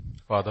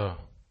Father,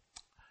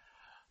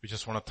 we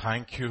just want to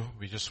thank you.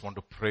 We just want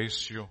to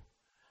praise you.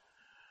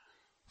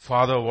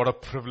 Father, what a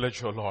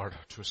privilege, O Lord,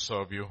 to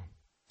serve you.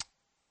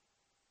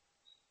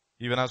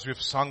 Even as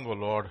we've sung, O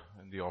Lord,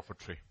 in the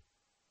offertory.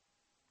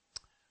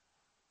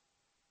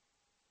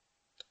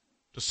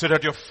 To sit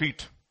at your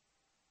feet.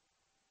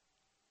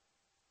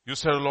 You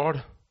said,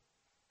 Lord,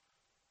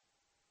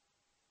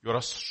 you're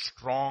a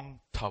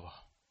strong tower,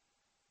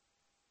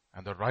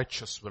 and the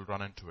righteous will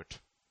run into it,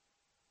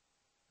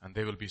 and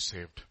they will be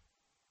saved.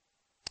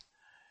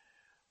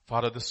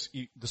 Father,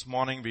 this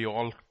morning we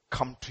all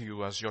come to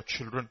you as your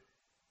children.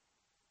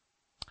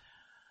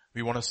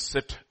 We want to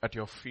sit at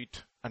your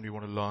feet and we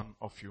want to learn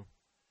of you.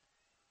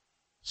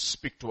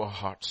 Speak to our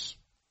hearts.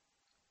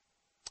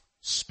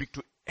 Speak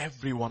to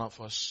every one of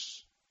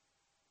us.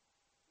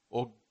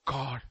 Oh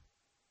God,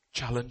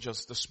 challenge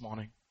us this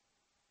morning.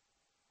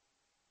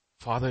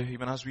 Father,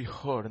 even as we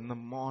heard in the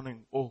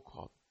morning, oh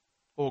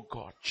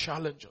God,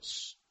 challenge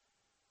us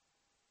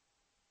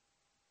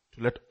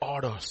to let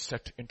order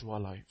set into our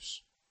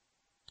lives.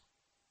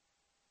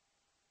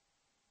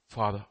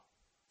 Father,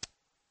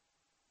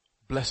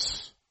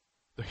 bless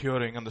the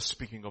hearing and the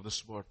speaking of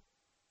this word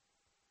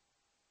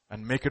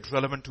and make it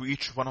relevant to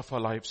each one of our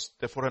lives.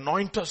 Therefore,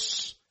 anoint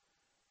us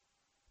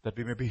that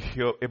we may be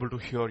able to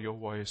hear your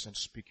voice and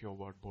speak your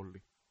word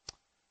boldly.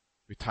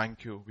 We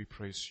thank you. We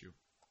praise you.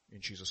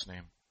 In Jesus'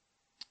 name.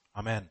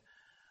 Amen.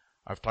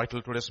 I've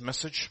titled today's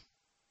message,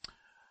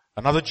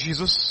 Another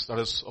Jesus. That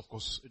is, of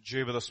course,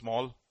 J with a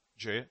small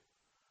j.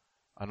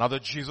 Another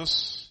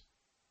Jesus.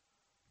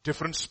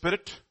 Different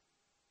spirit.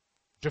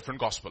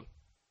 Different gospel.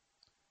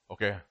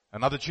 Okay.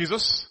 Another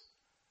Jesus.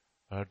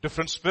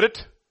 Different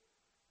spirit.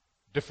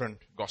 Different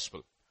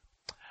gospel.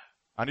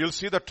 And you'll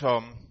see that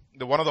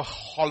one of the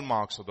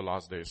hallmarks of the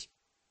last days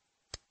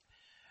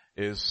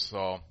is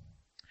the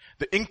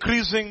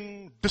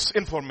increasing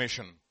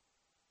disinformation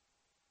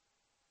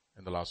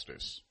in the last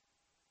days.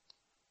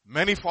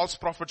 Many false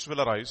prophets will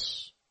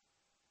arise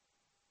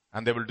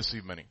and they will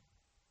deceive many.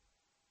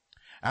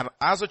 And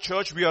as a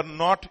church, we are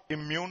not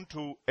immune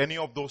to any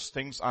of those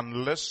things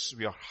unless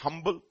we are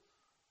humble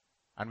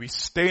and we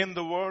stay in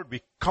the word, we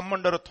come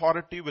under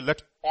authority, we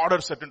let order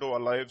set into our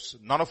lives.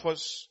 None of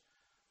us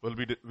will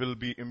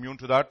be immune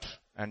to that.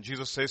 And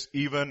Jesus says,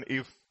 even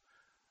if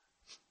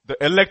the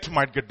elect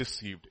might get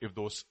deceived if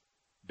those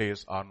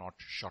days are not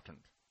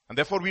shortened. And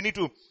therefore we need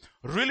to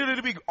really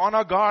be on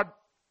our guard.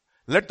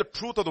 Let the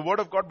truth of the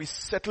word of God be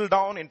settled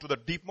down into the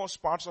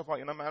deepmost parts of our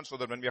inner man so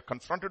that when we are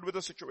confronted with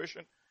a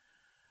situation,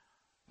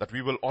 that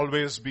we will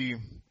always be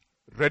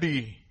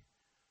ready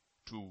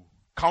to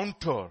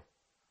counter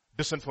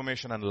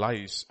disinformation and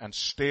lies and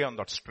stay on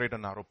that straight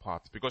and narrow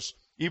path. Because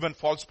even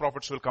false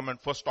prophets will come and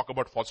first talk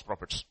about false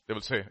prophets. They will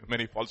say,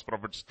 many false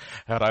prophets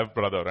arrived,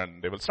 brother,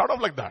 and they will start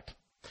off like that.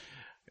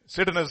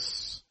 Satan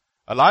is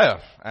a liar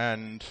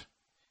and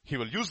he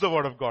will use the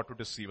word of God to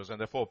deceive us.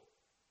 And therefore,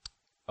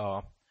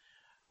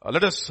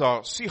 let us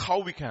see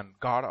how we can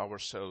guard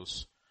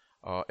ourselves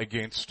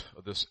against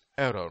this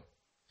error.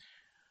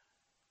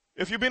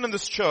 If you've been in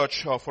this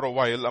church for a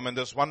while,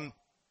 there's one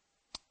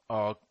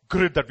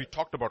grid that we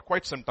talked about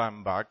quite some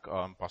time back.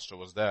 Pastor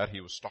was there.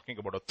 He was talking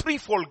about a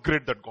threefold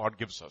grid that God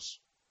gives us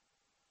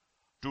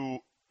to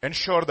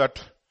ensure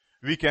that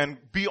we can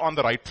be on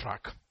the right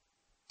track.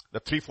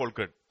 The threefold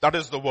grid. That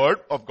is the word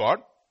of God,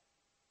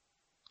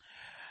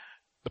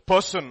 the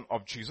person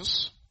of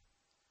Jesus,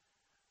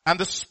 and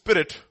the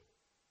Spirit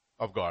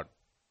of God.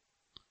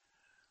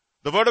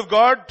 The word of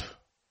God,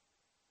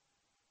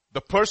 the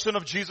person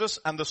of Jesus,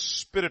 and the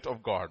Spirit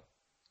of God.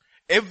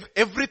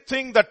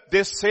 Everything that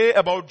they say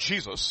about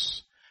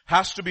Jesus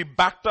has to be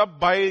backed up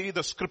by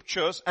the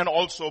scriptures and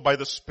also by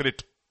the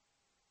Spirit.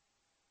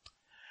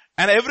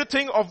 And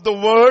everything of the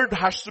word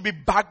has to be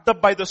backed up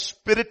by the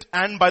Spirit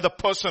and by the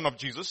person of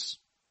Jesus.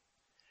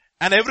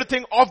 And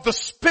everything of the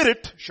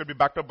Spirit should be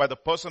backed up by the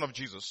person of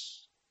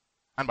Jesus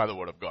and by the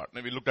word of God.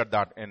 And we looked at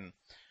that in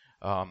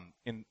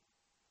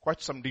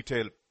quite some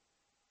detail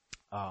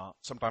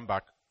some time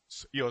back,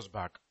 years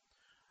back.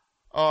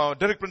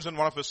 Derek Prince in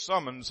one of his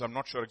sermons, I'm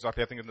not sure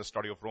exactly, I think in the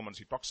study of Romans,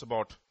 he talks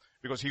about,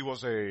 because he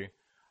was a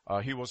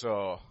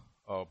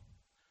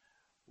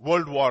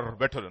World War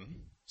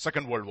veteran,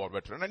 Second World War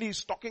veteran, and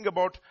he's talking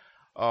about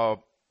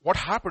what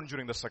happened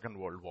during the Second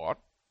World War.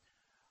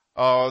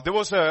 There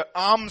was an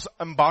arms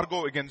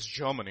embargo against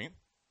Germany.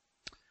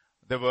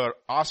 They were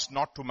asked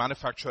not to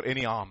manufacture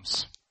any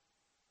arms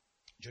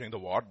during the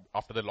war,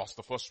 after they lost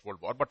the First World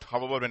War. But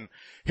however, when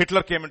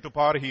Hitler came into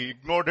power, he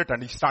ignored it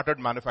and he started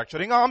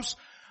manufacturing arms.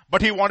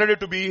 But he wanted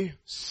it to be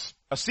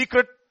a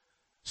secret.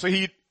 So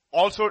he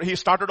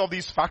started all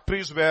these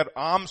factories where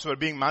arms were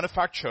being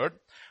manufactured.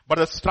 But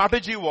the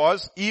strategy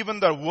was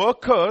even the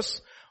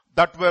workers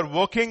that were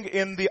working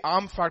in the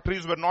arm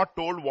factories were not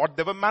told what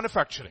they were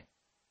manufacturing.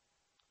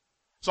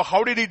 So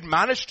how did he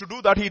manage to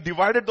do that? He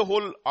divided the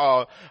whole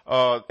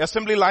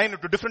assembly line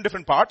into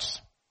different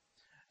parts.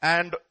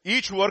 And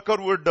each worker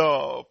would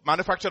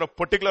manufacture a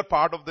particular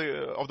part of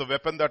the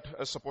weapon that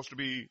is supposed to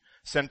be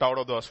sent out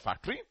of the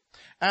factory.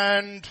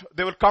 And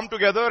they will come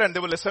together and they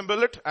will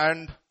assemble it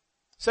and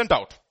sent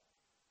out.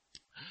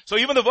 So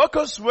even the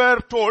workers were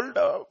told,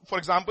 for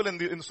example, in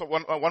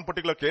one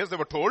particular case, they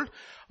were told,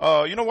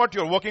 you know what,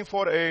 you're working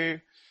for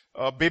a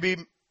baby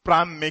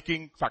pram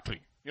making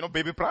factory. You know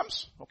baby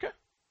prams?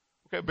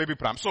 Okay, baby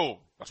pram. So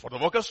that's what the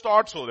workers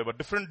thought. So there were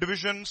different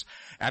divisions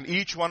and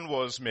each one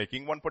was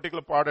making one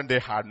particular part and they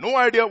had no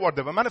idea what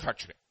they were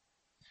manufacturing.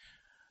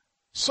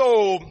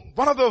 So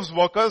one of those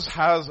workers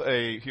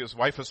his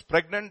wife is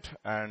pregnant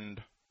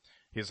and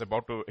she's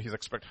going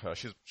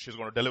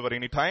to deliver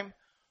any time.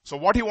 So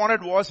what he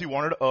wanted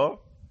a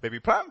baby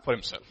pram for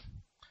himself.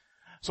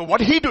 So what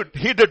he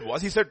did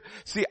was, he said,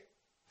 see,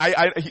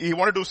 he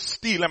wanted to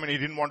steal, he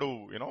didn't want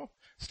to,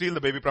 steal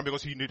the baby pram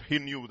because he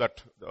knew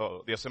that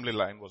the assembly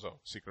line was a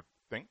secret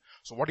thing.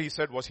 So what he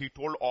said was, he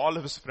told all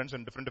of his friends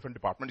in different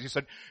departments, he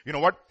said, you know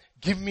what,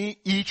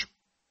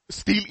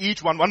 steal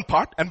each one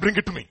part and bring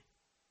it to me.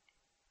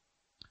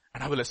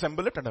 And I will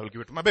assemble it and I will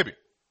give it to my baby.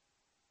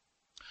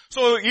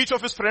 So each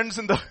of his friends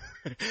in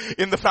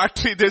the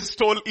factory, they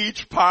stole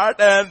each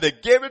part and they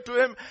gave it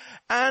to him.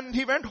 And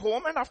he went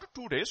home, and after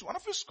 2 days, one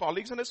of his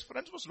colleagues and his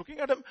friends was looking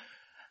at him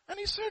and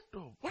he said,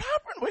 oh, what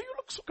happened? Why you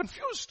look so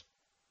confused?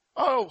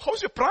 Oh,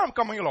 how's your pram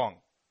coming along?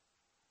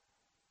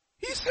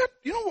 He said,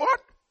 you know what?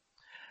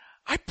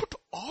 I put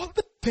all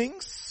the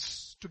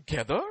things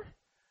together,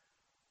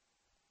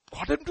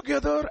 got them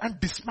together and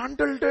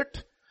dismantled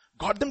it,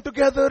 got them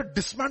together,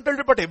 dismantled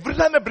it, but every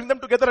time I bring them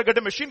together, I get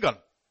a machine gun.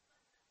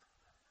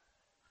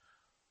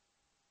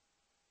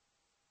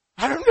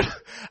 I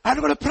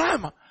don't got a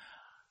pram.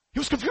 He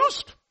was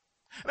confused.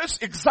 And it's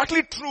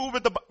exactly true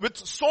with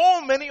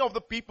so many of the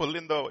people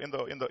in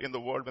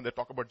the world when they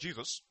talk about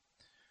Jesus.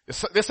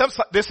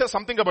 They say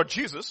something about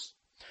Jesus,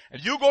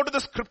 and you go to the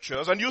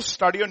scriptures and you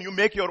study and you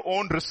make your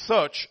own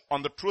research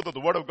on the truth of the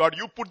word of God.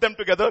 You put them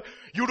together.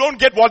 You don't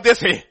get what they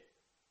say.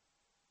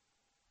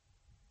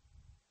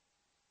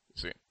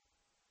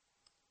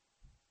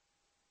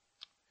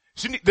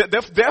 See,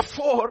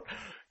 therefore,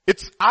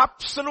 it's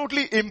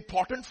absolutely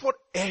important for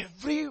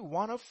every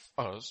one of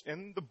us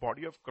in the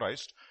body of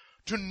Christ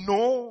to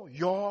know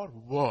your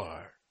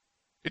word.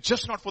 It's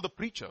just not for the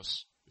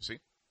preachers, you see.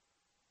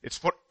 It's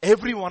for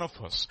every one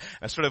of us.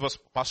 Yesterday,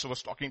 pastor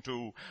was talking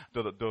to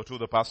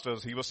the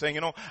pastors. He was saying,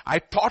 I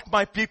taught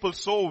my people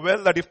so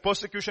well that if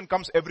persecution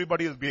comes,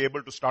 everybody will be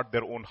able to start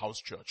their own house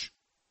church.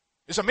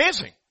 It's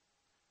amazing.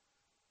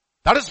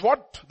 That is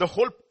what the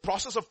whole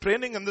process of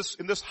training in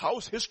this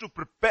house is, to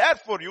prepare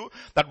for you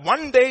that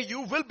one day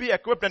you will be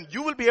equipped and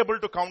you will be able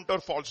to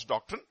counter false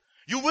doctrine.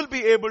 You will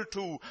be able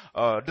to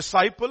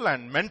disciple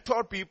and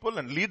mentor people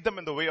and lead them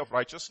in the way of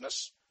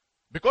righteousness.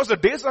 Because the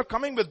days are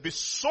coming with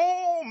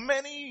so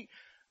many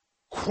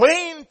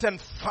quaint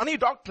and funny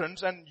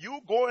doctrines, and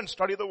you go and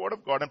study the word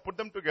of God and put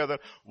them together.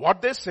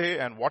 What they say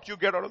and what you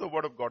get out of the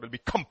word of God will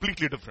be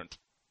completely different.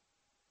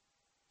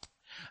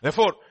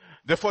 Therefore,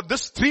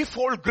 this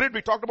threefold grid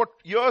we talked about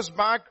years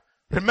back,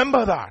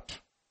 remember that.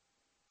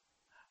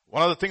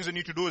 One of the things you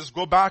need to do is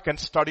go back and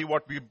study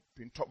what we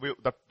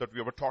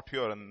were taught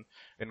here in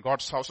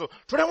God's house. So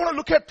today I want to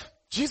look at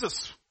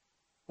Jesus.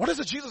 Who is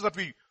the Jesus that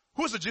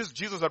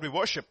we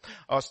worship?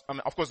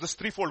 Of course, this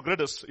threefold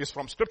grid is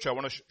from scripture. I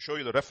want to show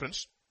you the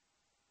reference.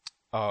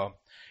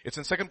 It's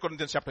in 2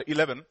 Corinthians chapter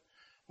 11,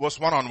 verse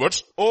 1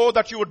 onwards. Oh,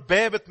 that you would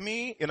bear with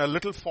me in a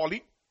little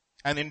folly.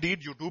 And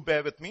indeed you do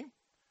bear with me.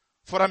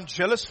 For I am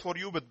jealous for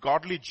you with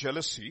godly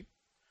jealousy.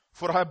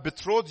 For I have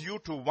betrothed you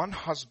to one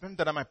husband,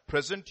 that I might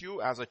present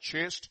you as a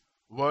chaste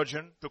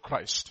virgin to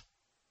Christ.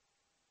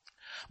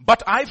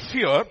 But I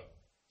fear,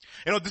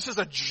 this is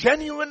a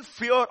genuine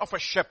fear of a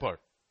shepherd.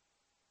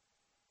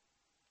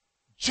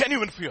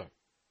 Genuine fear.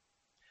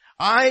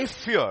 I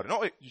fear,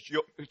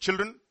 your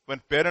children,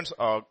 when parents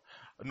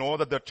know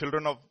that their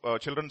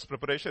children's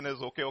preparation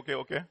is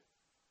okay,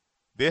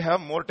 they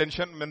have more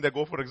tension when they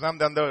go for exam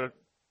than the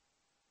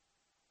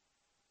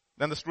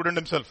student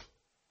himself.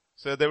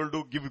 So they will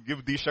give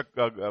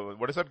the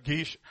what is that?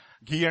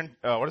 Ghee and,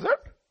 what is that?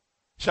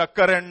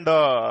 Shakkar and,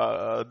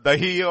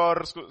 dahi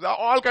or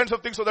all kinds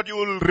of things, so that you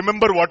will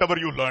remember whatever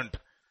you learned.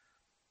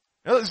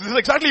 This is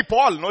exactly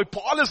Paul.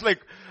 Paul is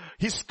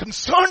he's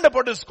concerned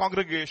about his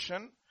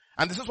congregation.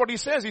 And this is what he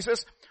says. He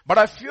says, but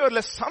I fear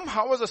lest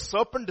somehow as a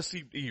serpent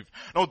deceived Eve.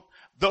 Now,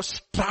 the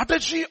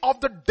strategy of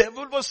the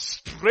devil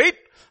was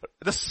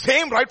the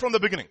same right from the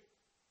beginning.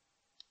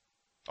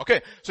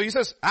 Okay, so he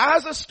says,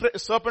 as a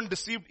serpent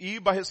deceived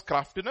Eve by his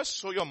craftiness,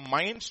 so your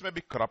minds may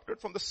be corrupted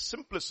from the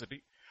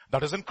simplicity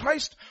that is in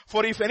Christ.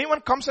 For if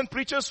anyone comes and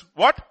preaches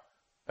what?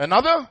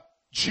 Another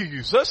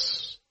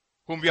Jesus,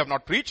 whom we have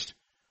not preached,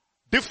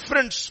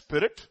 different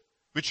spirit,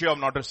 which you have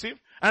not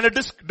received, and a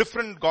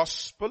different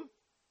gospel,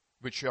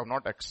 which you have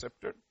not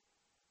accepted,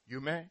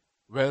 you may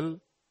well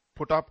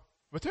put up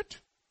with it.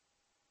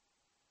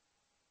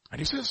 And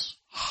he says,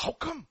 how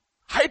come?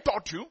 I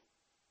taught you.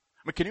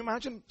 Can you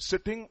imagine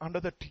sitting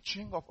under the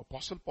teaching of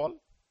Apostle Paul?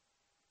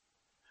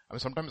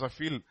 Sometimes I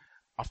feel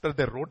After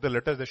they wrote the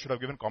letters, they should have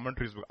given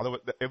commentaries.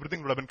 Otherwise,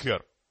 everything would have been clear.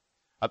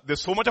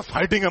 There's so much of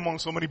fighting among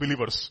so many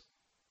believers.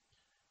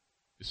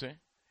 You see?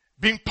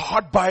 Being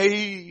taught by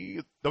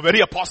the very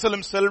apostle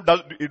himself,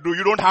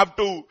 you don't have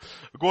to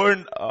go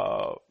and,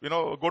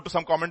 go to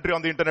some commentary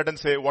on the internet and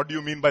say, what do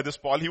you mean by this,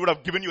 Paul? He would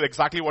have given you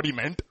exactly what he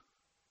meant.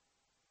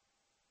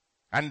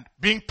 And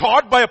being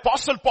taught by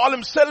apostle Paul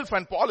himself,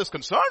 and Paul is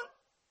concerned,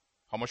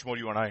 how much more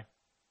you and I?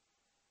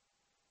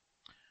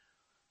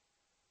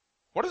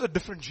 What is a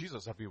different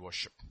Jesus that we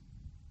worship?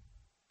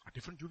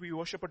 Do we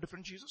worship a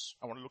different Jesus?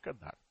 I want to look at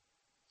that.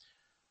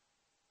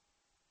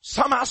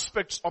 Some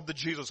aspects of the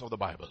Jesus of the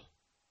Bible.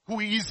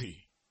 Who is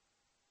he?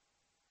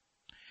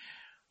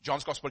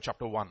 John's Gospel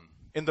chapter 1.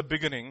 In the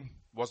beginning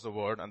was the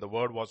Word, and the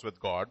Word was with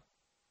God,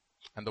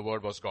 and the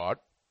Word was God.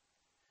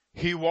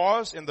 He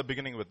was in the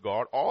beginning with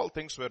God. All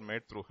things were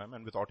made through him,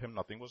 and without him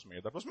nothing was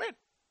made that was made.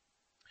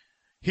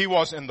 He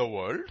was in the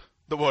world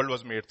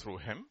was made through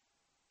him,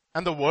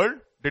 and the world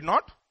did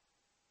not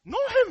know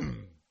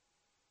him.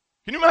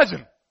 Can you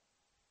imagine?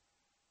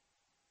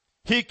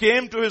 He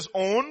came to his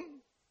own,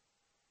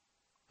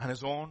 and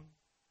his own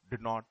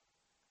did not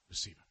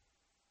receive him.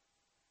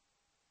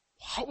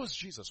 How was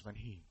Jesus when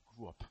he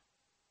grew up?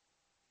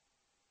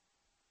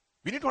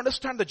 We need to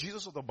understand the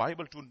Jesus of the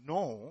Bible to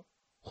know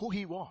who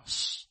he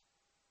was.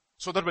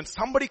 So that when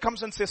somebody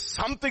comes and says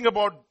something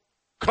about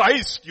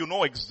Christ, you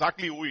know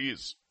exactly who he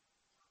is.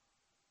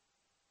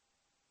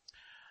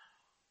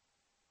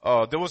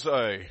 There was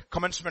a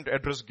commencement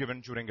address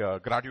given during a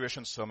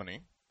graduation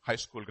ceremony, high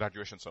school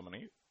graduation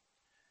ceremony.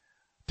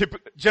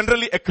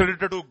 Generally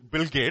accredited to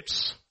Bill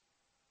Gates,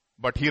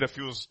 but he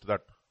refused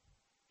that.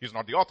 He's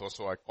not the author,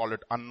 so I call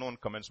it unknown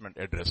commencement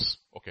address.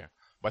 Okay,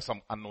 by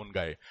some unknown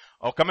guy.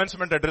 Our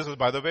commencement address is,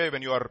 by the way,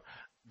 when you are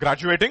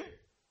graduating.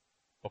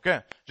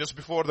 Okay, just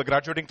before the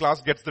graduating class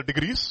gets the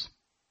degrees,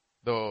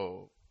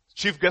 the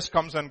chief guest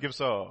comes and gives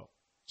a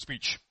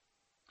speech.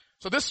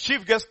 So this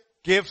chief guest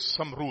gave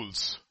some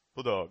rules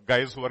to the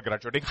guys who are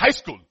graduating high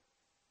school.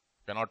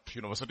 Not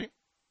university,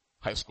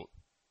 high school.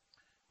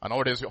 And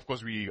nowadays, of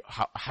course, we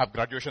have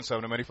graduation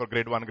ceremony for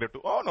grade 1, grade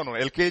 2. Oh, no,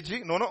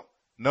 LKG, no.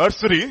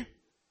 Nursery.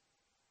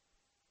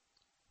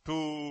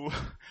 So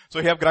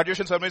you have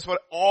graduation ceremonies for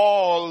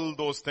all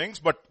those things,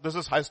 but this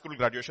is high school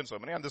graduation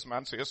ceremony, and this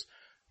man says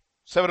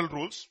several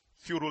rules,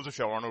 few rules which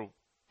I want to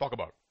talk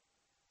about.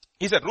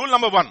 He said, rule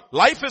number 1,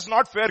 life is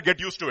not fair, get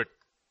used to it.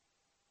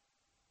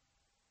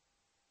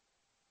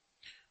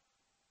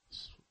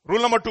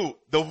 Rule number 2,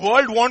 the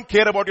world won't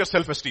care about your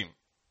self-esteem.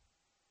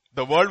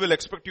 The world will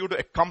expect you to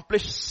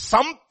accomplish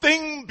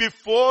something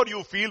before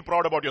you feel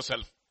proud about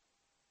yourself.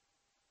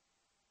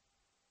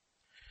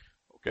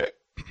 Okay,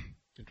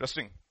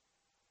 interesting.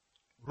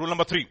 Rule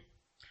number 3,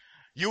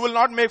 you will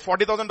not make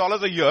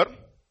 $40,000 a year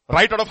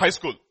right out of high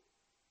school.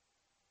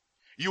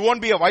 You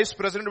won't be a vice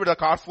president with a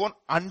car phone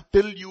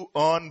until you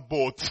earn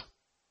both.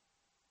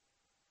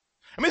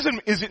 I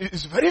mean,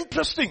 it's very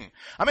interesting.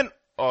 I mean,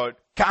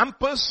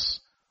 campus,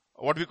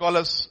 what we call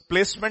as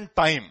placement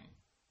time,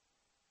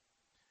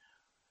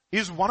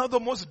 is one of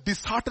the most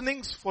disheartening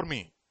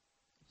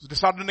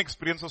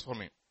experiences for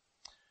me.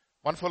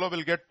 One fellow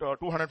will get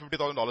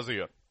 $250,000 a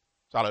year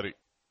salary.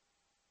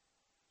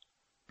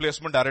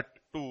 Placement direct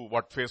to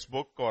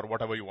Facebook or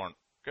whatever you want.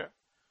 Okay.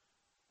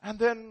 And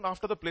then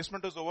after the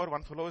placement is over,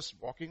 one fellow is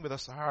walking with a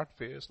sad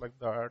face like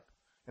that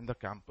in the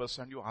campus,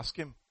 and you ask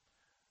him,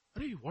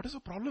 "Hey, what is the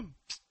problem?"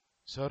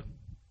 "Sir,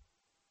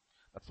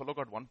 that fellow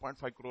got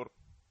 1.5 crore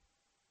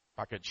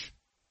package.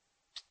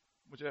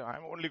 I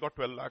only got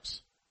 12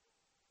 lakhs.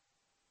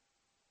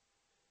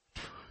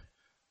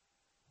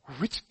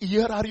 Which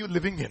year are you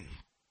living in?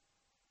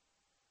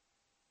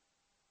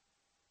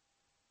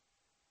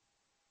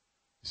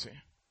 You see?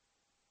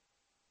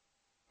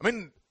 I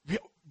mean,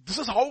 this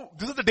is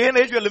the day and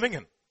age we are living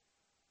in.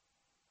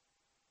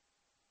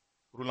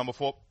 Rule number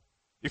 4.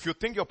 If you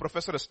think your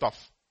professor is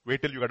tough, wait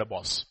till you get a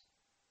boss.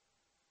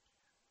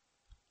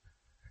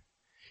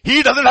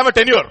 He doesn't have a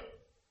tenure.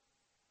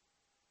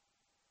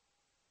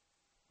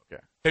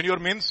 Okay. Tenure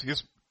means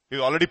he's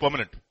already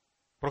permanent.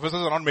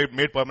 Professors are not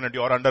made permanent.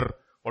 You are under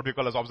what we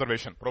call as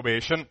observation,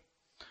 probation.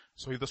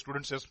 So if the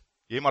student says,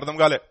 "Ye mardam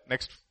gale,"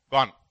 next,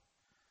 gone.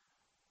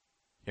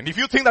 And if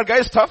you think that guy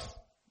is tough,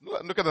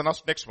 look at the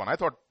next one. I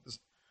thought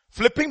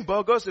flipping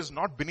burgers is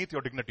not beneath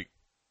your dignity.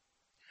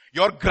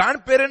 Your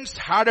grandparents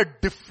had a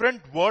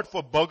different word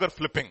for burger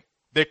flipping.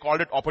 They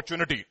called it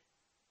opportunity.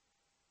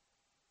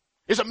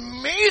 It's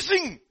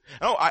amazing.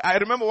 I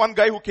remember one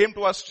guy who came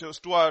to us,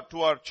 to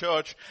our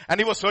church, and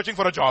he was searching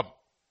for a job.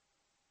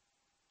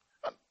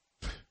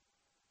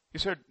 He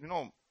said,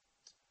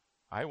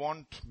 I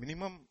want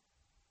minimum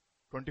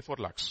 24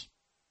 lakhs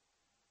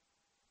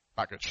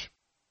package.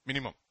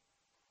 Minimum.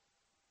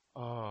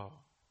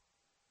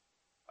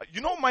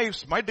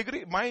 My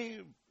degree,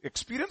 my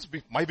experience,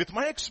 with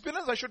my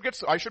experience,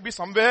 I should be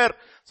somewhere.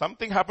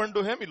 Something happened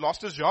to him. He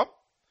lost his job.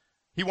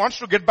 He wants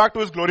to get back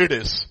to his glory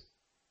days.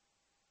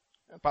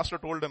 And pastor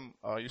told him,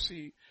 you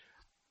see,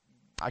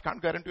 I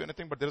can't guarantee you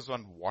anything, but there is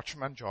one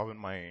watchman job in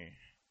my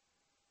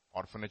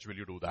orphanage. Will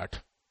you do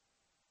that?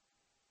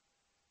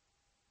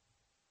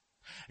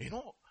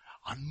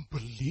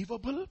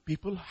 Unbelievable.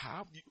 People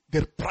have,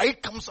 their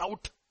pride comes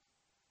out.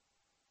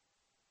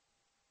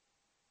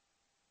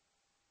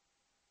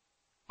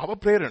 Our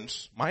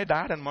parents, my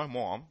dad and my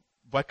mom,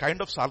 what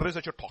kind of salaries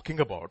that you're talking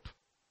about?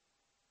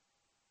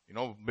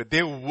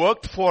 They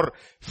worked for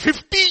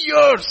 50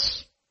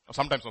 years.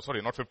 Sometimes,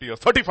 not 50 years,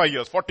 35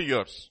 years, 40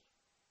 years.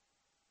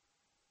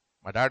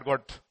 My dad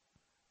got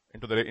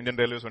into the Indian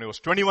Railways when he was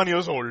 21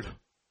 years old.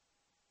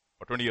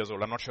 Or 20 years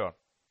old, I'm not sure.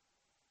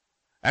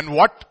 And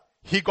what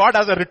he got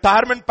as a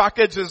retirement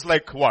package is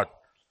like what?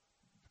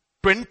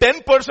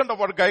 10% of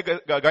what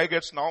a guy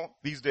gets now,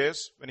 these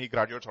days, when he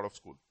graduates out of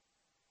school.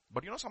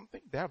 But you know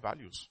something? They have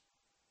values.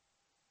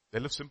 They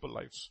live simple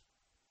lives.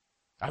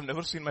 I've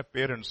never seen my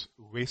parents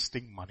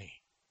wasting money.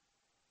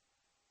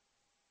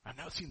 I've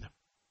never seen them.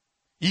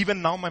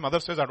 Even now my mother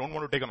says, I don't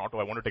want to take an auto,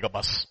 I want to take a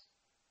bus.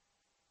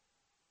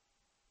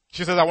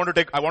 She says, I want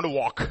to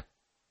walk.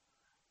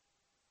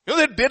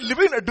 They're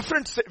living in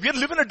we are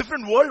living in a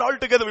different world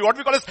altogether. What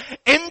we call as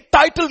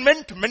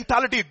entitlement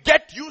mentality.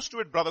 Get used to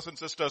it, brothers and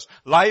sisters.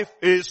 Life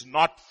is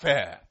not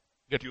fair.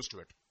 Get used to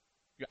it.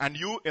 And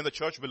you in the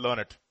church will learn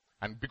it.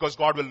 And because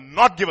God will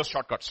not give us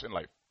shortcuts in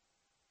life.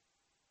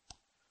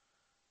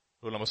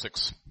 Rule number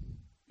 6.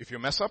 If you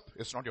mess up,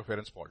 it's not your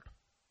parents' fault.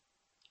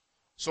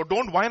 So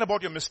don't whine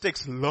about your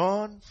mistakes.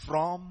 Learn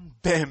from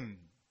them.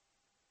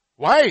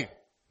 Why?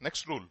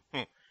 Next rule.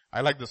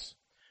 I like this.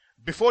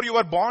 Before you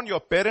were born, your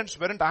parents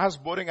weren't as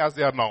boring as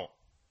they are now.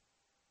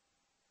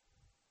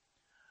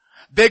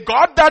 They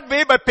got that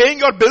way by paying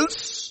your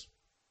bills,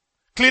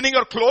 cleaning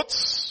your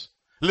clothes,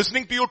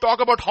 listening to you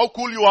talk about how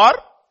cool you are.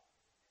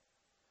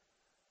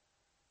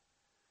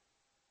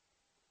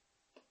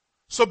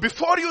 So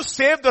before you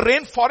save the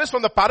rainforest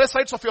from the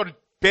parasites of your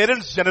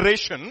parents'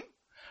 generation,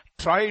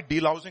 try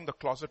delousing the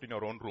closet in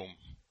your own room.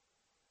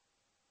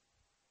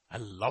 I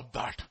love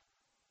that.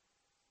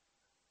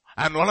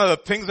 And one of the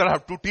things that I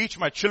have to teach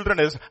my children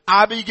is,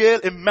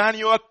 Abigail,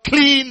 Emmanuel,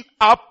 clean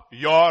up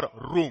your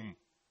room.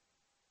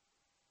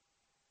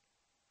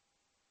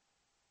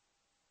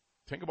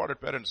 Think about it,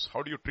 parents.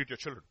 How do you treat your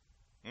children?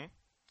 Rule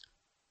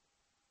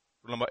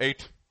number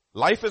 8.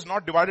 Life is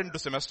not divided into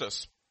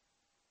semesters.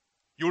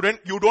 You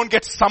don't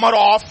get summer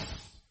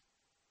off.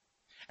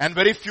 And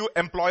very few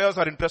employers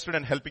are interested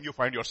in helping you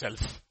find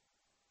yourself.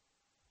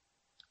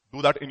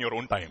 Do that in your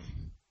own time.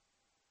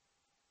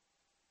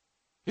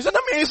 Isn't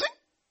it amazing?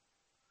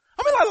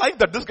 I like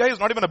that. This guy is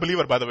not even a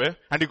believer, by the way,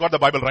 and he got the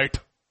Bible right.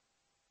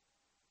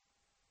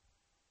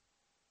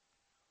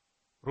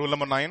 Rule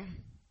number 9,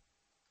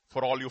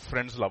 for all you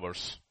friends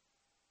lovers.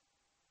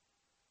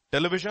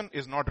 Television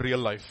is not real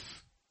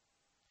life.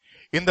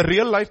 In the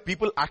real life,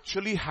 people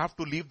actually have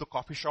to leave the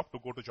coffee shop to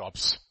go to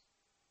jobs.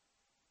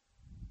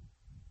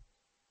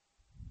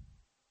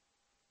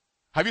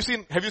 Have you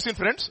seen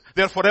Friends?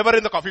 They are forever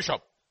in the coffee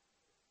shop.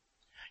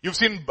 You've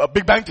seen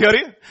Big Bang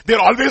Theory? They're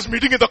always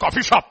meeting in the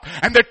coffee shop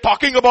and they're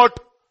talking about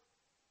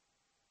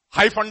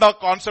high funda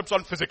concepts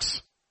on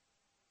physics.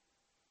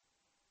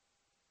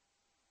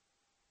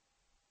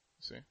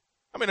 See?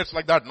 It's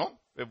like that, no?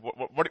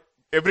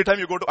 Every time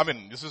you go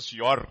to, this is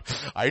your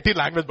IT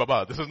language,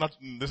 Baba. This is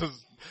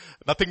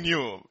nothing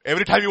new.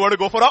 Every time you want to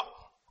go for a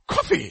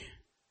coffee.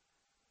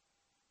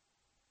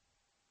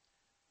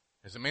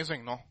 It's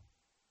amazing, no?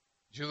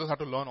 Jesus had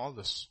to learn all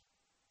this.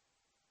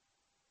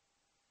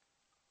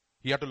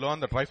 He had to learn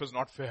that life is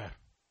not fair.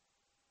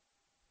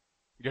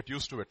 Get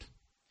used to it.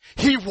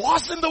 He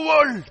was in the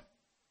world.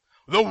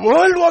 The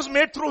world was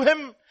made through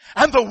him.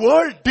 And the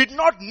world did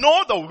not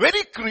know the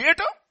very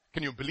creator.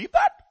 Can you believe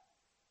that?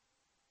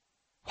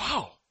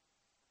 Wow.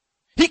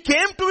 He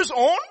came to his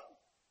own.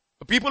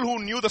 The people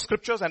who knew the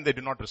scriptures and they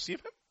did not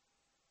receive him.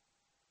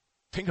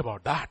 Think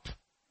about that.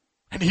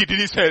 And did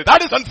he say,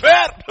 that is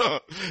unfair?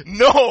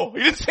 No,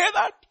 he didn't say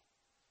that.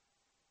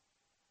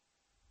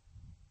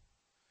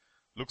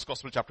 Luke's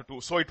Gospel chapter 2.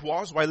 So it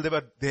was while they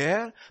were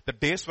there, the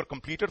days were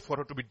completed for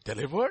her to be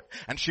delivered,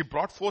 and she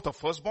brought forth her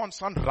firstborn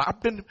son,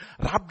 wrapped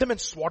him in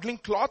swaddling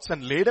cloths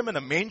and laid him in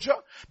a manger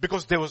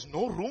because there was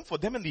no room for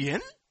them in the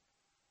inn.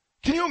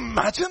 Can you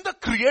imagine the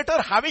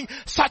Creator having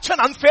such an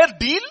unfair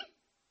deal?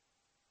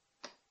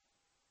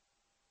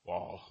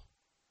 Wow.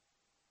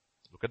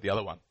 Look at the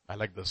other one. I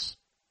like this.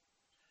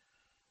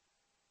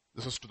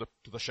 This is to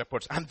the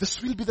shepherds. And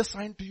this will be the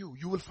sign to you.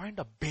 You will find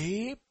a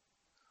babe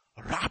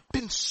wrapped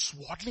in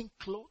swaddling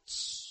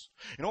clothes.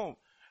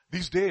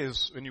 These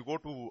days when you go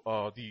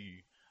to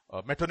the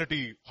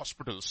maternity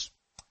hospitals,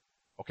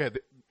 okay,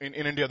 in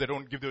India they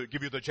don't give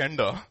you the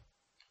gender.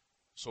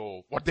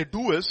 So what they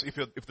do is, if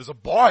there's a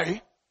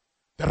boy,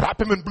 they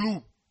wrap him in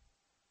blue.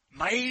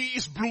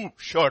 Nice blue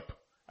shirt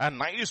and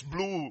nice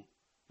blue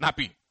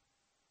nappy.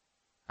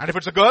 And if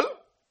it's a girl,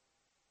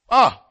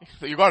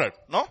 you got it,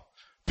 no?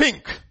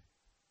 Pink.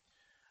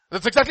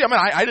 That's exactly,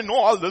 I didn't know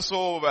all this,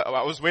 so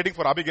I was waiting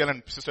for Abigail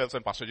and Sister Elsa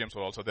and Pastor James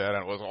were also there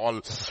and was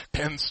all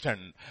tensed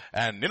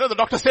and the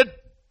doctor said,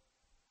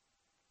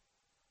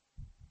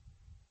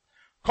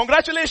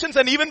 congratulations,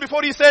 and even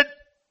before he said,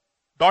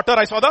 daughter,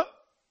 I saw the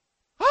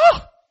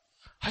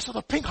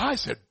pink eye. I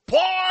said, boy,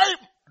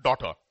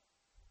 daughter.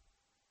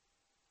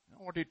 You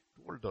know what he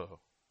told to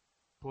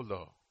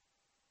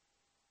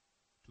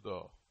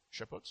the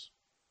shepherds?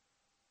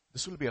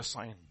 This will be a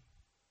sign.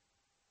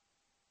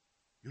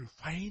 You'll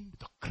find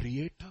the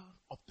creator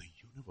of the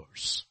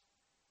universe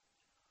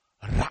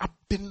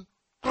wrapped in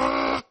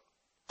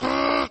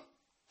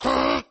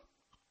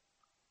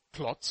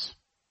cloths.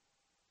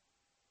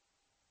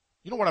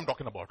 You know what I'm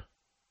talking about?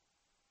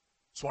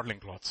 Swaddling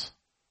cloths.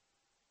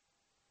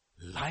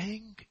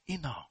 Lying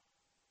in a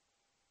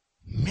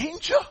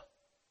manger.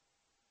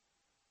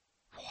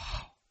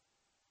 Wow.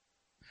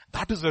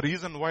 That is the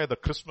reason why the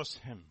Christmas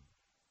hymn,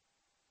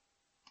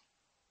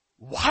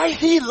 why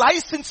he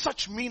lies in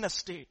such mean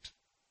estate,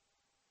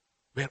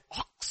 where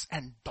ox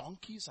and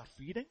donkeys are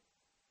feeding.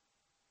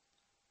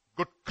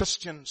 Good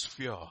Christians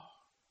fear,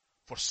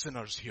 for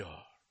sinners hear.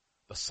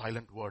 The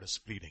silent word is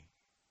pleading.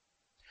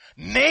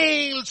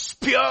 Nail,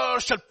 spear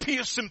shall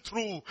pierce him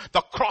through.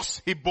 The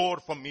cross he bore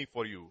for me,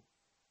 for you.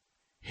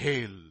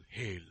 Hail,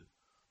 hail,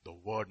 the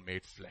word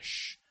made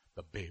flesh,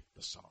 the babe,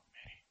 the son of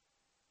Mary.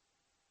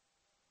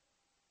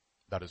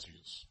 That is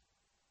Jesus.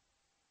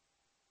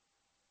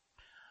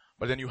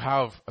 But then you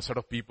have a set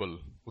of people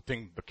who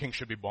think the king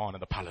should be born in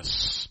the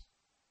palace.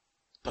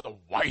 They're the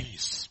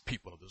wise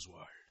people of this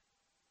world.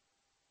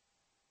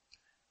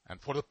 And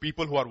for the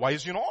people who are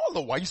wise, you know, all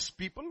the wise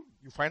people,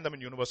 you find them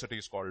in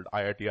universities called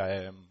IIT,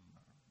 IIM,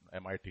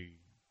 MIT.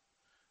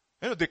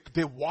 You know,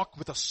 they walk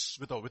with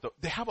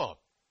they have a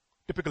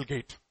typical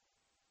gait.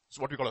 It's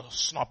what we call a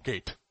snob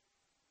gait.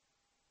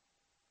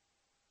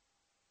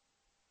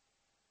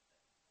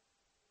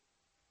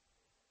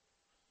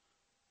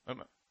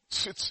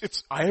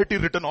 It's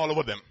IIT written all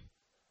over them.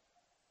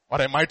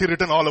 Or MIT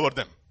written all over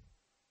them.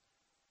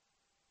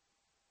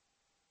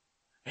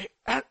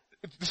 And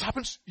this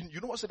happens in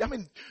university. I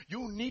mean,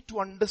 you need to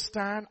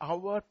understand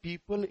our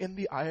people in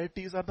the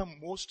IITs are the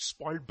most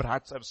spoiled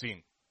brats I've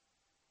seen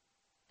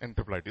in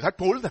triple IITs. I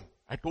told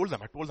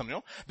them, you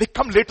know, they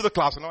come late to the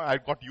class, you know, I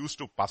got used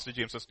to Pastor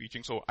James's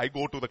teaching, so I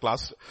go to the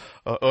class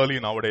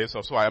early nowadays.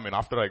 So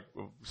after I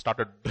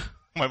started,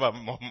 my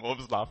mom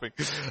was laughing.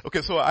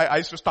 Okay, so I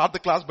used to start the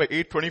class by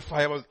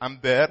 8:25, I'm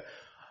there.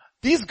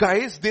 These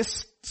guys, they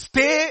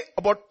stay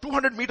about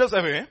 200 meters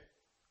away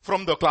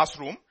from the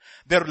classroom.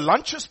 Their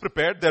lunch is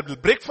prepared, their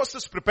breakfast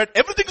is prepared,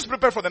 everything is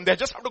prepared for them. They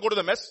just have to go to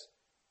the mess.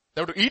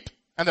 They have to eat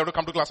and they have to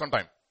come to class on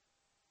time.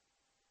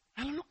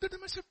 And I looked at them,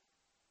 I said,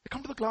 they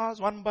come to the class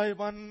one by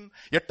one,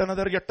 yet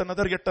another.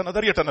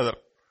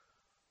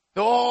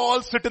 They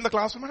all sit in the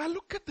classroom and I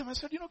look at them, I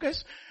said, you know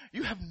guys,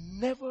 you have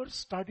never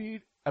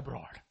studied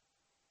abroad.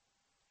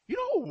 You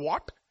know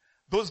what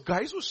those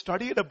guys who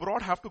studied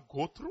abroad have to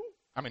go through?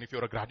 I mean, if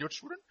you're a graduate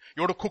student,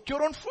 you have to cook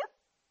your own food.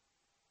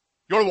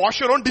 You have to wash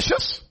your own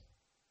dishes.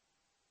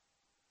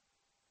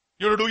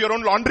 You have to do your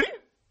own laundry.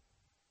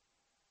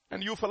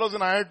 And you fellows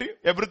in IIT,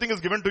 everything is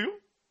given to you.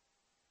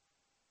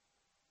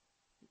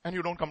 And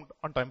you don't come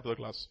on time to the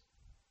class.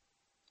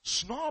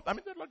 Snob. I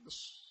mean, they're like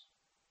this.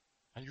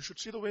 And you should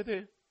see the way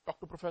they talk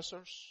to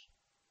professors.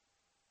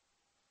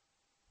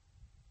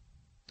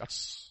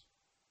 That's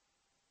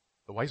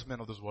the wise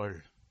men of this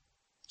world.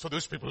 So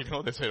those people, you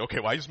know, they say, okay,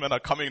 wise men are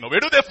coming. Now, where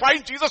do they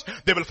find Jesus?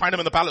 They will find him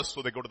in the palace.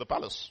 So they go to the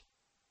palace.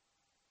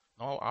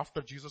 Now,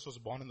 after Jesus was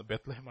born in the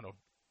Bethlehem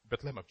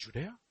of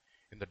Judea,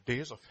 in the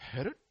days of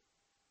Herod,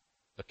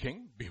 the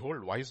king,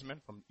 behold, wise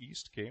men from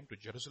east came to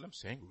Jerusalem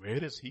saying,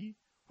 where is he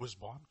who is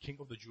born King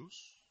of the Jews?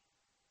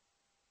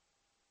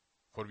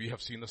 For we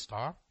have seen the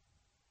star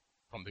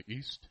from the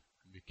east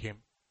and we came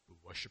to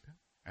worship him.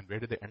 And where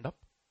did they end up?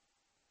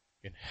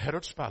 In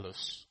Herod's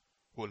palace,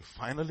 who will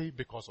finally,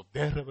 because of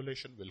their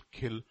revelation, will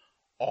kill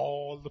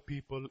all the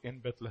people in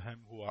Bethlehem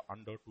who are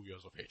under 2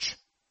 years of age.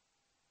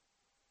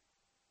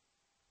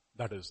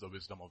 That is the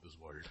wisdom of this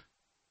world.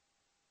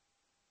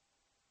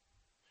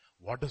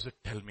 What does it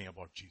tell me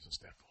about Jesus,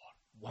 therefore?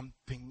 One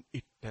thing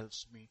it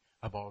tells me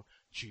about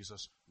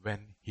Jesus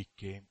when he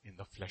came in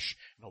the flesh.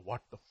 You know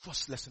what? The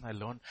first lesson I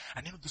learned,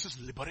 and you know, this is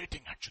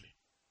liberating actually.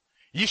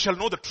 Ye shall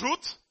know the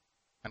truth,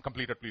 and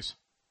complete it please.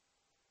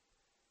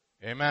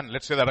 Amen.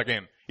 Let's say that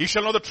again. Ye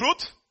shall know the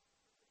truth.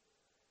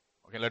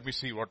 Okay, let me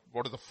see what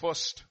is the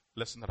first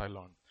lesson that I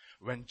learned.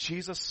 When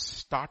Jesus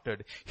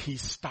started, he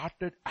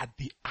started at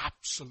the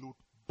absolute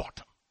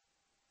bottom.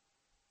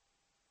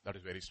 That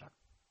is where he started.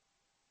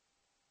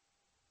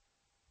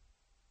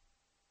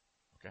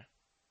 Okay.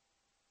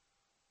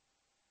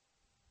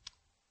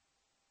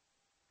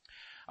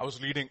 I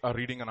was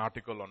reading an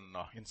article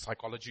in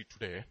Psychology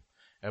Today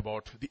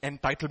about the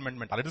entitlement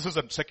mentality. This is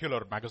a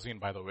secular magazine,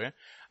 by the way.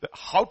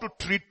 How to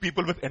treat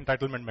people with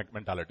entitlement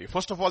mentality.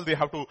 First of all, they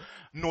have to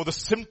know the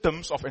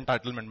symptoms of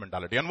entitlement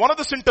mentality. And one of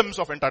the symptoms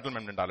of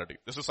entitlement mentality,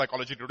 this is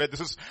Psychology Today,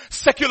 this is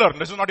secular,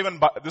 this is not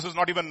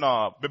even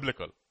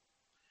biblical.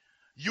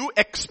 You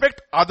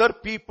expect other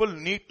people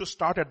need to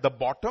start at the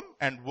bottom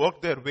and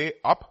work their way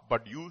up,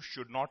 but you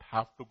should not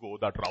have to go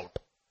that route.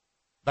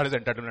 That is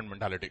entitlement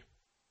mentality.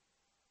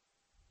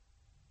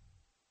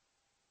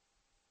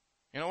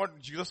 You know what?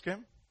 Jesus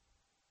came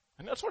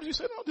And that's what he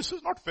said. No, this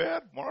is not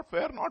fair, not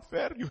fair, not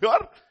fair. You hear?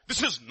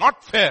 This is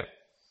not fair.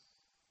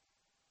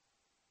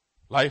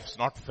 Life's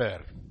not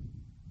fair.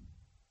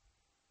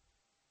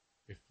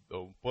 If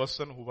the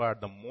person who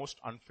had the most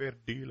unfair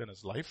deal in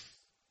his life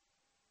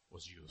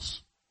was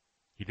Jesus.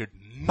 He did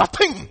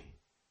nothing.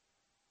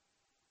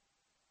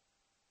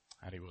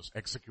 And he was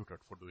executed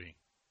for doing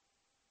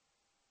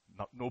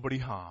nobody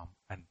harm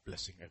and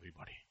blessing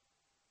everybody.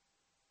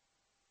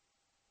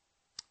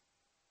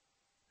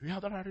 Do you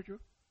have that attitude?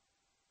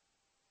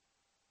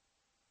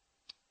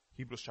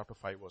 Hebrews chapter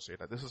 5 verse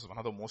 8. This is one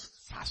of the most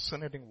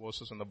fascinating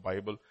verses in the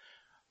Bible.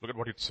 Look at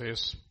what it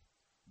says.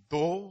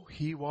 Though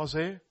he was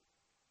a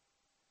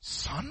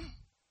son,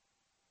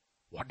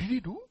 what did he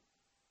do?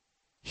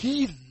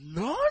 He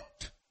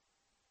learned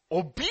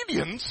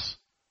obedience.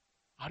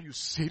 Are you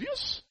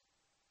serious?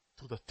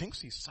 To the things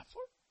he suffered?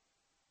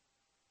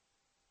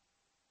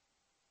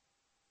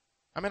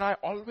 I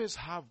always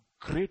have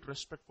great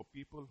respect for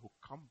people who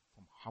come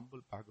from humble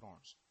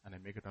backgrounds and they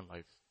make it in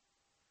life.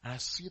 And I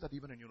see that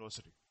even in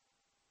university.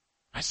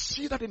 I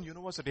see that in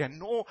university. I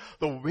know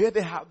the way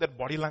they have their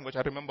body language.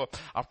 I remember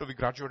after we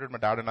graduated, my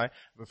dad and I,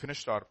 we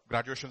finished our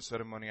graduation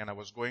ceremony and I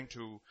was going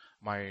to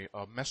my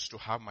mess to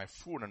have my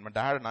food. And my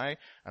dad and I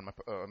and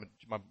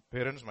my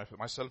parents,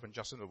 myself and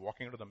Justin were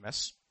walking into the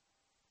mess.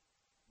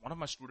 One of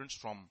my students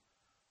from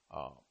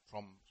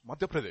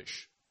Madhya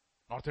Pradesh,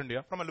 North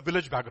India, from a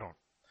village background.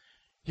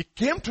 He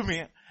came to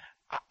me.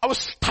 I was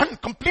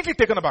stunned, completely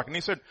taken aback. And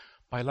he said,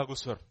 Pailagu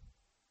sir.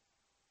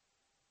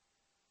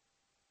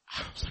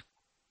 I was like,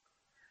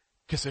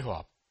 Kaise ho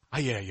aap?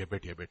 Aiye,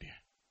 betiye.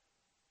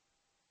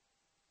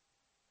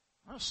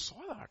 I saw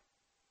that.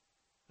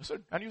 I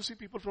said, and you see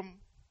people from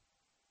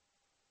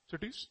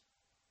cities?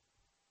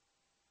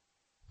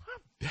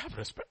 They have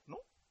respect, no?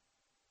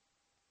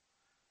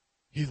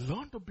 He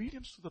learned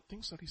obedience to the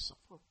things that he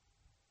suffered.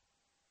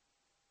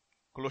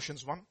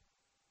 Colossians 1,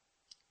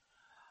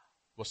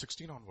 verse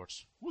 16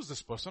 onwards. Who is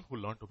this person who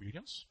learned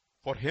obedience?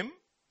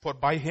 For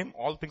by him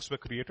all things were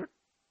created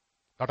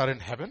that are in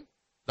heaven,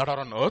 that are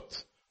on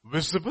earth,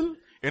 visible,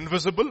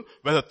 invisible,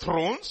 whether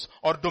thrones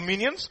or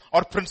dominions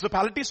or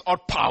principalities or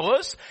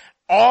powers.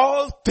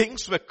 All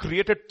things were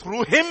created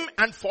through him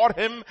and for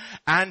him,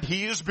 and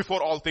he is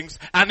before all things,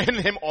 and in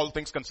him all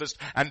things consist.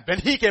 And when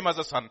he came as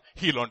a son,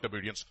 he learned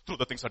obedience through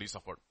the things that he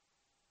suffered.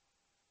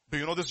 Do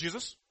you know this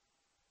Jesus?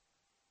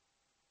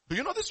 Do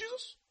you know this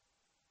Jesus?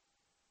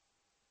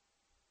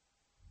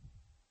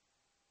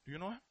 Do you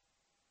know him?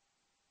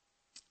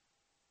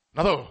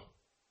 Another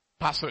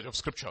passage of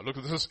scripture.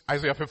 Look, this is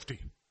Isaiah 50.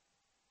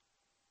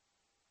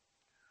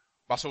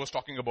 Pastor was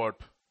talking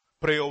about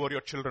pray over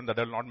your children that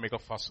they'll not make a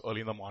fuss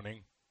early in the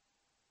morning.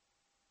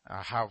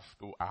 I have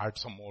to add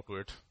some more to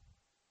it.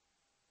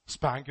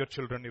 Spank your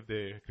children if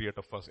they create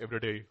a fuss every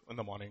day in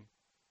the morning.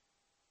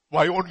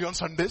 Why only on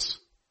Sundays?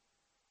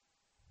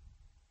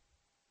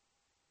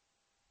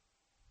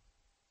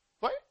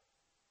 Why?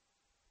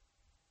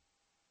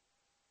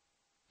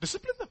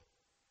 Discipline them.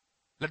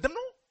 Let them know.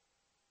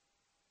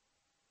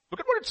 Look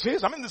at what it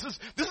says.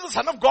 This is the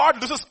Son of God.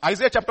 This is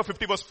Isaiah chapter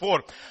 50 verse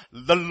 4.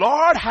 The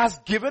Lord has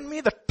given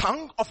me the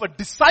tongue of a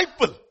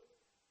disciple,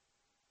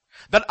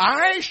 that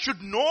I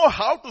should know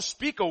how to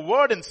speak a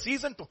word in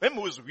season to him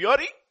who is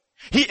weary.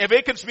 He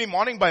awakens me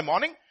morning by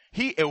morning.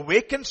 He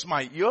awakens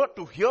my ear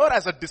to hear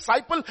as a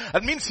disciple.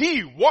 That means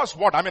he was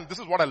what? This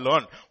is what I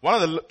learned. One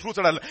of the truths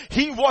that I learned.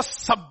 He was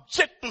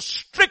subject to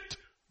strict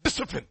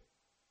discipline.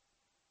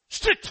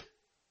 Strict.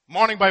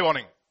 Morning by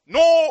morning.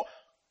 No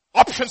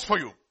options for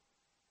you.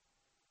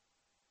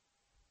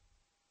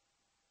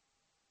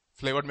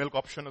 Flavored milk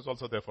option is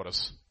also there for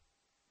us.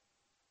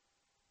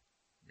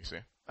 You see.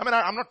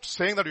 I'm not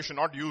saying that you should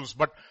not use,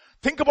 but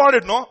think about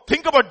it, no?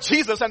 Think about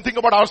Jesus and think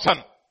about our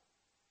son.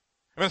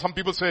 Some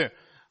people say,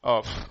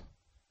 I'm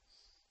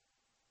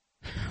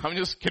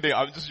just kidding.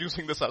 I'm just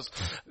using this as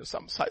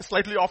some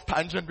slightly off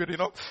tangent, but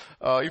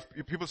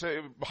if people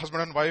say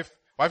husband and wife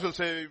will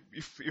say,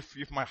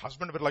 if my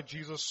husband were like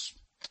Jesus,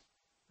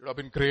 it would have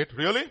been great.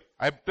 Really?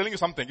 I'm telling you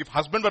something. If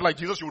husband were like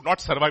Jesus, you would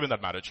not survive in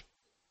that marriage.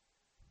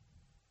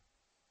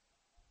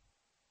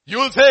 You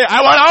will say,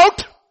 I want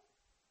out.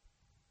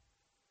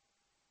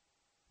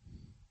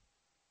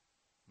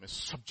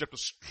 Subject to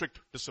strict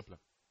discipline.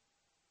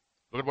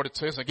 Look at what it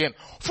says again.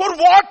 For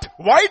what?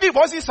 Why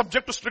was he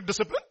subject to strict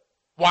discipline?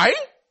 Why?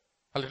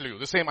 I'll tell you.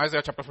 The same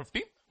Isaiah chapter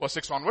 50, verse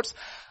 6 onwards.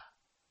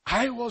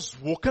 I was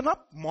woken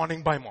up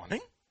morning by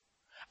morning.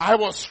 I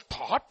was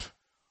taught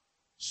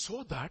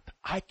so that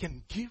I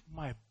can give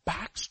my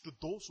backs to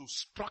those who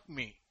struck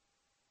me.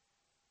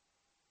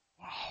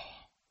 Wow.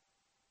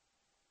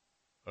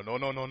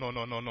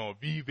 No.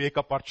 We wake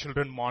up our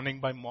children morning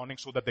by morning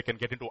so that they can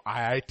get into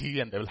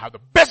IIT and they will have the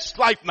best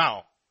life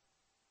now.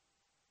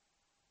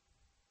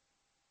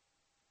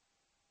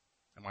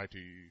 MIT,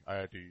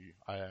 IIT,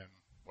 IIM,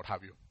 what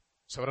have you.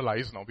 Several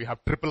I's now. We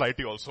have triple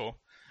IT also.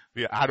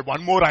 We add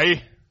one more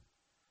I.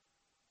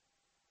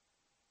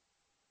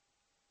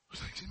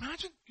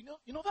 Imagine,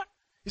 you know that?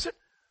 He said,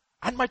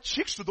 And my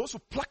cheeks to those who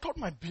plucked out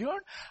my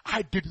beard.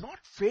 I did not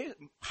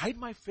hide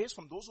my face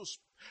from those who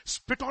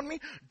spit on me.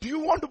 Do you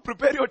want to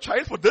prepare your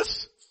child for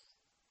this?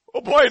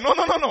 Oh boy,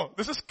 no.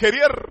 This is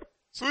career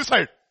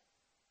suicide.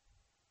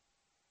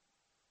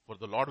 For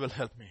the Lord will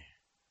help me.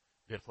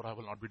 Therefore I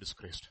will not be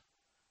disgraced.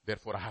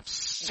 Therefore I have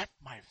set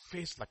my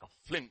face like a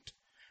flint.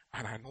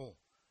 And I know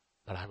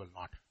that I will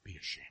not be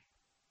ashamed.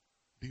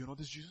 Do you know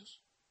this Jesus?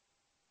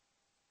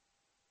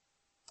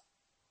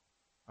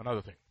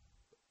 Another thing.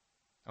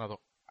 Another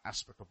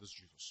aspect of this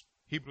Jesus.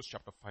 Hebrews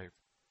chapter 5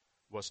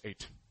 verse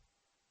 8.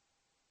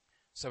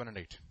 7 and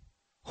 8.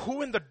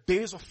 Who in the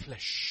days of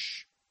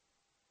flesh,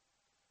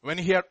 when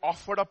he had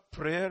offered up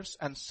prayers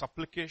and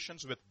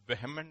supplications with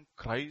vehement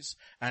cries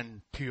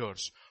and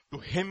tears to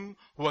him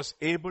who was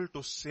able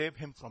to save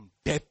him from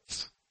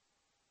death,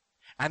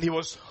 and he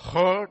was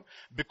heard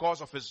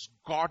because of his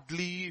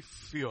godly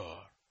fear.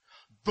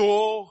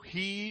 Though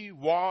he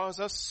was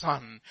a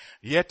son,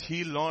 yet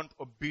he learned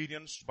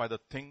obedience by the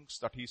things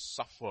that he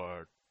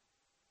suffered.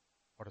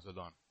 What does I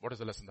learn? What is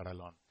the lesson that I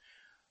learned?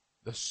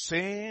 The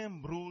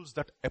same rules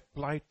that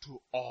apply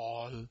to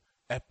all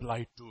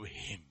apply to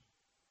him.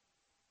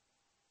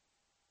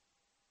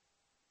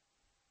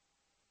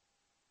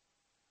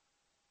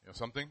 You know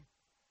something?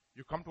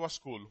 You come to a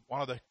school,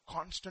 one of the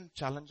constant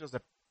challenges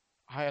that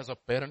I as a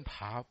parent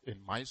have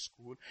in my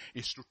school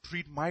is to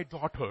treat my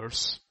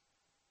daughters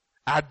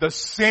at the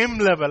same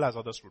level as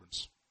other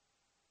students.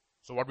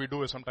 So what we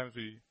do is sometimes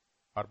we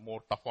are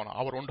more tough on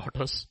our own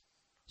daughters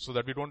so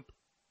that we don't.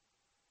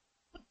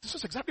 But this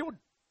is exactly what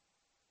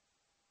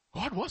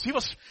God was. He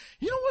was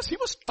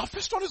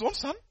toughest on his own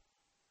son.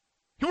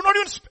 He would not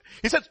even,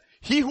 he said,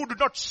 he who did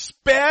not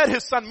spare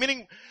his son,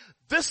 meaning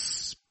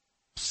this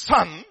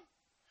son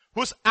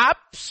who's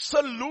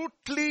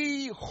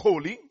absolutely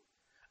holy,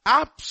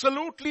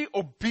 absolutely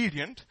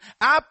obedient,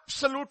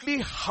 absolutely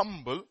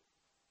humble,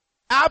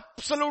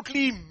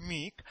 absolutely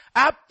meek,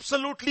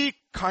 absolutely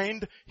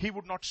kind, he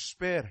would not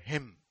spare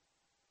him.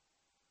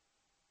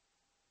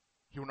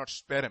 He would not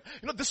spare him.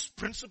 You know, this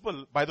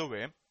principle, by the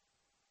way,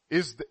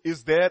 is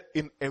there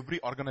in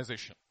every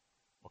organization.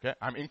 Okay,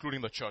 I'm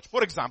including the church.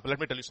 For example, let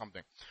me tell you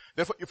something.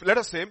 Therefore, if let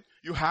us say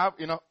you have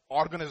in an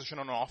organization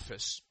or an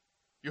office,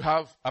 you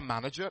have a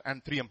manager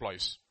and 3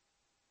 employees.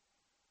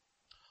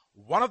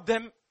 One of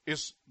them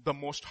is the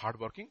most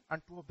hardworking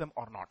and 2 of them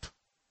are not.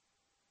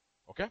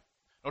 Okay?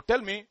 Now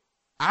tell me,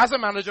 as a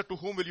manager, to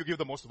whom will you give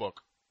the most work?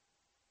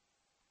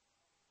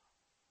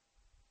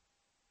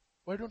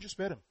 Why don't you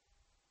spare him?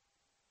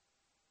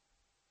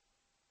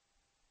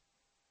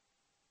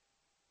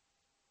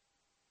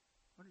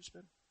 Why don't you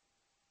spare him?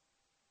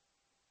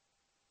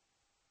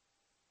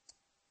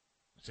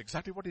 That's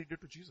exactly what he did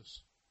to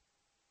Jesus.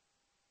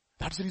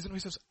 That's the reason he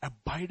says,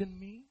 abide in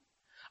me.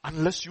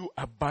 Unless you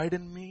abide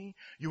in me,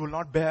 you will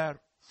not bear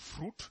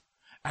fruit.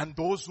 And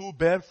those who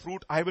bear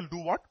fruit, I will do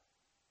what?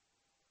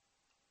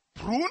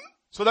 Prune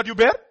so that you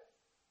bear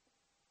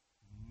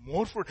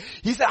more fruit.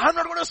 He said, I'm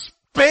not going to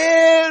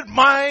spare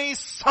my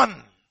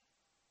son.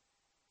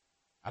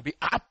 I'll be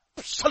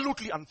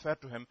absolutely unfair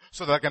to him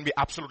so that I can be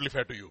absolutely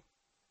fair to you.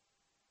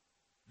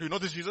 Do you know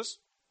this Jesus?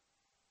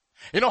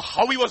 You know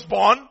how he was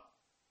born?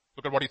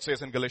 Look at what it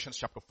says in Galatians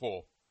chapter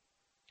 4.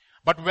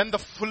 But when the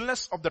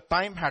fullness of the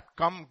time had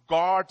come,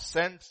 God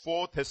sent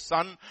forth his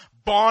son,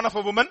 born of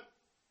a woman.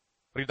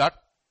 Read that.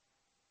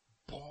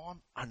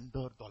 Born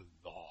under the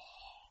law.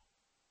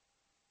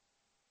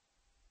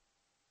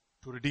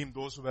 To redeem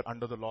those who were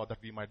under the law, that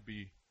we might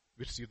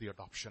receive the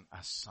adoption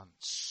as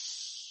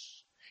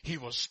sons. He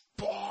was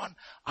born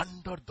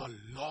under the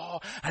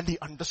law and he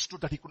understood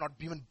that he could not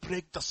even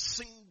break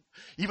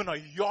even a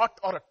jot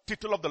or a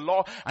tittle of the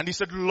law. And he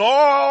said,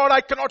 Lord,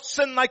 I cannot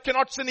sin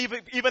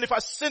even if I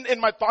sin in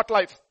my thought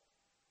life.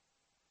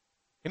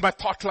 In my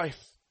thought life.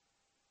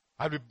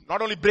 I'll be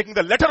not only breaking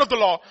the letter of the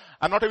law,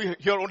 I'm not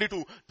here only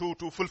to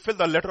fulfill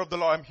the letter of the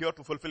law, I'm here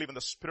to fulfill even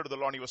the spirit of the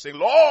law. And he was saying,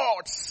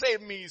 Lord,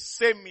 save me,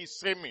 save me,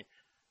 save me.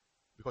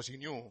 Because he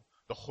knew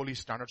the holy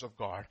standards of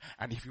God.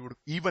 And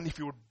even if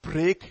he would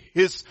break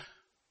his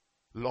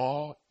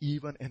law,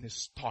 even in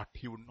his thought,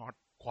 he would not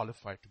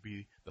qualify to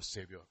be the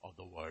savior of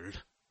the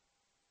world.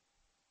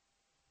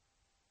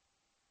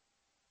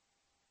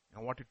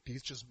 And what it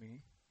teaches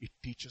me? It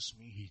teaches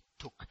me he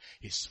took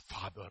his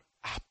father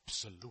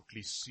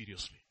absolutely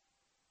seriously.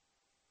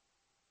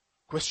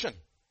 Question.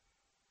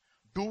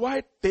 Do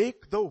I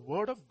take the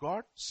word of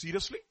God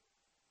seriously?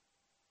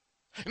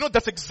 You know,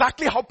 that's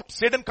exactly how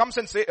Satan comes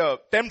and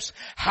tempts.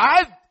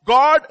 Has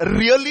God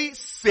really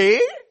say?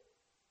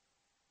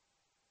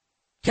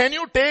 Can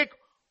you take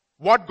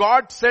what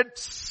God said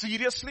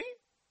seriously?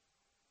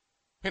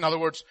 In other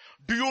words,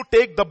 do you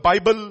take the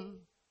Bible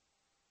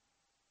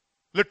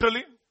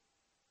literally?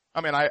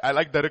 I mean, I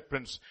like Derek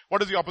Prince.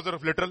 What is the opposite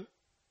of literal?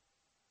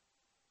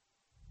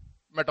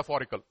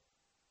 Metaphorical.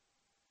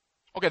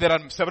 Okay, there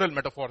are several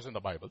metaphors in the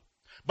Bible.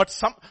 But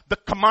the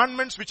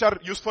commandments which are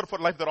useful for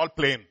life, they're all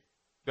plain.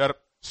 They're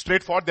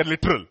straightforward, they're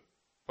literal.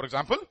 For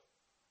example,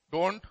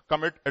 don't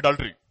commit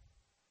adultery.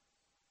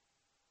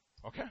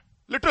 Okay?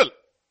 Literal.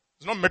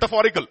 It's not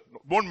metaphorical.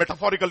 Don't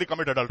metaphorically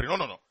commit adultery. No,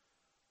 no, no.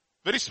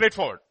 Very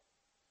straightforward.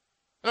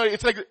 No,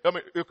 it's like,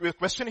 the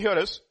question here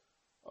is,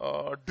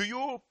 do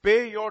you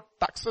pay your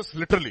taxes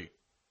literally?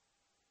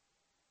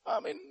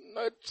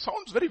 It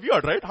sounds very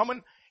weird, right?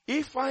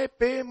 If I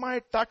pay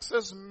my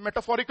taxes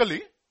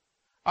metaphorically,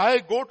 I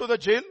go to the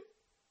jail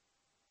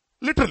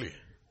literally.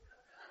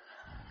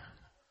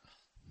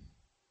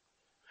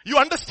 You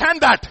understand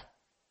that?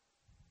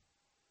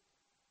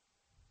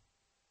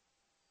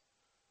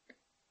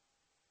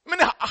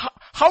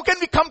 How can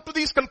we come to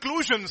these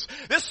conclusions?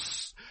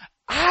 This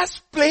as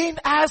plain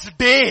as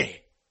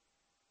day.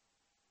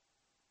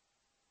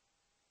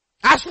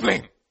 As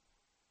plain.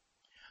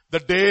 The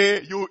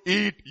day you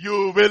eat,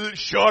 you will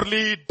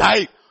surely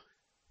die.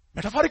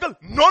 Metaphorical?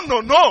 No,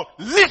 no, no.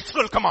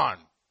 Literal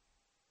command.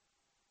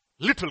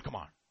 Literal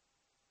command.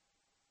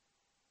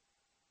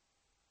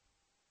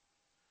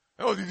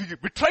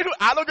 We try to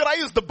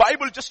allegorize the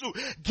Bible just to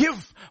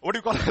give,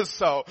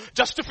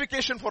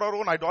 justification for our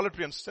own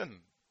idolatry and sin.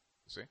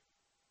 See?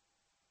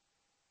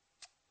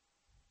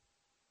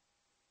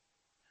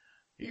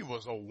 He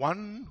was a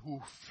one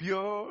who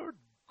feared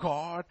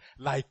God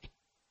like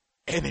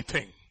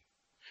anything,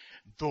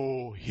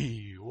 though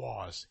he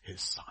was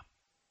his son.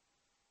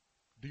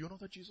 Do you know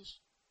that Jesus?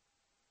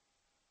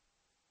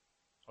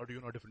 Or do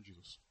you know a different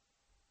Jesus?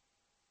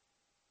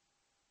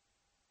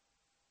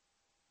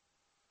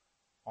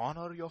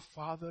 Honor your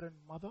father and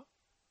mother,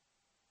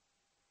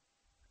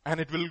 and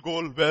it will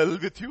go well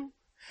with you,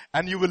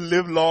 and you will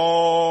live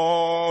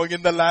long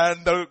in the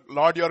land the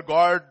Lord your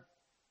God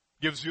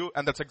gives you.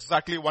 And that's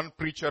exactly one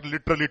preacher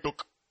literally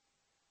took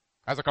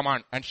as a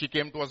command. And she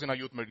came to us in a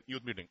youth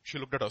meeting. She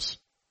looked at us.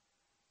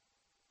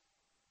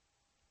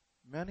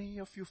 Many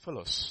of you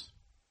fellows,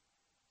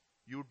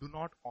 you do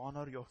not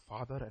honor your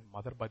father and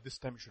mother. By this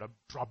time you should have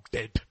dropped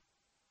dead.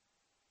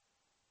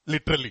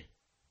 Literally.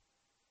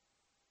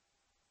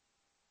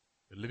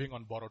 You're living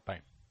on borrowed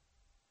time.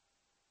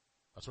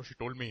 That's what she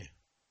told me.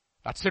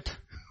 That's it.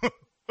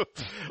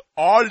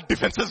 All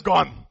defenses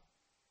gone.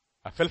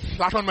 I fell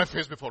flat on my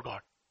face before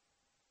God.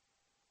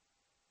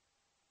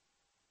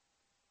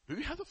 Do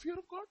we have the fear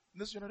of God in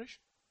this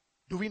generation?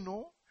 Do we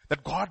know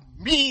that God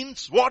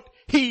means what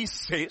He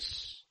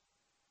says?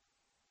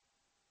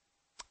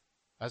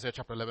 Isaiah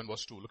chapter 11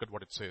 verse 2, look at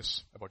what it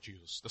says about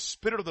Jesus. The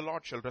Spirit of the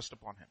Lord shall rest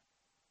upon Him.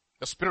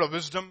 The Spirit of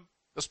wisdom,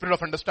 the Spirit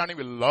of understanding.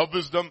 We love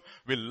wisdom,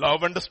 we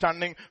love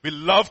understanding, we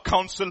love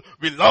counsel,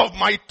 we love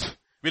might,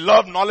 we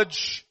love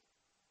knowledge.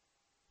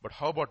 But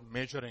how about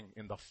measuring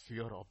in the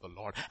fear of the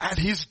Lord? And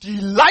His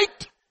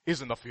delight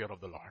is in the fear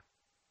of the Lord.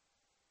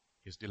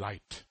 His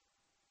delight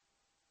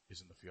is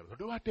in the fear of the Lord.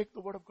 Do I take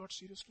the word of God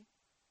seriously?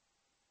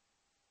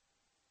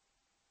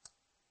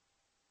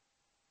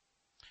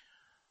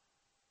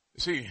 You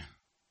see,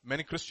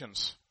 many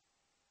Christians,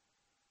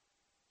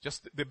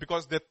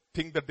 because they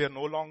think that they are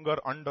no longer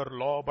under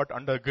law but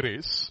under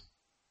grace.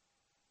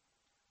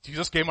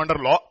 Jesus came under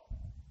law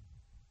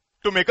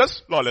to make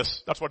us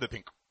lawless. That's what they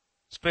think.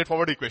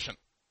 Straightforward equation.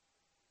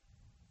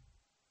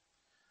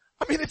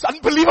 It's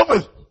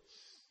unbelievable.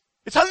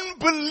 It's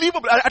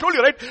unbelievable. I told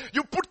you, right?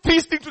 You put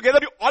these things together,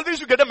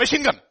 you get a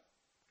machine gun.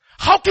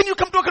 How can you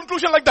come to a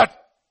conclusion like that?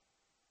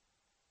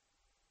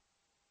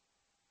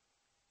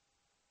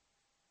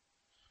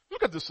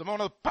 Look at this.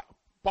 One of the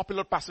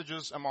popular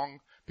passages among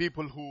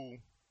people who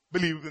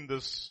believe in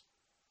this.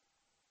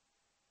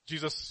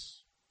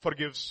 Jesus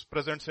forgives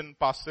present sin,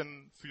 past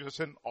sin, future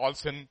sin, all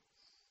sin.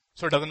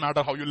 So it doesn't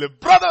matter how you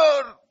live.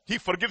 Brother, He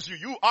forgives you.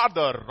 You are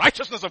the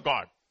righteousness of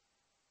God.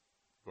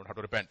 You don't have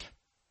to repent.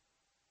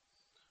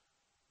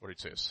 What it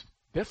says.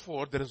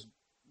 Therefore, there is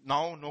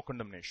now no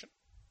condemnation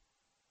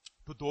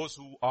to those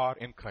who are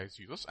in Christ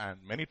Jesus. And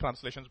many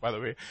translations, by the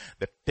way,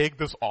 that take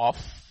this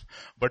off.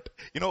 But,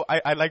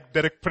 I like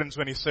Derek Prince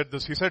when he said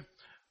this. He said,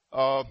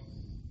 I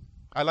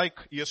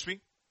like ESV,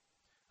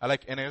 I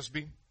like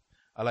NASB,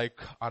 I like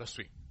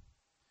RSV.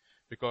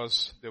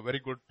 Because they're very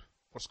good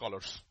for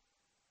scholars.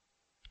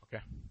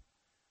 Okay.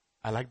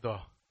 I like the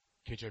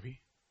KJV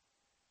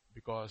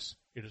because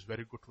it is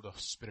very good to the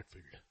spirit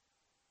field.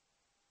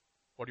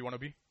 What do you want to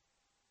be?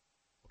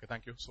 Okay,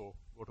 thank you. So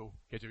go to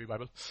KJV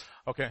Bible.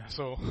 Okay,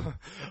 so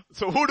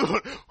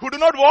who do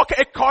not walk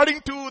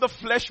according to the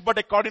flesh, but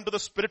according to the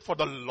Spirit, for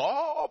the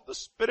law of the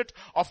Spirit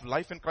of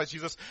life in Christ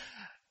Jesus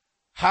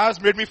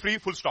has made me free,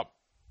 full stop.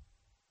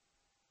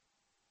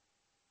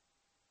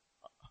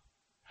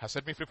 Has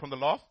set me free from the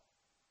law of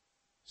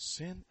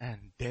sin and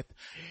death.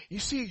 You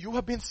see, you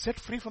have been set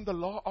free from the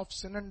law of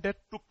sin and death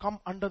to come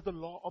under the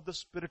law of the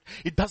Spirit.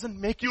 It doesn't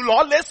make you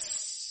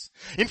lawless.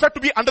 In fact,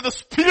 to be under the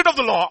spirit of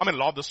the law,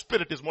 law of the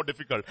Spirit is more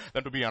difficult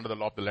than to be under the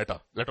law of the letter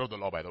of the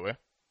law, by the way.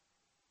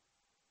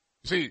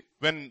 You see,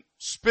 when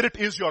Spirit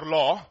is your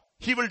law,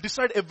 He will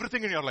decide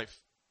everything in your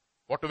life.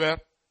 What to wear,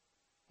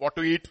 what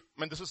to eat.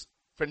 This is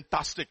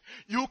fantastic.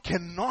 You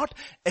cannot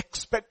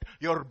expect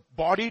your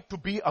body to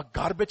be a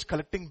garbage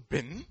collecting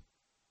bin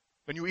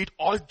when you eat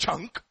all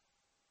junk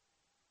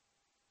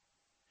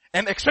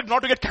and expect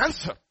not to get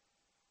cancer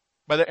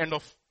by the end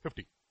of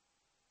 50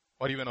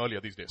 or even earlier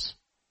these days.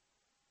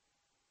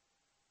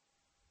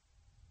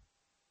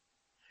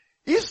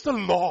 is the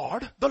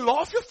Lord the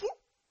law of your food?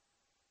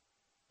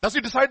 Does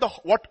he decide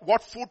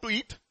what food to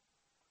eat?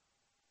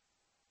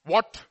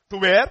 What to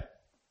wear?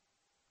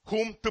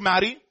 Whom to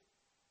marry?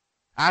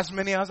 As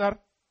many as are.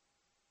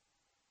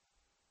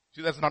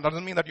 See, that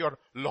doesn't mean that you're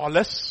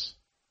lawless.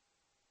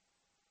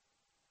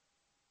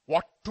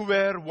 What to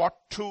wear, where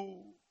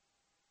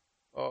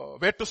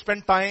to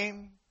spend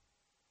time,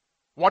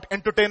 what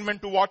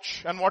entertainment to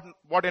watch, and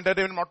what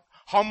entertainment not.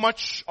 How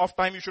much of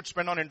time you should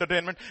spend on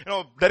entertainment.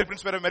 Derek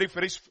Prince made a very,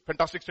 very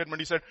fantastic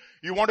statement. He said,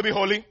 you want to be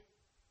holy?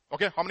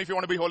 Okay, how many of you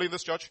want to be holy in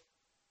this church?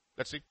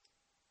 Let's see.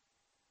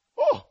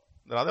 Oh,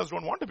 the others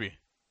don't want to be.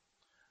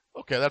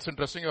 Okay, that's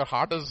interesting. Your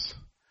heart is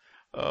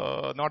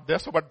not there.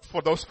 So, but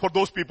for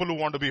those people who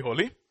want to be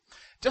holy,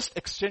 just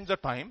exchange the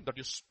time that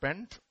you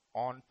spend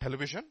on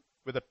television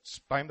with the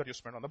time that you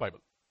spend on the Bible.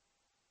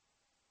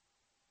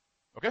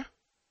 Okay?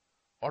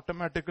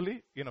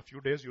 Automatically, in a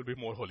few days, you'll be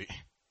more holy.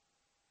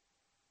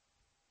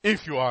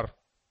 If you are,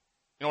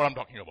 you know what I'm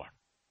talking about.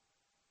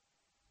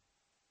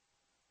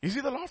 Is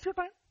he the law of your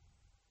time?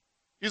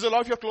 Is he the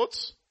law of your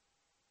clothes?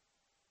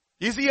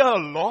 Is he a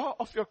law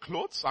of your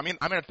clothes?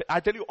 I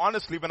tell you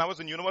honestly, when I was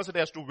in university,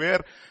 I used to wear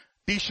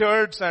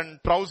t-shirts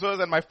and trousers,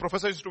 and my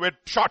professor used to wear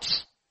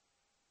shorts.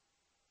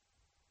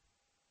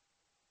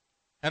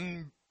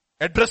 And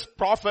address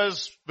prof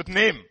as with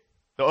name.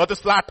 The earth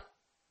is flat.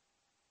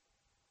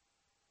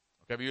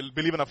 Okay, we will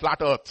believe in a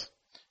flat earth.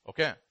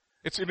 Okay.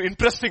 It's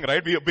interesting,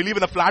 right? We believe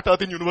in a flat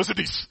earth in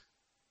universities.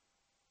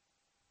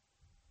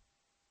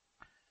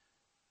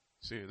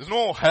 See, there's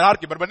no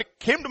hierarchy, but when it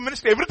came to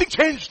ministry, everything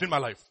changed in my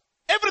life.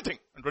 Everything.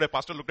 And today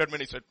pastor looked at me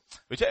and he said,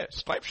 Vijay,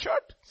 striped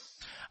shirt?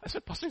 I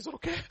said, Pastor, is it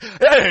okay?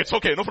 Yeah, it's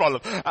okay, no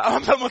problem.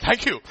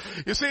 Thank you.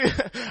 You see,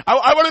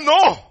 I want to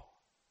know.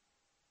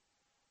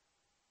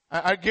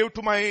 I gave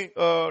to my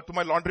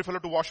laundry fellow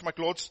to wash my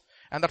clothes,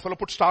 and that fellow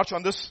put starch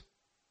on this,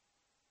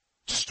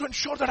 just to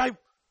ensure that I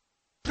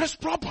dress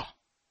proper.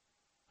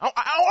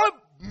 I want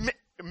to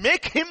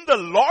make him the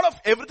Lord of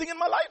everything in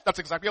my life. That's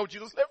exactly how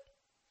Jesus lived.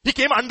 He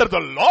came under the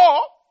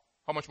law.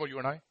 How much more you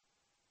and I?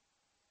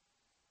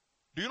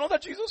 Do you know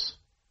that, Jesus?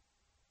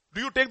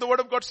 Do you take the word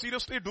of God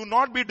seriously? Do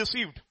not be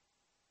deceived.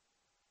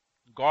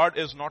 God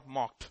is not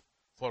mocked.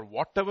 For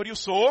whatever you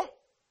sow,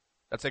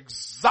 that's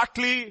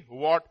exactly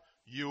what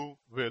you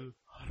will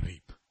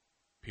reap.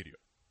 Period.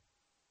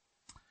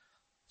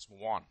 Let's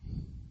move on.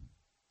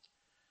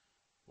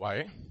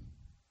 Why?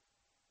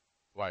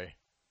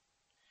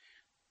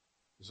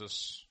 This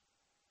is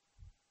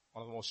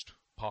one of the most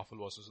powerful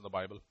verses in the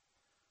Bible.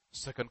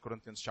 2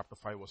 Corinthians chapter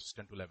 5 verses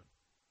 10 to 11.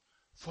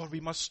 For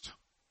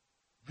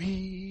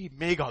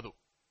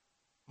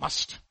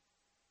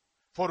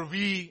For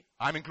we,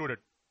 I'm included,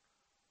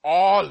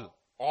 all,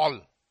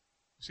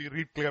 see,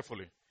 read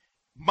carefully,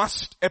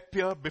 must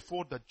appear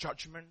before the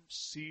judgment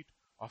seat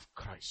of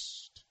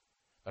Christ,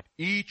 that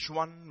each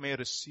one may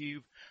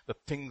receive the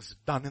things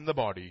done in the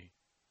body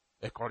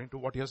according to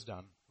what he has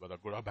done, whether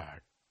good or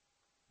bad.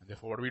 And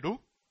therefore what do we do?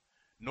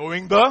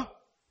 Knowing the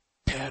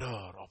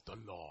terror of the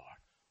Lord,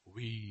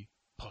 we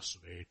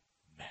persuade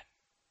men.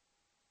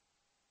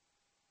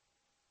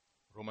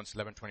 Romans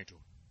 11:22.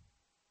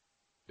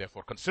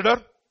 Therefore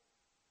consider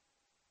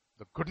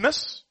the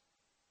goodness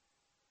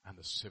and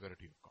the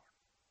severity of God.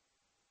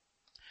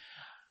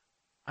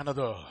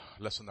 Another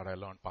lesson that I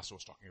learned, Pastor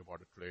was talking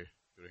about it today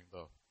during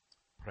the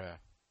prayer.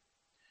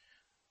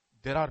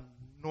 There are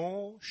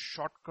no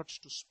shortcuts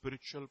to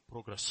spiritual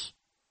progress.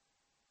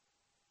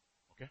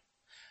 Okay?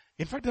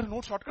 In fact, there are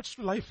no shortcuts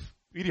to life,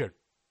 period.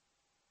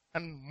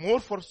 And more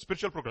for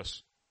spiritual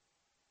progress.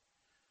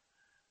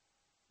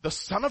 The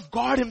Son of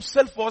God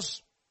himself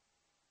was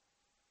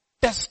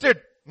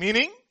tested,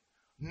 meaning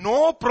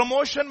no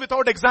promotion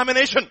without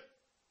examination.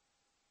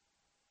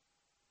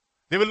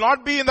 They will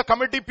not be in the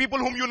committee people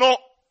whom you know.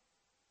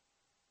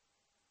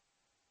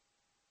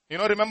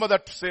 Remember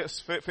that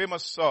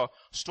famous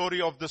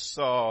story of this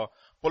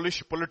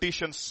Polish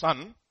politician's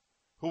son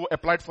who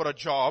applied for a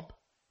job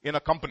in a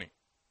company.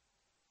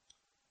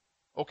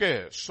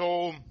 Okay,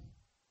 so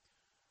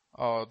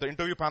the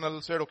interview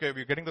panel said, okay,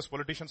 we're getting this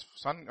politician's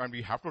son and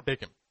we have to take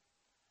him.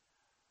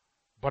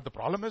 But the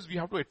problem is we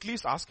have to at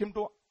least ask him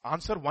to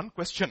answer one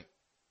question.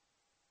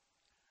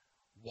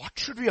 What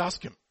should we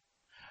ask him?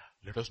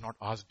 Let us not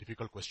ask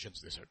difficult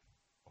questions, they said.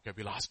 Okay,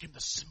 we'll ask him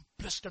the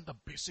simplest and the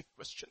basic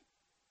question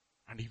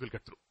and he will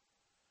get through.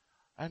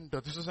 And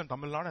this is in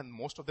Tamil Nadu and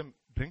most of them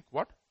drink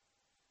what?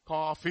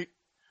 Coffee.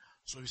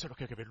 So we said,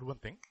 okay, we'll do one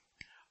thing.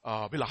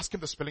 We'll ask him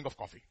the spelling of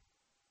coffee.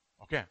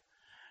 Okay.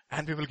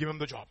 And we will give him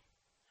the job.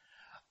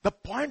 The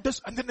point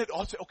is, and then they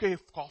all say, okay,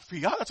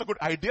 coffee, yeah, that's a good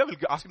idea. We'll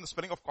ask him the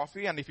spelling of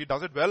coffee and if he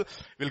does it well,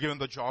 we'll give him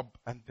the job.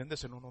 And then they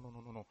say,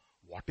 no.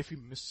 What if he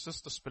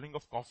misses the spelling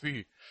of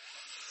coffee?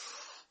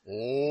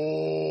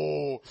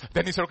 Oh.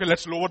 Then he said, okay,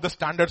 let's lower the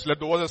standards.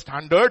 Let's lower the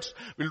standards.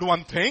 We'll do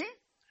one thing.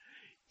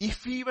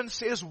 If he even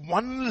says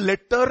one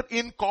letter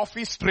in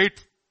coffee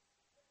straight,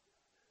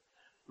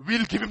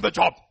 we'll give him the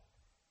job.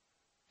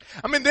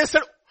 They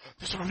said,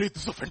 this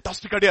is a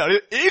fantastic idea.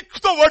 Ek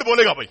to word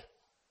bolega bhai.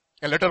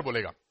 A letter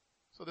bolega.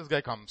 So this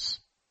guy comes.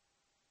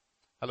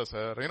 hello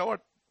sir. You know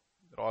what?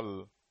 They're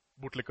all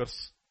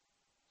bootlickers.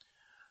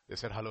 They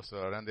said, hello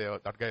sir. And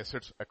that guy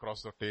sits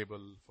across the table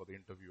for the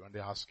interview and they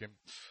ask him,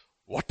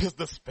 what is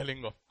the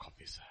spelling of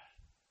coffee, sir?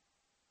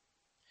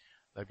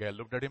 That guy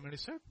looked at him and he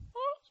said,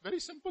 oh, it's very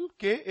simple.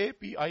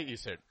 K-A-P-I, he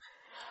said.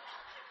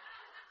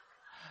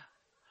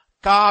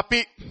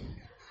 Kapi.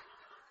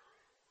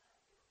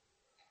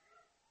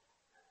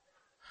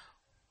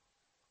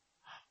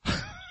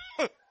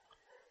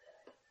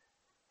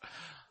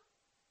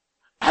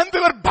 And they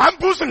were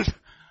bamboozled.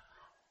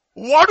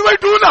 What do I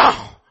do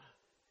now?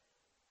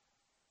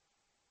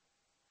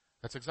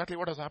 That's exactly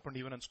what has happened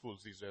even in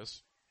schools these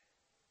days.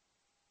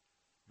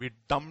 We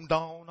dumb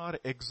down our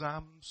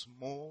exams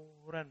more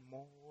and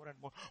more and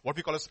more. What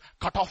we call as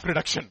cut-off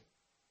reduction.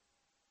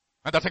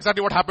 And that's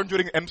exactly what happened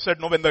during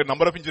MSET, when the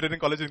number of engineering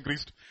colleges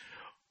increased.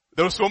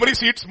 There were so many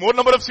seats, more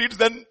number of seats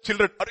than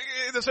children.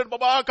 They said,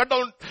 Baba, cut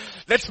down.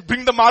 Let's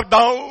bring the mark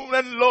down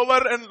and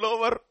lower and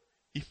lower.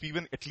 If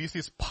even at least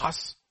he's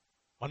pass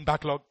one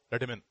backlog,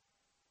 let him in.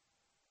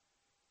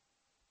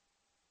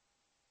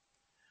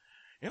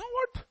 You know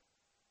what?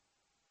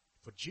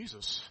 For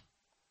Jesus,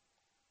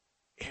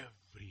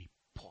 every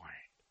point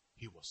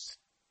he was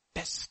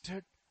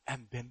tested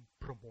and then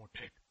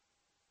promoted.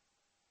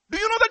 Do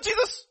you know that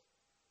Jesus?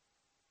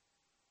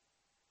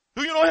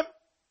 Do you know him?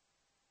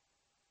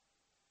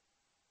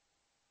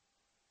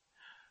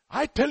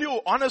 I tell you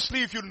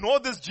honestly, if you know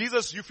this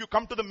Jesus, if you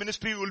come to the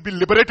ministry, you will be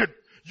liberated.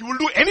 You will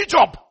do any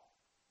job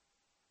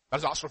that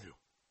is asked of you.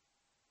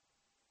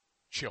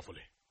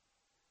 Cheerfully.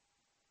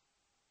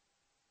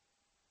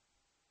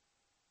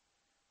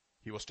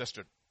 He was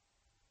tested.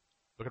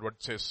 Look at what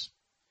it says.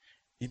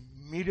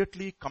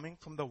 Immediately coming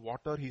from the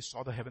water, he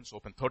saw the heavens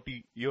open.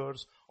 30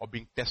 years of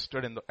being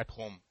tested at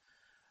home.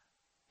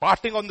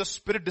 Parting on the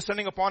Spirit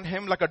descending upon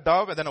him like a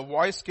dove, and then a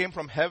voice came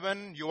from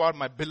heaven, you are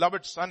my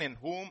beloved Son in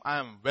whom I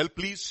am well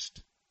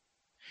pleased.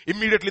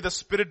 Immediately the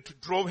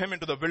Spirit drove him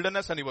into the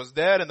wilderness, and he was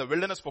there in the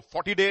wilderness for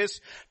 40 days,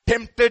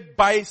 tempted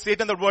by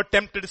Satan. The word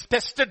tempted is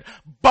tested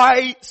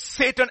by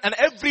Satan, and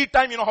every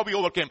time you know how he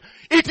overcame.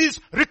 It is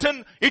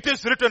written, it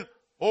is written.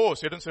 Oh,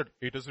 Satan said,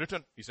 it is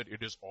written. He said,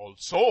 it is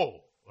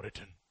also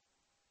written.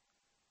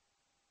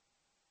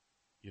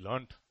 He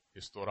learned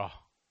his Torah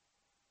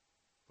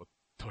for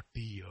 30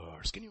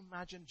 years. Can you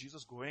imagine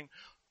Jesus going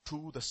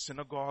to the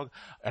synagogue,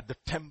 at the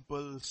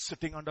temple,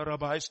 sitting under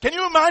rabbis? Can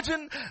you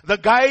imagine the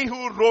guy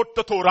who wrote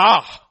the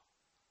Torah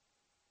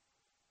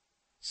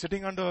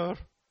sitting under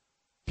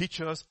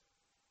teachers,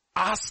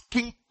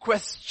 asking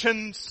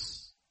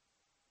questions?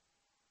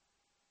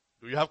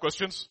 Do you have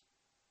questions?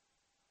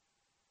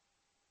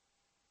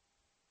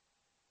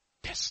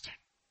 Tested.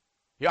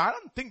 Yeah, I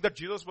don't think that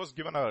Jesus was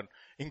given an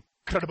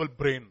incredible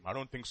brain. I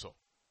don't think so.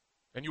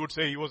 And you would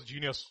say he was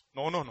genius.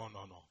 No.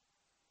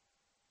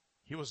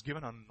 He was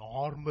given a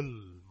normal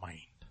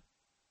mind.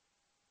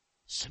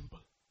 Simple.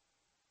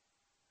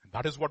 And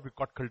that is what we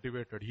got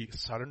cultivated. He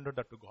surrendered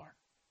that to God.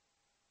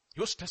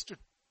 He was tested.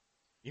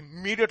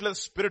 Immediately the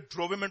Spirit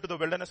drove him into the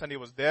wilderness, and he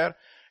was there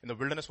in the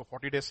wilderness for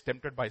 40 days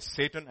tempted by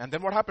Satan. And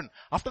then what happened?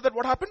 After that,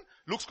 what happened?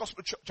 Luke's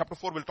Gospel chapter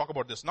 4 will talk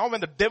about this. Now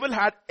when the devil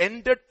had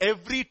ended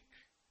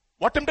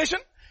what temptation?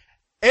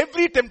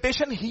 Every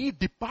temptation, he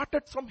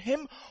departed from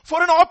him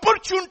for an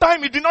opportune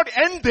time. It did not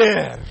end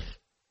there.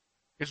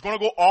 It's going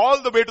to go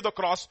all the way to the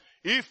cross.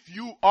 If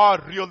you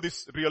are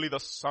really the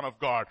Son of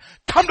God,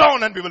 come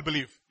down and we will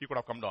believe. He could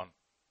have come down.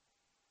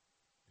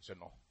 He said,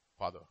 no,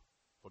 Father,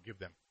 forgive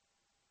them,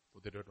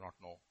 for they do not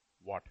know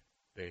what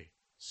they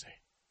say.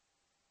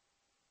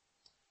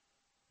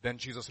 Then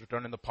Jesus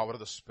returned in the power of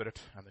the Spirit,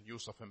 and the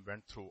news of him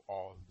went through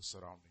all the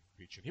surrounding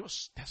region. He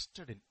was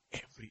tested in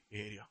every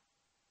area.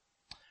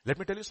 Let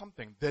me tell you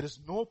something. There is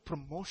no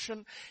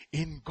promotion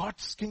in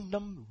God's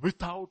kingdom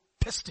without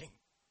testing.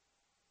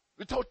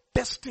 Without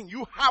testing.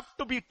 You have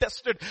to be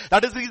tested.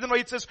 That is the reason why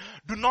it says,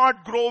 do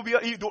not grow.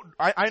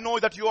 I know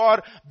that you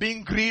are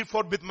being grieved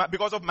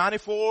because of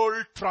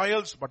manifold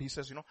trials. But he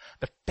says,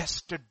 the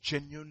tested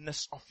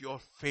genuineness of your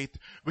faith,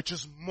 which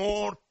is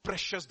more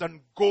precious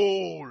than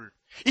gold,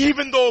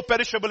 even though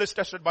perishable is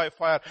tested by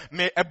fire,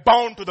 may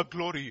abound to the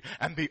glory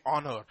and the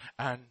honor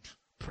and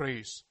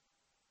praise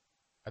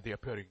at the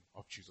appearing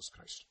of Jesus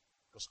Christ.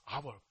 Because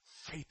our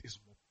faith is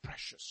more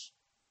precious.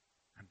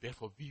 And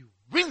therefore we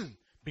will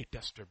be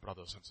tested,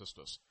 brothers and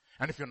sisters.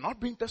 And if you're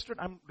not being tested,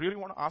 I really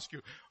want to ask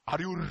you,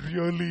 are you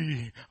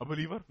really a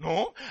believer?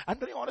 No? And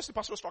very honestly,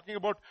 Pastor was talking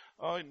about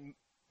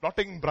not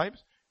taking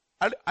bribes.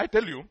 I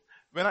tell you,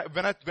 when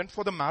I went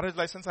for the marriage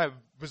license, I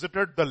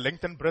visited the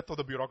length and breadth of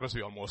the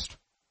bureaucracy almost.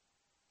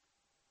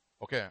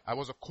 Okay, I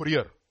was a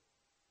courier.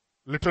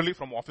 Literally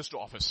from office to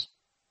office.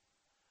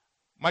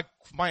 One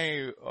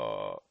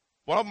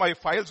of my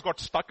files got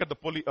stuck at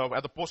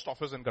the post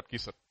office in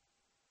Gatkisar.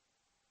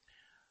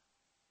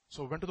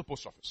 So I went to the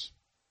post office.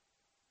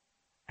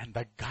 And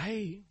that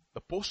guy,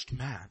 the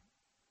postman,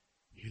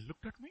 he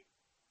looked at me.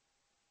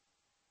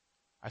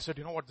 I said,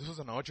 you know what, this is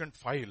an urgent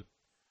file.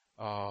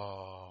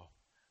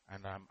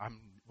 And I'm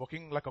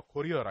working like a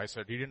courier. I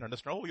said, he didn't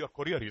understand. Oh, you're a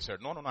courier, he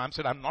said. No, I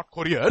said, I'm not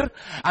courier.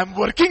 I'm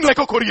working like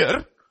a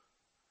courier.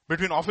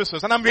 between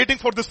offices and I'm waiting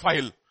for this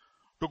file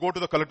to go to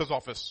the collector's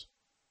office.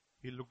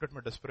 He looked at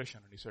my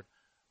desperation and he said,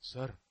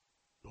 sir,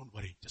 don't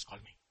worry, just call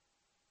me.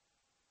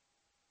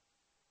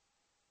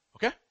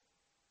 Okay?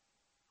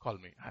 Call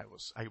me.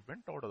 I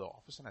went out of the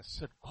office and I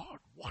said, God,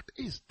 what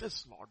is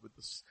this, Lord, with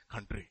this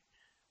country?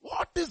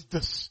 What is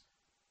this?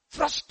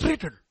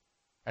 Frustrated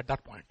at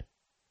that point.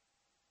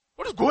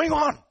 What is going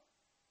on?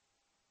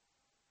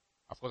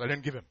 Of course, I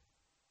didn't give him.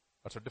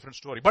 That's a different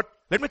story. But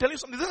let me tell you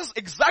something. This is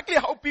exactly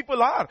how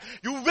people are.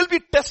 You will be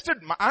tested.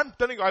 I'm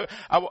telling you,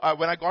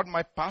 when I got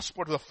my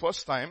passport the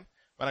first time,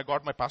 when I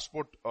got my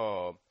passport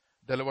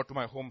delivered to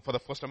my home for the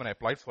first time when I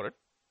applied for it,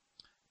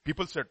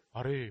 people said,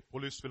 "Arey,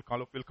 police will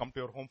come to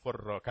your home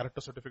for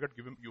character certificate.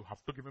 You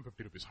have to give him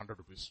 50 rupees, 100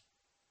 rupees."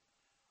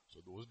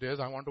 So those days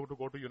I wanted to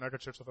go to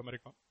United States of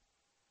America.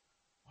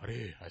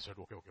 Arey, I said,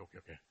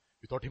 okay.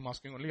 Without him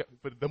asking only,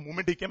 but the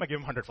moment he came, I gave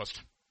him 100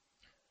 first.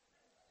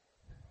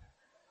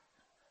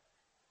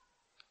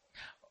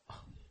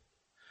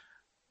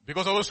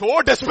 Because I was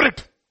so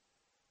desperate.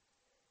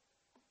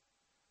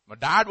 My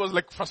dad was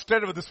like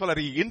frustrated with this fellow.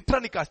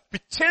 Intranika,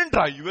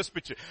 Pichendra, US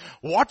pitch.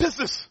 What is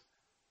this?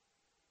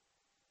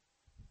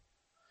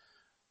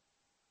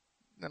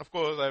 Then of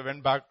course I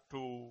went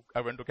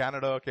to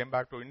Canada, came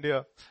back to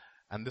India,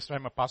 and this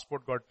time my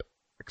passport got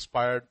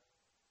expired.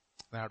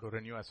 I had to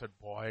renew. I said,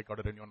 boy, I got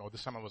to renew. No,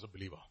 this time I was a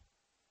believer.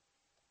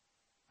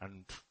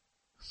 And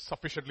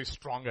sufficiently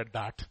strong at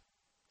that.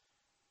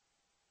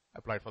 I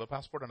applied for the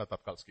passport and a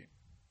Tatkal scheme.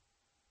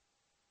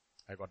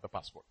 I got the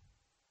passport.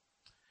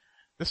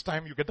 This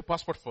time you get the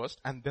passport first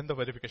and then the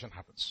verification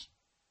happens.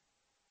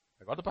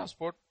 I got the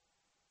passport.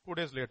 2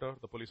 days later,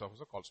 the police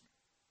officer calls me.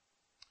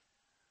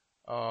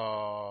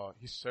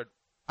 He said,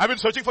 I've been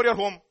searching for your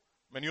home.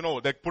 When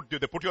they put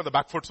you on the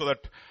back foot so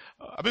that,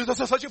 I've been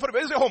searching for,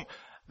 where is your home?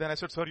 Then I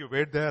said, sir, you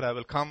wait there, I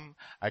will come.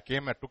 I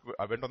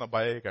went on the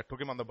bike, I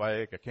took him on the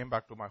bike, I came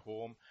back to my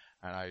home,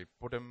 and I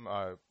put him,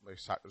 I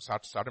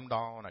sat him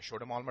down, I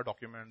showed him all my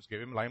documents,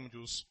 gave him lime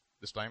juice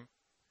this time.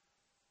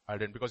 I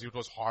didn't, because it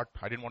was hot,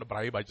 I didn't want to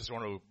bribe, I just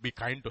wanted to be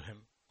kind to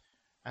him.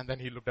 And then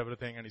he looked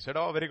everything and he said,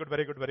 oh, very good.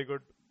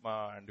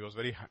 And he was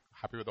very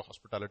happy with the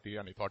hospitality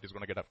and he thought he's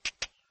going to get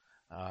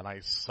a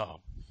nice,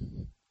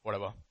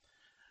 whatever.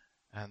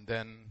 And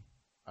then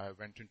I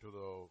went into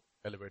the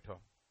elevator.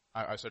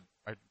 I said,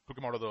 I took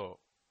him out of the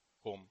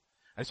home.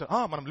 I said,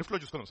 manam lift lo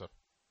chusukunam sir.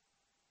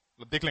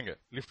 Dekh lenge,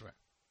 lift mein.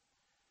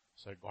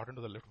 So I got into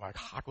the lift. My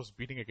heart was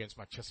beating against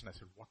my chest and I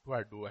said, what do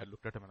I do? I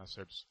looked at him and I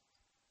said,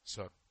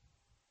 sir,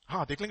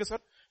 dekh lenge sir.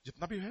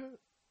 Jitna bhi hai,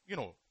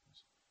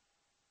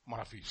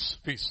 mara fees.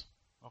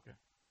 Okay.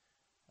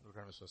 I looked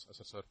at him and I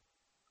said, sir,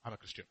 I'm a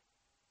Christian.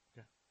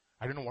 Okay.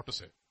 I didn't know what to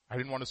say. I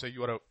didn't want to say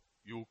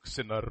you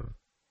sinner.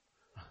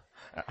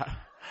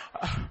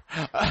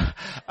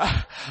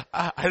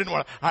 I didn't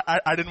want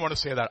to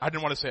say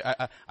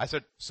that. I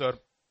said, sir,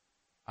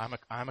 I'm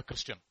a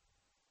Christian.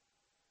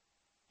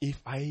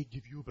 If I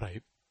give you a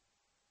bribe,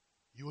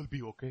 you will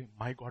be okay.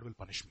 My God will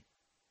punish me.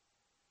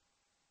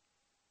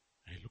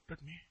 And he looked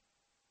at me.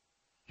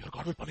 Your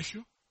God will punish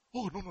you?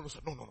 Oh, no,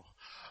 sir.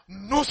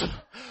 No, sir.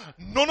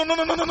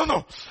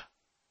 No.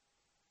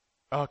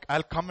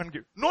 I'll come and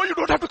give. No, you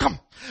don't have to come.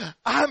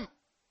 I'm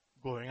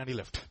going. And he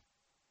left.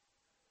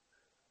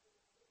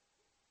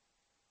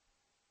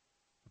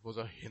 It was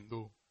a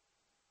Hindu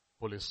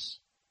police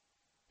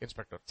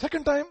inspector.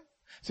 Second time,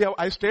 see,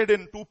 I stayed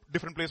in 2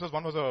 different places.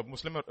 One was a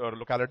Muslim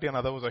locality,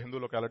 another was a Hindu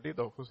locality.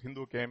 The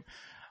Hindu came,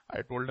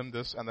 I told him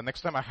this, and the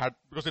next time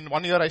because in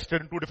 1 year I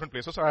stayed in 2 different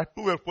places, so I had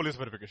 2 police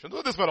verifications.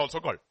 So this were also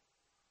called.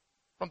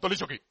 From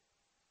Tolichoki.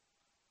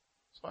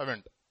 So I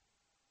went.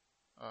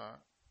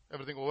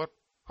 Everything over.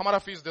 Hamara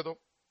fees de do.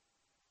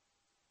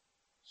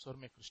 Sir,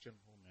 मैं Christian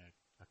हूँ,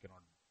 I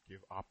cannot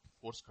give. आप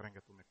force करेंगे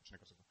तो मैं कुछ नहीं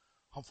कर सकता.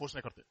 हम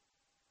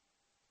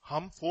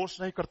force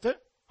नहीं करते,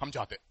 हम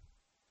जाते.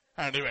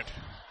 And he went.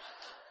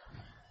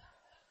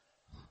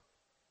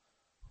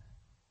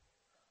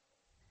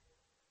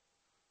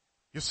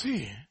 You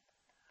see,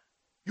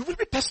 you will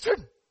be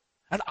tested.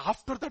 And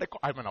after that,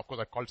 of course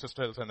I called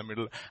Sister Elsa in the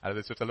middle, and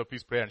I said, hello,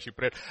 please pray, and she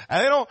prayed.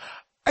 And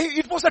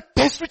it was a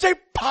test which I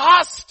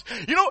passed.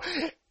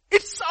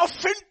 It's a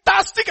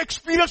fantastic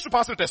experience to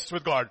pass a test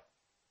with God.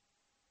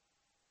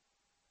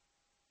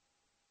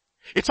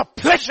 It's a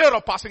pleasure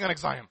of passing an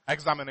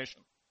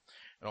examination.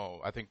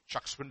 I think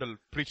Chuck Swindoll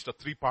preached a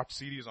 3-part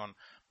series on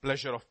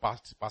pleasure of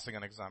passing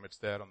an exam. It's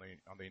there on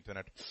the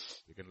internet.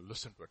 You can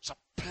listen to it. It's a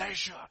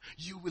pleasure.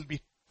 You will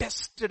be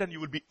tested and you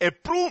will be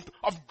approved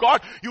of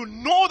God. You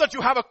know that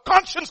you have a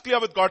conscience clear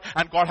with God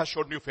and God has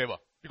shown you favor.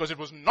 Because it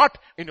was not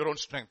in your own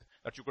strength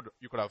that you could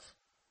have,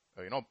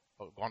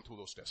 gone through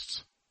those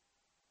tests.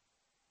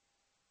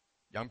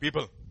 Young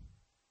people.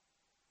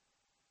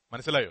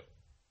 Manisilayo.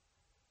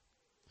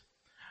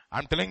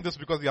 I'm telling this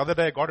because the other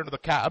day I got into the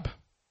cab.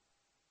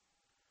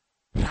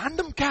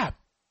 Random cab.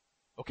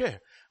 Okay.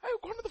 I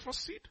got into the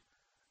first seat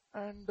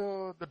and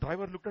the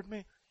driver looked at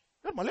me.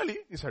 You're Malayali?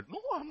 He said, no,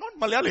 I'm not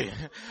Malayali.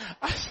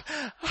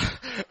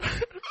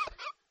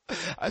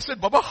 I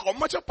said, Baba, how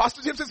much of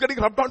Pastor James is getting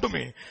rubbed onto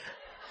me?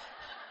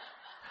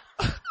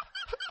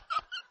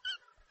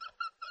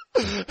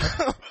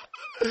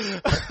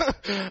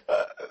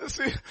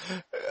 See,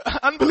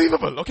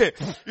 unbelievable. Okay.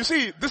 You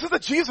see, this is the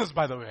Jesus,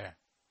 by the way.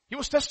 He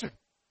was tested.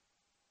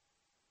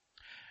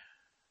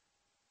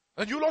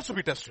 And you'll also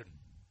be tested.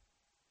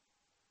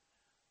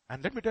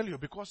 And let me tell you,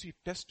 because he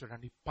tested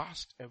and he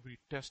passed every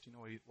test, you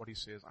know what he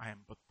says? I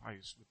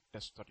empathize with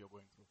tests that you're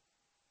going through.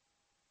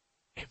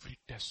 Every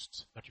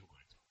test that you're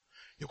going through.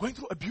 You're going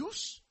through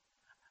abuse?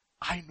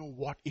 I know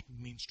what it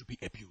means to be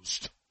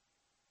abused.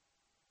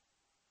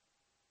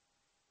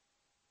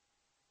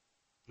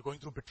 You're going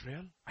through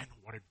betrayal? I know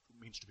what it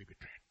means to be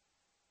betrayed.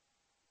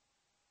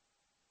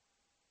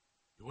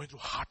 You're going through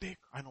heartache?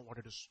 I know what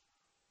it is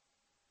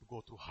to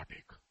go through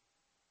heartache.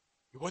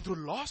 You're going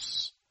through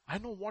loss? I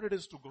know what it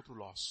is to go through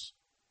loss.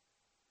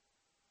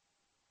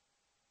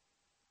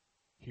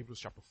 Hebrews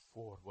chapter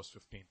 4 verse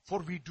 15. For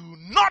we do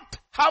not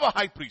have a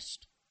high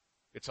priest.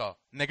 It's a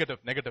negative.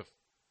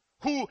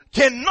 Who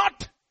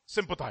cannot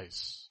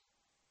sympathize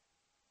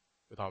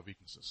with our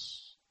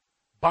weaknesses,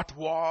 but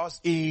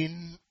was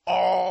in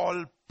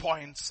all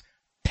points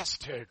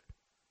tested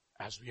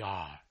as we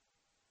are,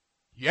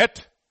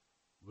 yet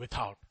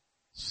without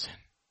sin.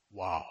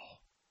 Wow.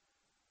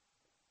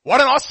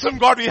 What an awesome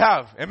God we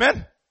have.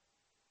 Amen.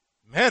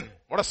 Amen.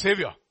 What a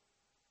savior.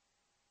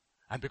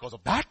 And because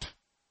of that,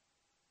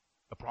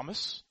 the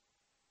promise,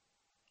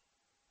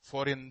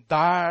 for in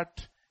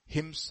that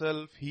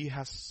himself he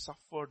has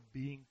suffered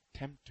being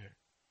tempted.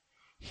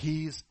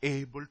 He is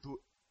able to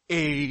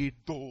aid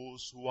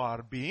those who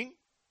are being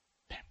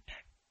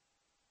tempted.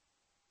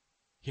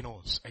 He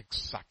knows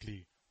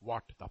exactly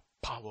what the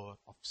power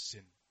of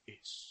sin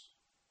is.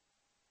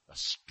 The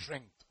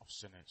strength of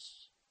sin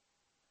is.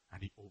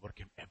 And he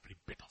overcame every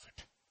bit of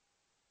it.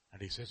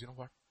 And he says, you know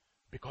what?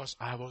 Because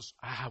I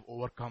have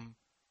overcome,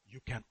 you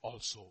can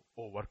also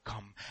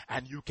overcome.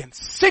 And you can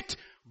sit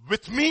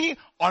with me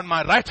on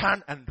my right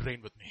hand and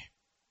reign with me.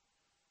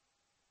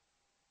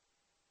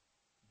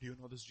 Do you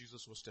know this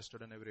Jesus was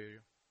tested in every area?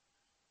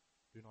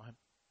 Do you know him?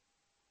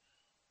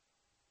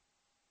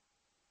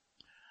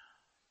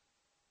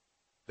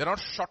 There are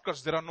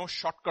shortcuts. There are no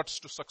shortcuts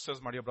to success,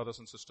 my dear brothers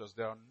and sisters.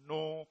 There are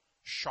no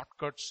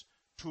shortcuts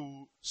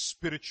to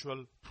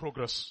spiritual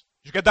progress.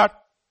 Did you get that?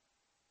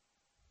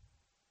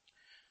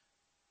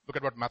 Look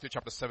at what Matthew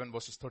chapter 7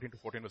 verses 13 to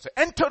 14 will say.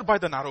 Enter by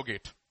the narrow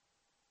gate.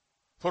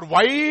 For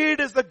wide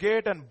is the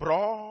gate and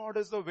broad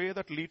is the way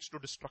that leads to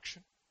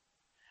destruction.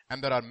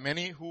 And there are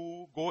many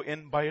who go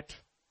in by it.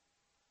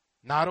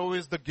 Narrow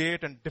is the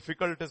gate and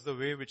difficult is the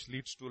way which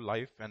leads to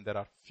life, and there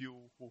are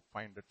few who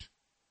find it.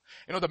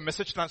 You know, the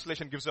Message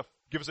translation gives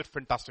it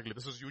fantastically.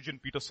 This is Eugene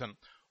Peterson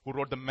who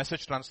wrote the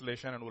Message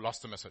translation and who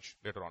lost the message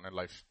later on in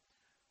life.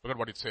 Look at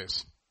what it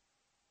says.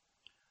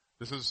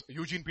 This is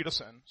Eugene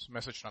Peterson's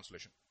Message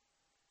translation.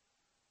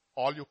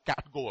 All you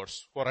cat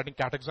goers who are writing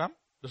cat exam,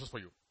 this is for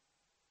you.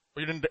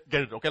 But you didn't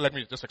get it, okay? Let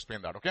me just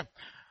explain that, okay?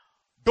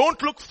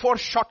 Don't look for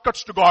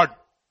shortcuts to God.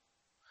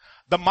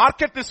 The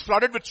market is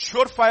flooded with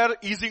surefire,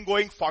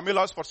 easygoing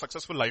formulas for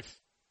successful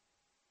life.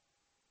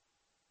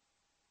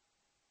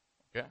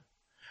 Okay?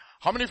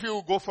 How many of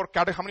you go for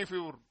CAT? How many of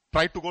you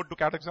try to go to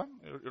CAT exam?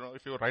 You know,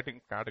 if you're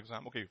writing CAT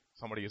exam, okay,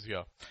 somebody is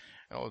here.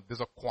 You know,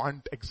 there's a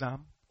quant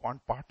exam,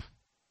 quant part.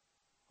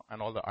 And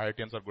all the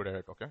IITians are good at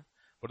it, okay?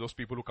 But those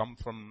people who come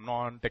from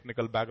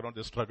non-technical background,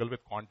 they struggle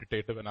with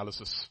quantitative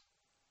analysis.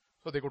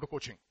 So they go to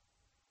coaching.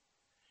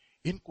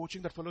 In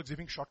coaching, that fellow is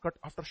giving shortcut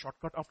after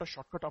shortcut after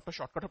shortcut after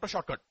shortcut after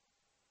shortcut.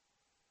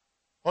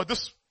 Or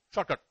this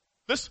shortcut,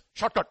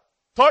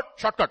 third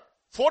shortcut,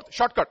 fourth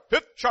shortcut,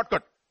 fifth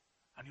shortcut.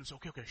 And you'll say,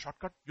 okay,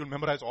 shortcut. You'll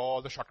memorize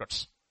all the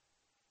shortcuts.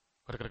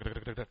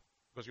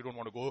 Because you don't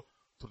want to go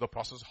through the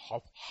process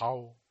of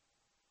how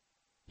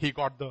he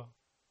got the,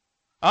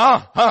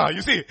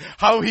 you see,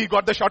 how he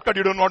got the shortcut.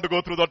 You don't want to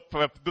go through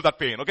that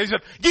pain. Okay, he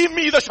said, give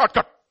me the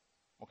shortcut.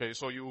 Okay,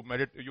 so you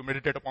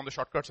meditate upon the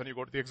shortcuts and you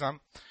go to the exam.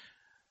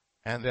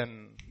 And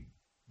then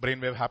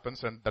brainwave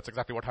happens, and that's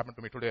exactly what happened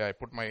to me today.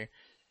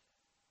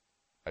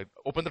 I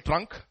opened the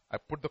trunk, I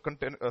put the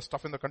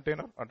stuff in the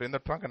container, and in the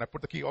trunk, and I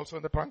put the key also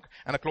in the trunk,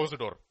 and I closed the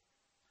door.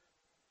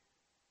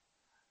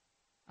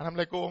 And I'm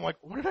like,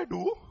 what did I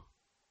do?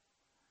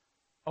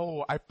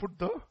 Oh, I put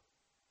the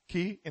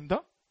key in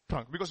the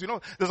trunk. Because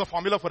there's a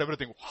formula for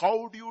everything.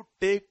 How do you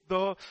take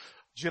the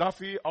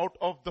giraffe out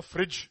of the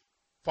fridge?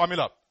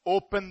 Formula.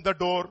 Open the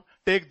door,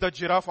 take the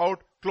giraffe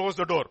out, close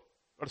the door.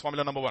 That's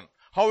formula number 1.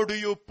 How do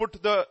you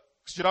put the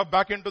giraffe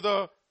back into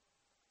the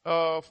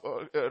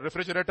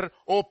refrigerator?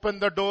 Open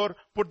the door,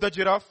 put the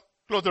giraffe,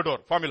 close the door.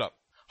 Formula.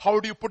 How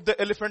do you put the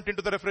elephant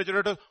into the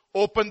refrigerator?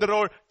 Open the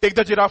door, take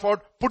the giraffe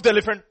out, put the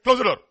elephant, close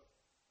the door.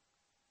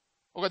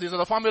 Okay, these are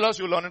the formulas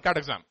you learn in CAT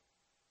exam.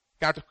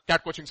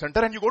 CAT coaching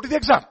center, and you go to the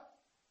exam.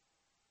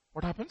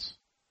 What happens?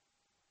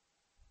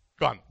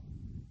 Gone.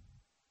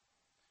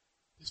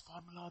 This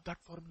formula, that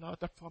formula,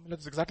 that formula.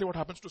 This is exactly what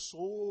happens to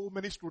so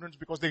many students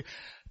because they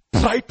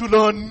try to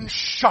learn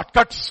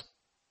shortcuts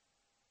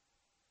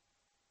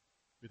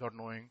without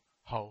knowing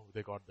how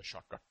they got the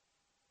shortcut.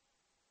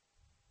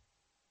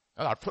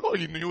 And that fellow,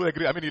 he knew,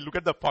 agree. I mean, he look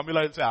at the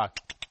formula and say,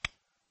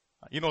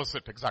 He knows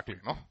it exactly,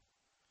 no?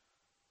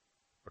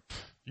 But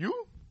you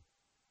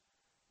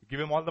give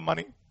him all the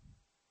money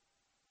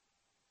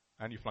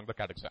and you flunk the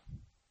CAT exam.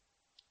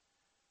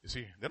 You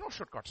see, there are no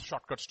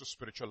shortcuts to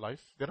spiritual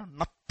life. There are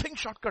nothing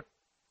shortcut.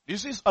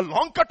 This is a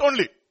long cut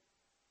only.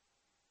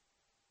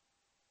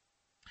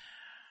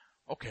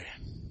 Okay,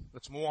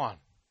 let's move on.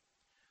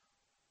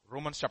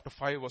 Romans chapter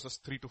 5 verses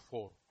 3 to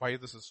 4. Why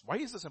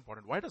is this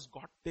important? Why does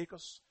God take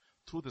us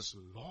through this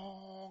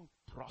long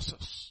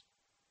process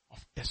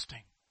of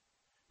testing?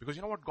 Because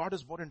you know what God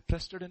is more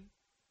interested in?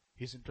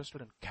 He's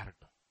interested in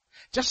character.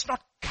 Just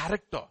not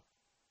character.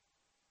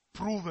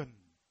 Proven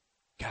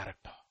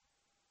character.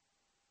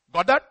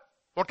 Got that?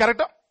 What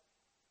character?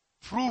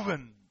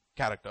 Proven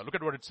character. Look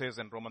at what it says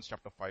in Romans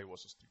chapter 5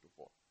 verses 3 to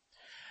 4.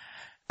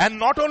 And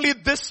not only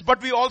this,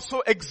 but we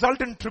also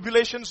exult in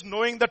tribulations,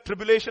 knowing that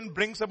tribulation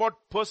brings about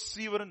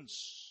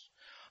perseverance.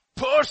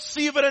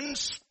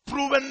 Perseverance,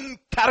 proven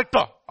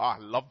character. I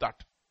love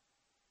that.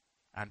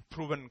 And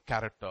proven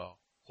character,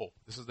 hope.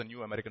 This is the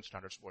New American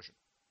Standard Version.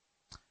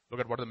 Look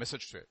at what the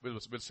message says. We'll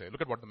say.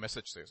 Look at what the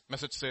message says.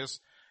 Message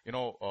says,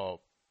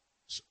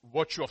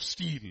 virtue of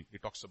steel, he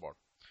talks about.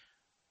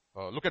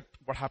 Look at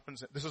what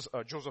happens. This is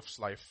Joseph's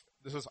life.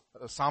 This is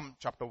Psalm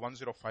chapter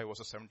 105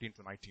 verses 17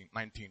 to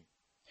 19.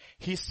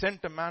 He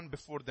sent a man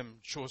before them,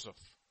 Joseph,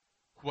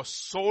 who was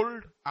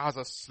sold as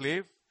a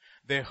slave.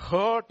 They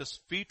hurt his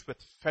feet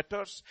with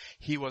fetters.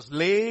 He was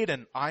laid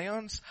in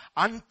irons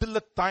until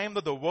the time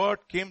that the word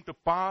came to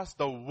pass.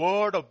 The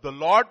word of the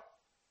Lord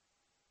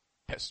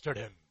tested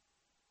him.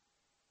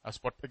 That's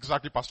what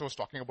exactly Pastor was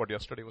talking about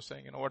yesterday. He was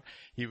saying, you know what?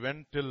 He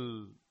went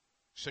till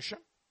Shechem.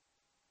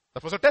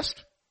 That was a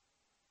test.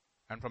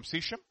 And from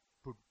Shechem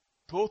to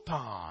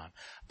Dothan.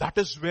 That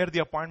is where the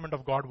appointment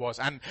of God was.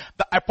 And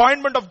the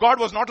appointment of God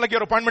was not like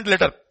your appointment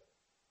letter.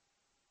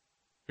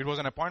 It was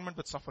an appointment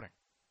with suffering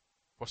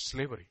for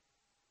slavery.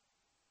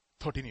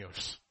 13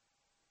 years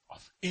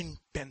of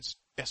intense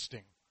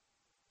testing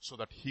so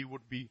that he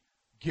would be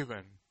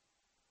given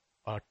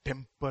a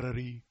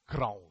temporary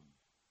crown.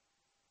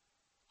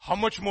 How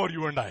much more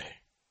you and I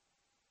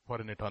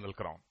for an eternal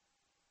crown?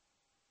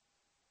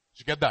 Did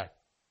you get that?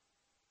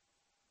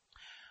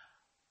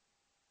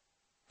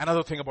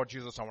 Another thing about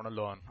Jesus I want to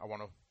learn, I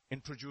want to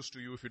introduce to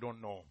you if you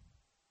don't know.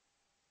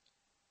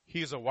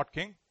 He is a what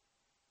king?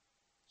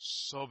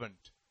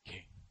 Servant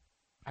king.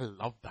 I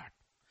love that.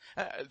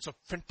 It's a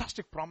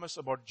fantastic promise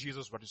about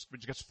Jesus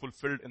which gets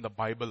fulfilled in the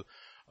Bible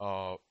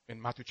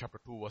in Matthew chapter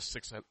 2 verse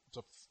 6. It's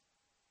a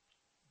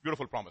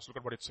beautiful promise. Look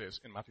at what it says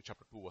in Matthew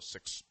chapter 2 verse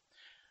 6.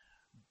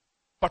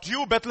 But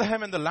you,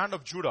 Bethlehem, in the land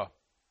of Judah,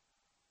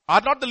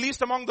 are not the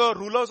least among the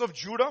rulers of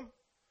Judah,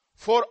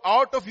 for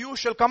out of you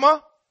shall come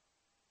a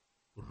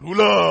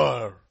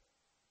ruler.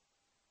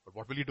 But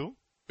what will he do?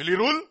 Will he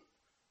rule?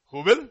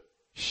 Who will?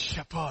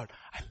 Shepherd.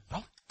 I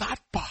love that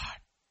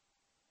part.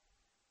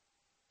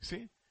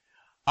 See?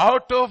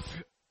 Out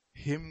of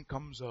him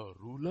comes a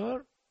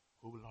ruler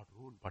who will not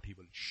rule, but he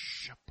will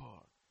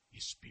shepherd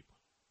his people.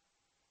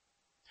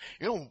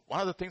 You know,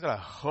 one of the things that I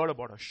heard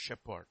about a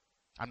shepherd,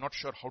 I'm not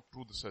sure how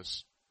true this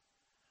is.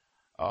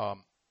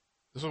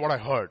 This is what I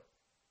heard.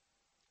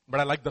 But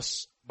I like the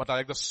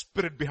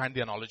spirit behind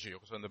the analogy.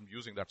 So I'm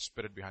using that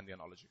spirit behind the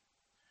analogy.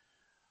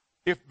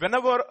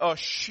 Whenever a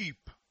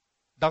sheep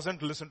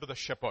doesn't listen to the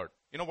shepherd,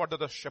 you know what does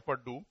the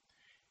shepherd do?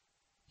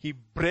 He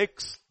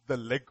breaks the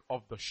leg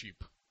of the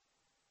sheep.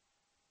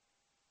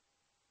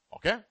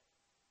 Okay?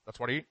 That's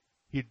what he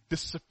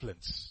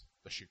disciplines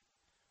the sheep.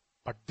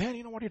 But then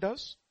you know what he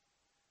does?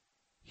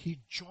 He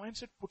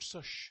joins it, puts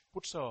a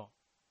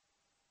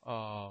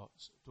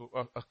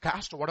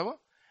cast or whatever,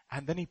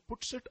 and then he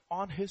puts it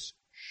on his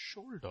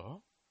shoulder,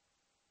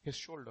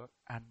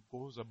 and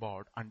goes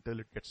about until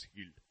it gets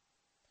healed.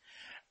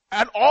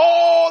 And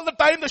all the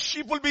time the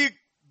sheep will be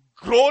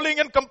growling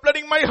and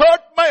complaining, my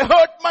hurt,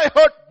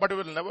 but you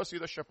will never see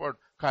the shepherd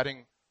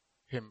carrying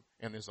him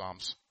in his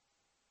arms.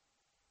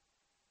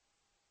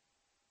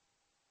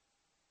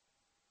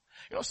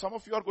 You know, some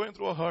of you are going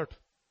through a hurt.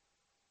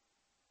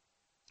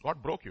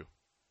 God broke you.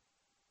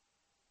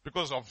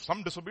 Because of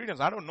some disobedience,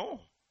 I don't know.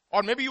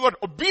 Or maybe you were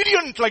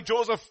obedient like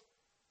Joseph,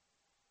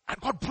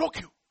 and God broke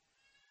you.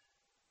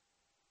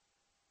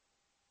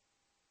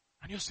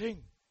 And you're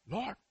saying,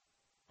 Lord,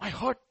 my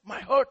hurt.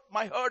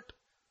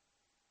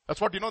 That's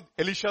what,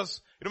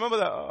 Elisha's, you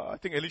remember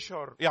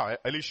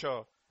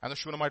Elisha and the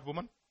Shunammite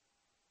woman?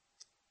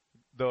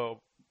 The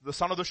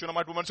son of the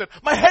Shunammite woman said,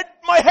 my head.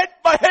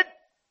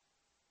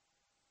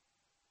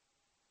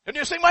 And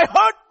you're saying, my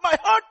hurt,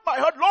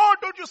 Lord,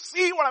 don't you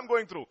see what I'm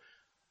going through?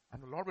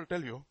 And the Lord will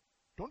tell you,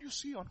 don't you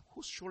see on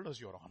whose shoulders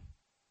you're on?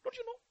 Don't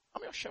you know?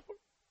 I'm your shepherd.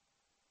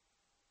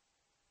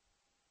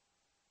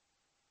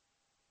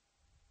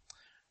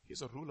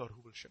 He's a ruler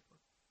who will shepherd.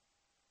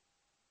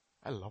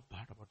 I love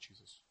that about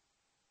Jesus.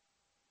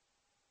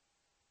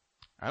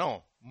 I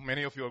know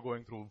many of you are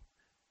going through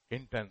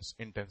intense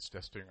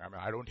testing. I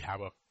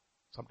mean,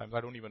 sometimes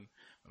I don't even,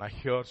 when I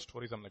hear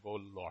stories, I'm like, oh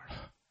Lord,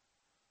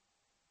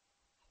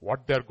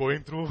 what they're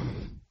going through,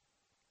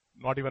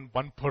 not even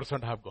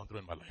 1% have gone through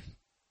in my life.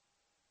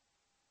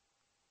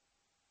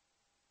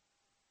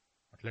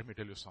 But let me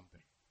tell you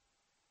something.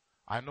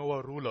 I know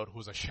a ruler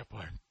who's a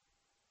shepherd.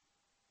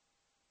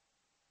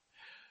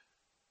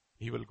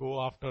 He will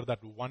go after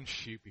that one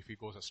sheep if he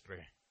goes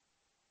astray.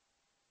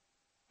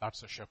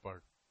 That's a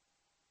shepherd.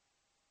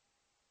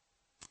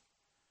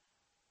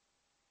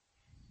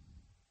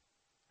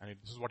 And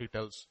this is what he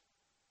tells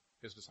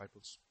his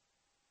disciples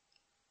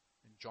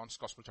in John's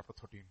Gospel chapter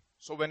 13.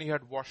 So when he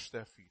had washed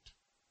their feet,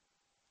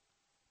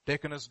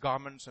 taken his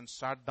garments and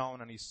sat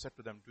down, and he said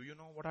to them, do you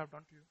know what I have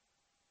done to you?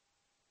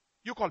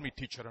 You call me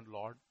teacher and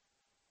Lord.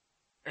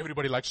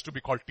 Everybody likes to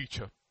be called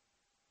teacher.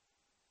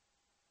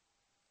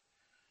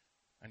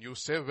 And you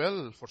say,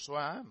 well, for so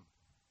I am.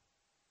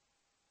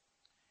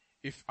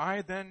 If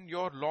I then,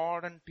 your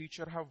Lord and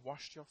teacher, have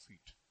washed your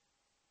feet,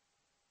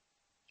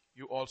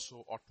 you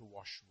also ought to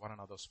wash one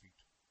another's feet.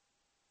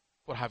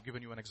 For I have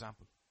given you an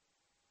example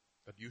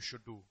that you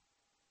should do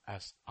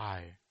as I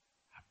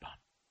have done.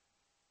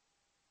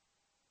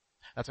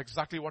 That's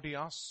exactly what he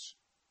asks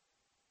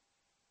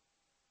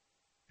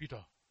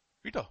Peter.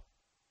 Peter,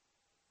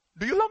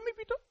 do you love me,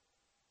 Peter?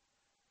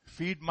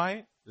 Feed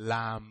my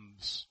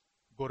lambs.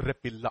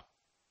 Gorrepilla.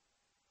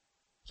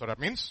 So that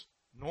means,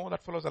 no,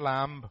 that fellow's a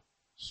lamb.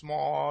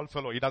 Small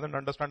fellow. He doesn't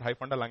understand high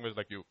funda language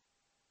like you.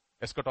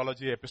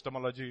 Eschatology,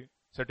 epistemology,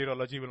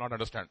 soteriology will not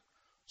understand.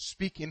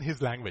 Speak in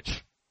his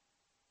language.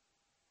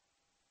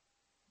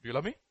 Do you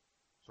love me?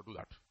 So do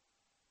that.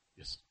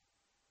 Yes.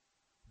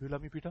 Do you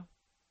love me, Peter?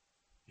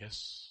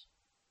 Yes.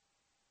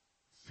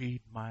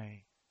 Feed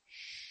my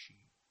sheep.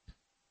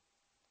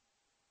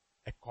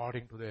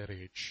 According to their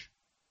age,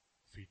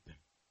 feed them.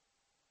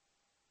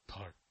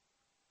 Third,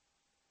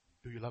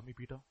 do you love me,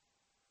 Peter?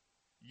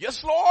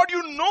 Yes, Lord,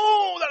 you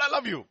know that I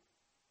love you.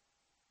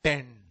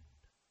 Tend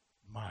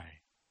my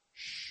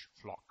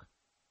flock.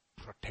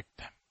 Protect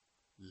them.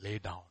 Lay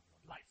down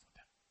your life for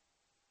them.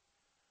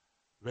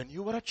 When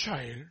you were a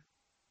child,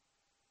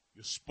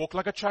 you spoke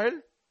like a child,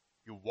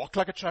 you walked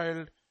like a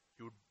child,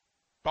 you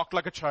talked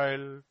like a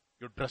child,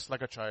 you dressed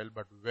like a child,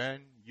 but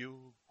when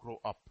you grow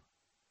up,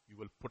 you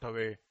will put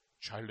away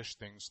childish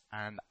things,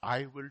 and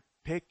I will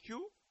take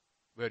you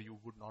where you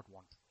would not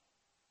want to.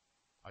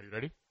 Are you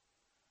ready?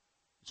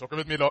 It's okay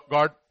with me,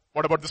 God.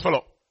 What about this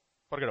fellow?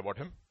 Forget about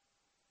him.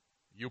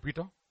 You,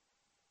 Peter?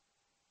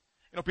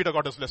 You know, Peter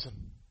got his lesson.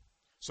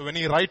 So when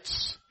he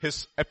writes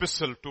his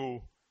epistle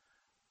called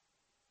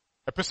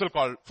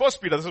 1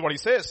 Peter, this is what he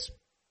says.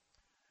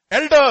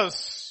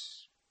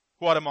 Elders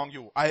who are among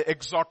you, I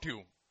exhort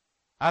you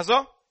as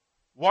a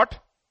what?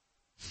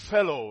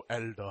 Fellow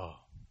elder.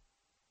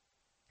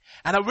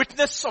 And a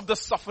witness of the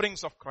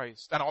sufferings of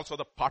Christ, and also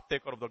the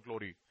partaker of the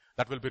glory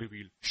that will be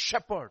revealed.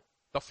 Shepherd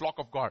the flock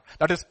of God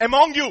that is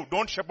among you.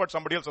 Don't shepherd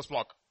somebody else's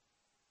flock.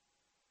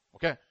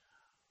 Okay.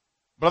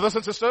 Brothers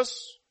and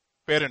sisters,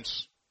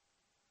 parents,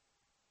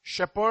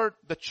 shepherd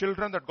the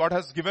children that God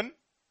has given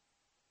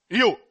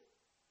you.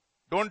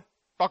 Don't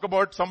talk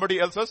about somebody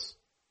else's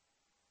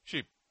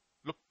sheep.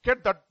 Look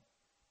at that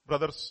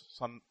brother's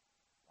son.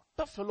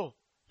 What a fellow.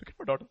 Look at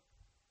my daughter.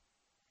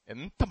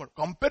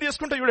 Compare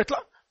cheskunta you etla.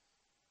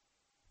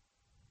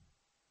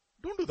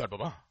 Don't do that,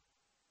 Baba.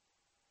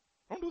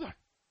 Don't do that.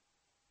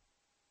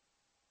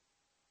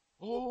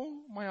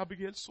 Oh, my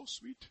Abigail, so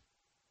sweet.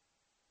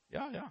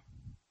 Yeah.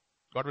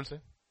 God will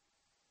say.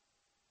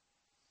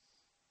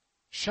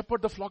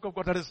 Shepherd the flock of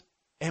God that is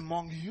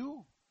among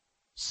you.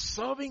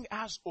 Serving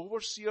as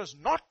overseers,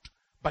 not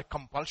by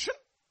compulsion,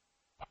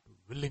 but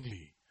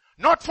willingly.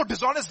 Not for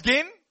dishonest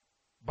gain,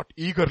 but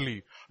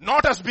eagerly.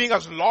 Not as being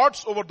as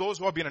lords over those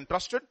who have been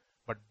entrusted,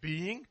 but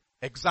being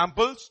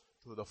examples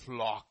to the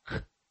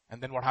flock.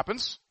 And then what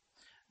happens?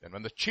 Then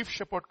when the chief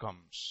shepherd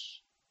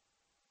comes,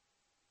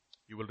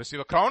 you will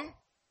receive a crown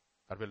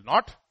that will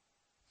not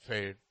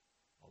fade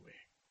away.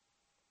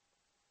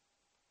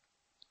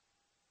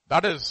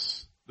 That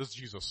is this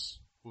Jesus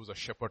who is a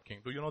shepherd king.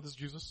 Do you know this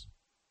Jesus?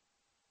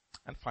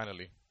 And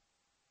finally,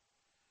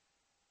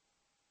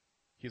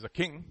 he's a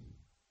king,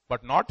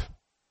 but not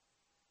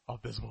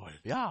of this world.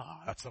 Yeah,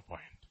 that's the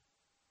point.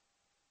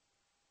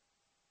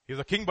 He's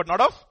a king, but not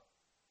of.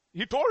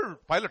 He told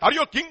Pilate, are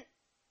you a king? He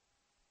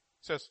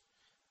says,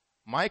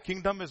 my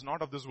kingdom is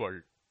not of this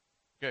world.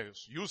 Okay,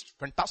 used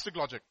fantastic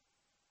logic.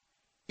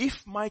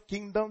 If my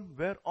kingdom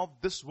were of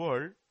this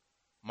world,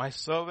 my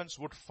servants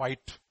would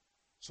fight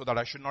so that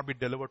I should not be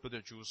delivered to the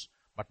Jews.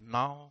 But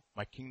now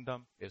my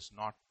kingdom is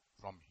not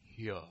from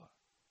here.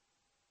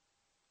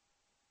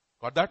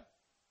 Got that?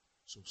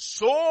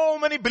 So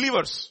many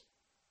believers,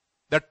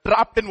 they're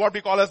trapped in what we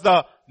call as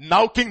the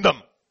now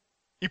kingdom.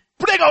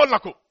 Ippude kavali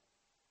naku.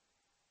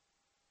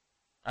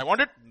 I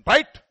want it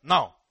right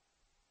now.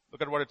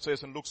 Look at what it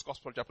says in Luke's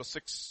Gospel chapter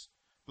 6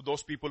 to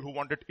those people who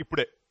want it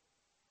ippude.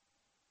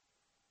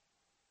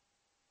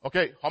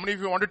 Okay, how many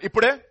of you want it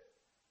ippude?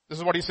 This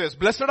is what he says.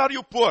 Blessed are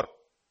you poor,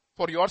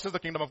 for yours is the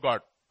kingdom of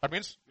God. That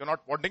means you're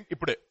not wanting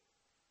ippude.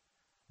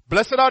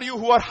 Blessed are you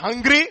who are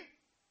hungry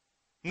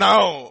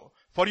now,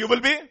 for you will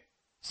be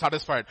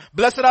satisfied.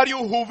 Blessed are you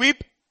who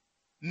weep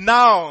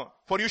now,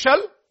 for you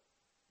shall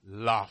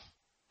laugh.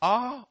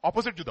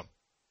 Opposite to them.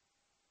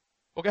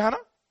 Okay,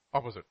 Hannah?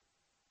 Opposite.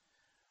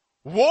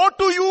 Woe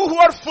to you who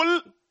are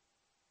full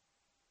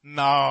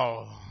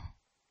now,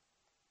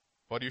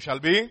 for you shall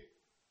be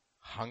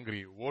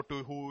hungry. Woe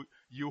to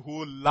you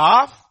who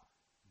laugh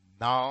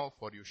now,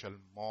 for you shall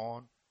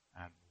mourn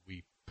and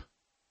weep.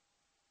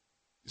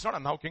 It's not a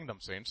now kingdom,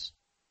 saints.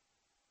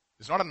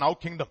 It's not a now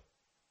kingdom.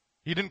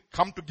 He didn't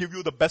come to give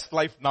you the best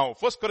life now.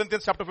 1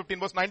 Corinthians chapter 15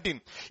 verse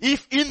 19.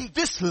 If in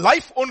this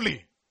life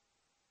only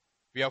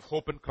we have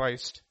hope in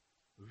Christ,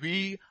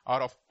 we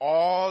are of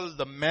all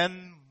the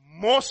men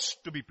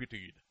most to be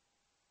pitied.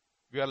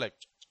 We are like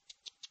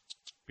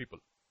people.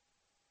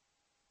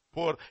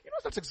 Poor.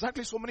 That's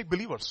exactly so many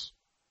believers.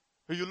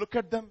 When you look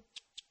at them,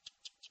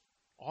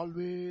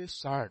 always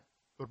sad.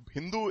 Your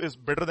Hindu is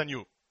better than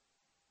you.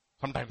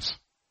 Sometimes.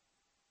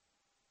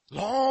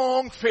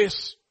 Long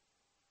face.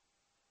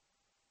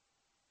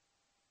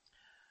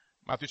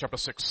 Matthew chapter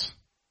 6.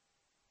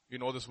 You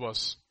know this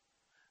verse.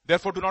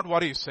 Therefore do not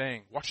worry,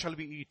 saying, what shall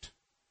we eat?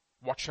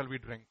 What shall we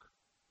drink?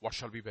 What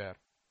shall we wear?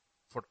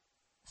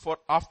 For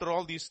after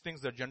all these things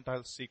the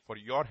Gentiles seek, for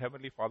your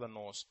heavenly Father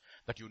knows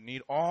that you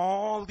need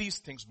all these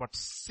things, but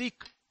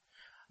seek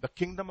the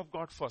kingdom of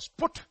God first.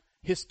 Put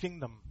His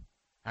kingdom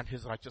and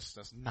His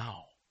righteousness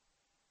now,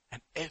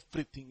 and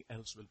everything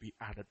else will be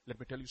added. Let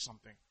me tell you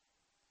something.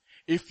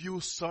 If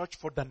you search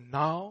for the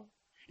now,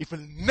 it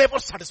will never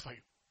satisfy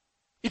you.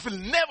 It will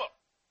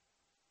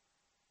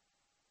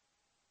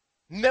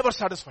never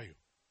satisfy you.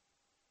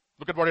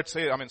 Look at what it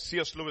says.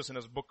 C.S. Lewis in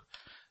his book,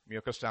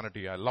 Mere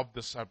Christianity. I love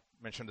this. I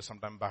mentioned this some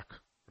time back,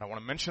 but I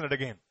want to mention it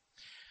again.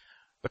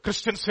 The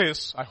Christian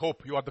says, I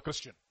hope you are the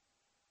Christian.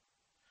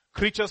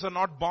 Creatures are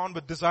not born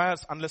with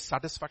desires unless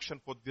satisfaction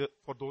for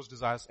those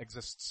desires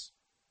exists.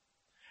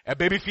 A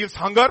baby feels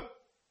hunger.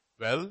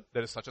 Well,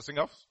 there is such a thing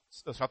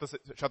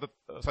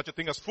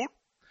as food.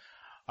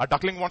 A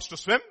duckling wants to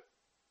swim.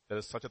 There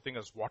is such a thing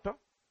as water.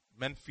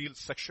 Men feel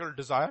sexual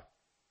desire.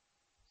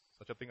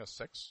 Such a thing as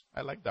sex.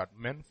 I like that.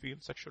 Men feel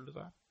sexual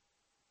desire.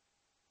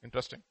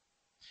 Interesting.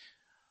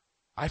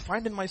 I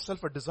find in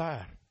myself a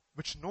desire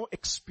which no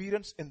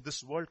experience in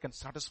this world can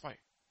satisfy.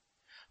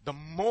 The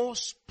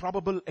most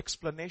probable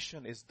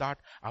explanation is that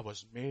I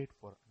was made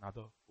for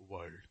another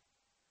world.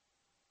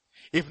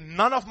 If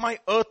none of my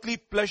earthly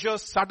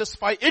pleasures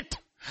satisfy it,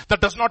 that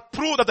does not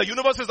prove that the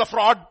universe is a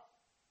fraud.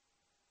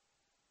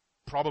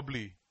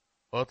 Probably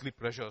earthly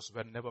pleasures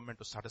were never meant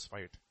to satisfy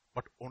it,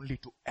 but only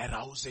to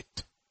arouse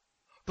it,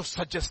 to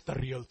suggest the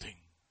real thing.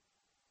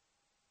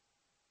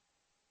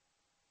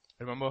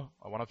 Remember,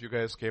 one of you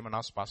guys came and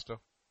asked Pastor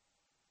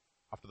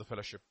after the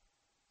fellowship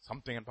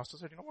something, and Pastor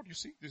said, you know what you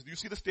see? You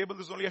see this table?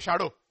 This is only a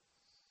shadow.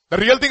 The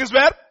real thing is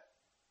where?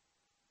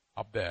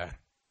 Up there.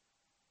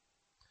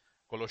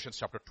 Colossians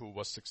chapter 2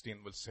 verse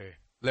 16 will say,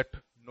 let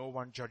no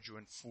one judge you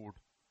in food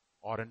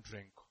or in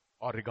drink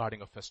or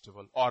regarding a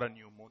festival or a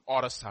new moon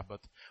or a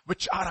Sabbath,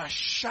 which are a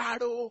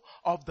shadow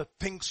of the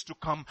things to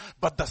come,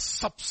 but the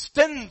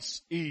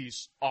substance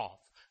is of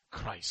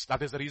Christ.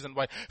 That is the reason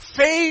why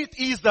faith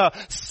is the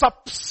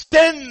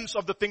substance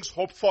of the things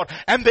hoped for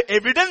and the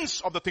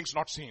evidence of the things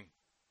not seen.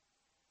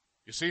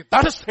 You see,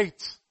 that is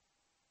faith.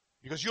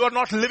 Because you are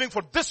not living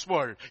for this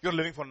world, you're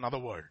living for another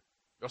world.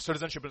 Your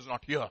citizenship is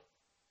not here.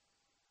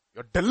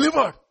 You're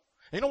delivered.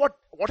 You know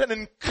what an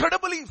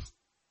incredibly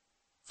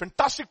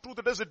fantastic truth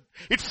it is.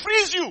 It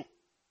frees you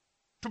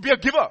to be a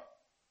giver.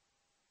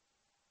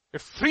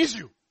 It frees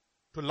you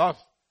to love.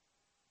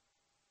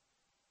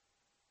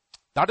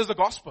 That is the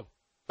gospel.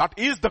 That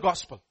is the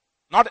gospel.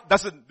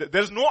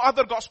 There's no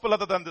other gospel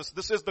other than this.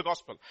 This is the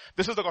gospel.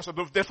 This is the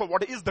gospel. Therefore,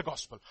 what is the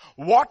gospel?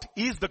 What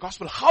is the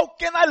gospel? How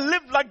can I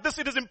live like this?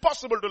 It is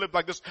impossible to live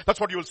like this.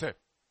 That's what you will say.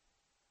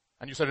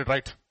 And you said it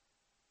right.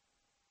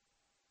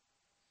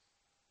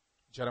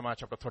 Jeremiah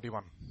chapter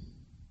 31.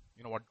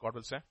 You know what God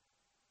will say?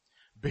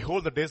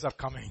 Behold, the days are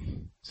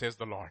coming, says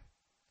the Lord,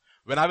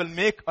 when I will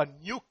make a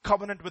new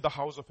covenant with the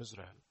house of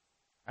Israel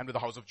and with the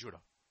house of Judah.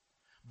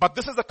 But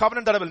this is the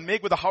covenant that I will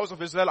make with the house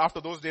of Israel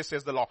after those days,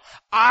 says the Lord.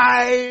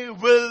 I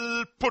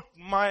will put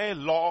my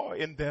law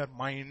in their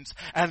minds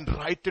and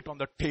write it on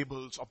the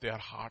tables of their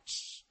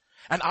hearts.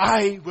 And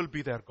I will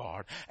be their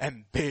God,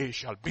 and they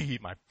shall be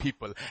my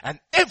people, and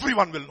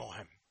everyone will know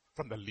him,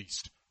 from the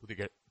least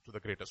to the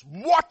greatest.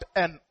 What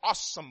an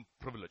awesome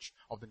privilege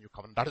of the new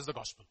covenant. That is the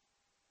gospel.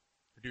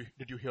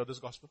 Did you hear this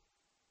gospel?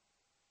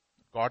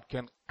 God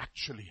can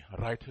actually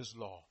write his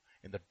law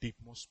in the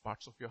deepmost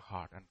parts of your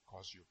heart and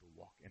cause you to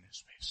walk in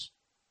his ways.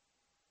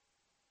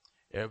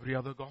 Every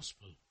other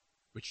gospel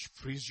which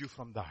frees you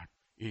from that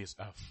is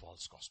a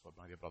false gospel,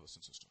 my dear brothers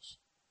and sisters.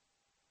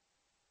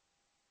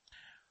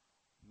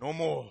 No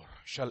more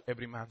shall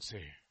every man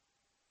say,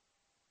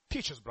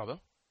 teach his brother.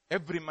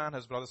 Every man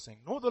has brothers saying,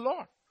 know the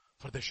Lord,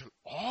 for they shall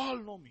all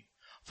know me,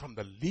 from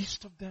the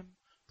least of them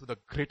to the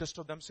greatest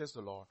of them, says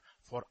the Lord,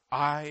 for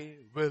I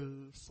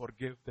will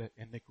forgive their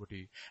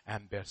iniquity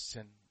and their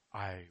sin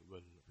I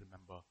will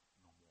remember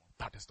no more.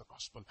 That is the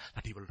gospel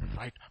that he will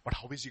write. But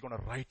how is he going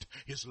to write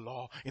his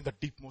law in the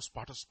deepmost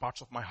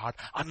parts of my heart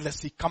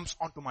unless he comes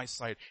onto my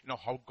side? You know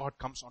how God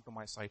comes onto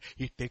my side?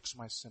 He takes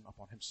my sin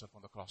upon himself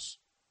on the cross.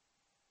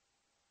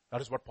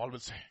 That is what Paul will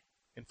say.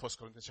 in 1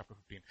 Corinthians chapter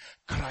 15.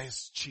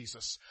 Christ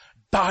Jesus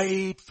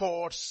died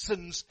for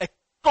sins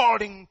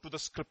according to the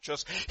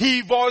scriptures.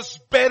 He was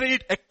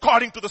buried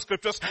according to the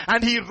scriptures,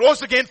 and he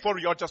rose again for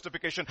your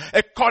justification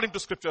according to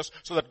scriptures,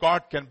 so that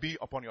God can be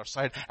upon your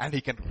side and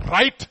he can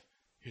write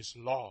his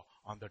law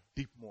on the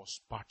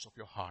deepmost parts of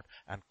your heart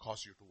and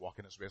cause you to walk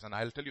in his ways. And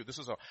I'll tell you, this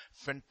is a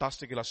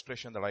fantastic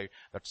illustration that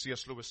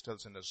C.S. Lewis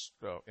tells in his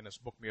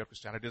book Mere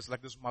Christianity. It's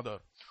like this mother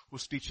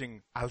who's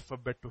teaching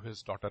alphabet to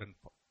his daughter and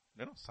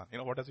son.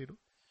 What does he do?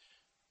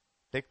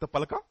 Take the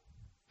palka,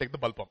 take the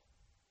balpam.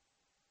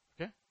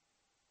 Okay?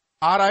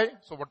 R-I,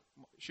 so what,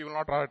 she will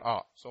not write A.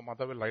 So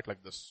mother will write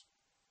like this.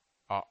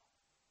 A.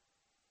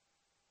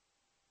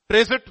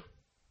 Trace it.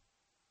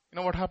 You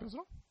know what happens,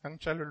 no? Young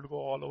child will go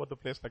all over the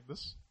place like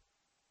this.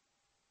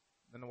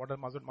 Then what the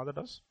mother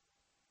does?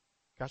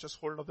 Catches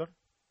hold of the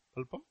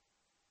balpam.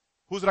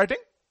 Who's writing?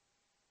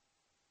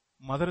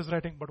 Mother is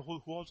writing, but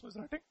who also is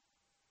writing?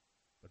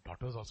 The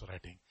daughter is also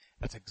writing.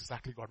 That's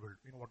exactly God will do.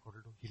 You know what God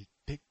will do? He'll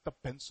take the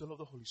pencil of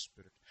the Holy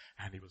Spirit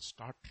and he will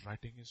start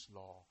writing his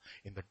law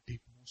in the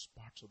deepmost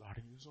parts of the heart.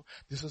 And so,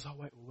 this is how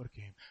I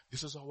overcame.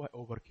 This is how I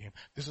overcame.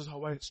 This is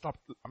how I stopped.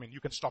 You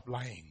can stop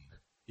lying.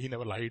 He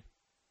never lied.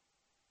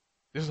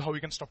 This is how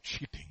you can stop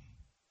cheating.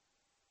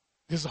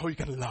 This is how you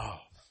can love.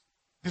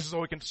 This is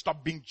how you can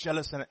stop being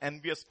jealous and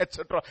envious,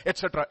 etc.,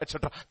 etc.,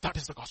 etc. That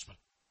is the gospel.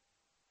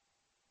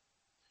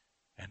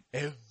 And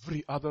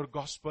every other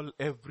gospel,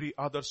 every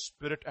other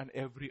spirit, and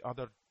every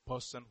other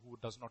person who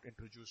does not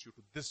introduce you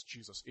to this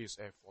Jesus is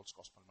a false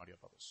gospel, my dear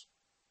brothers.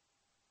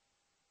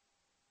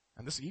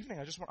 And this evening,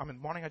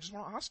 morning, I just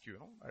want to ask you,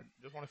 I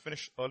just want to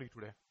finish early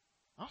today.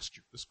 Ask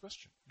you this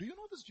question. Do you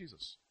know this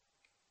Jesus?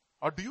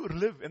 Or do you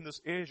live in this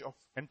age of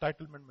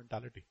entitlement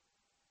mentality?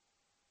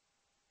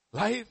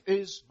 Life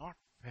is not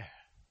fair.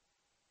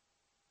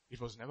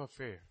 It was never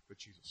fair with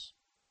Jesus.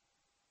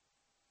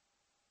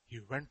 He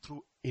went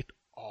through it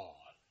all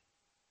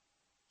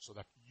so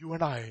that you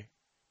and I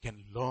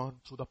can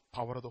learn through the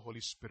power of the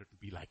Holy Spirit to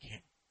be like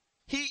him.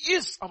 He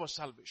is our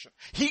salvation.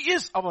 He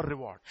is our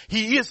reward.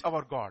 He is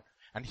our God.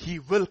 And he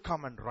will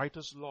come and write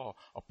his law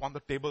upon the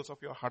tables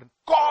of your heart and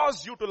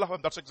cause you to love him.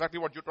 That's exactly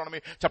what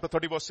Deuteronomy chapter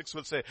 30 verse 6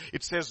 will say.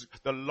 It says,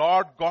 the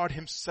Lord God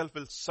himself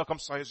will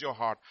circumcise your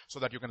heart so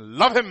that you can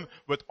love him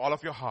with all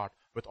of your heart,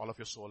 with all of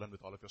your soul, and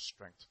with all of your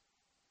strength.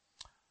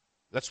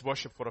 Let's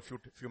worship for a few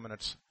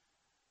minutes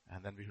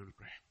and then we will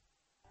pray.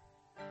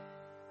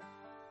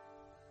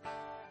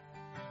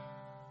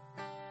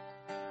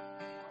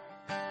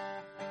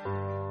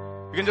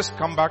 You can just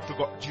come back to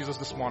God, Jesus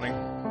this morning.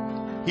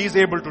 He's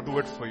able to do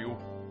it for you.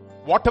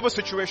 Whatever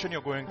situation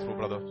you're going through,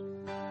 brother,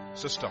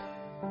 sister.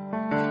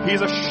 He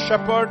is a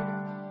shepherd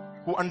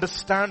who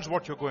understands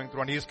what you're going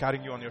through and he is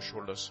carrying you on your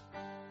shoulders.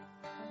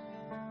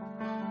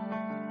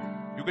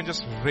 You can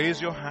just raise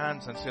your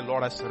hands and say,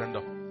 Lord, I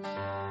surrender.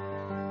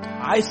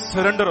 I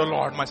surrender, O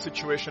Lord, my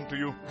situation to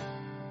you.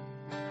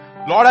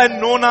 Lord, I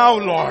know now,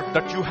 Lord,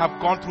 that you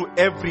have gone through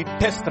every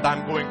test that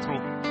I'm going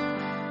through.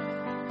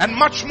 And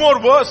much more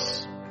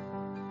worse.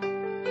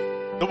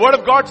 The word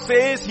of God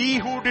says, he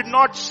who did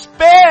not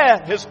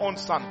spare his own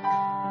son,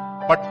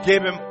 but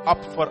gave him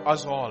up for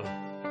us all.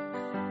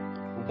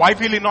 Why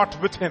will he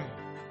not with him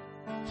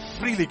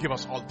freely give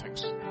us all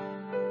things?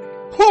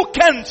 Who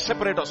can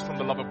separate us from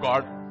the love of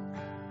God?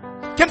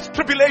 Can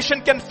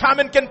tribulation, can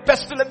famine, can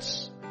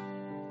pestilence?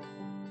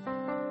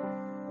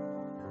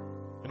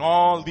 In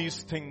all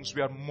these things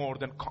we are more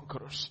than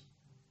conquerors.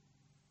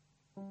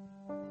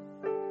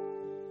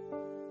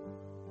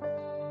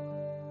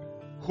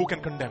 Who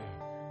can condemn?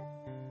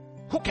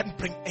 Who can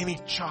bring any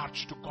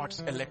charge to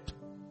God's elect?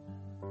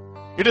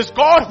 It is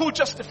God who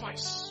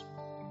justifies.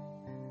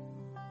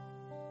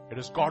 It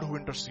is God who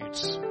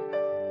intercedes.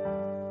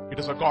 It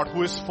is a God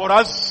who is for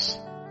us.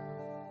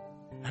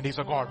 And he's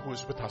a God who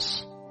is with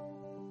us.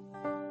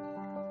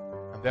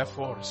 And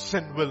therefore,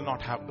 sin will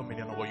not have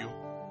dominion over you.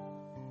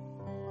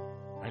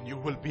 And you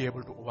will be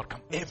able to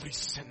overcome every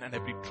sin and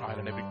every trial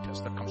and every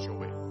test that comes your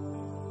way.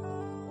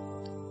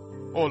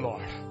 Oh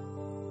Lord.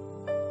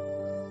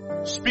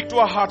 Speak to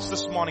our hearts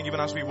this morning even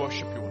as we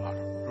worship you, Lord.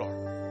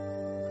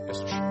 Yes,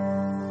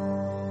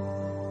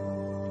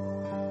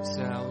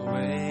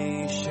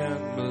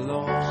 salvation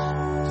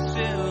belongs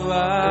to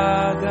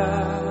our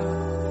God,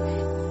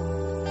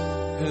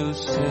 who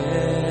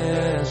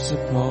sits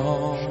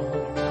upon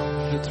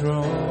the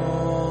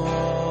throne,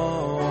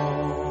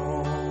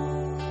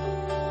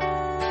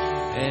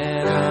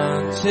 and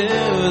unto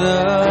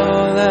the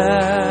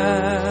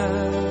Lamb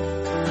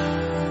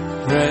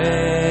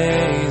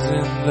praise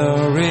and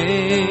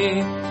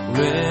glory,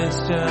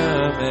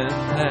 wisdom and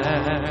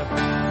power,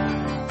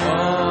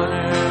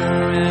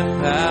 honor and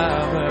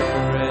power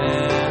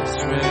and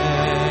strength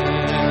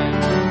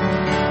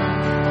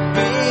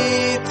be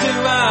to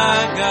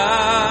our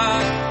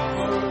God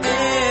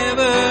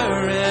forever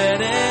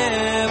and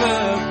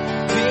ever.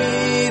 Be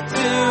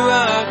to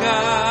our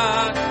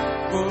God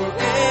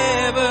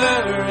forever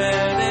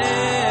and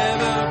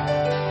ever.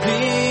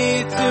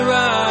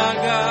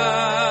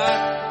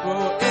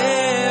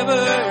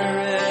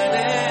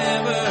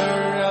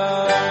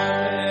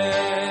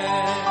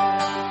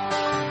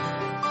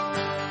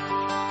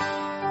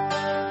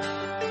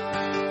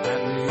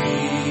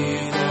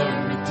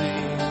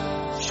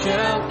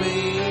 shall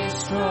be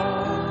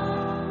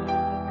strong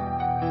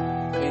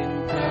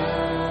in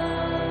purpose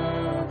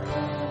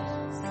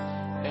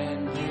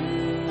and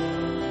unity,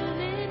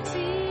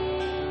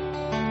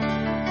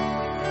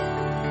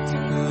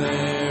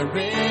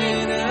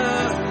 declaring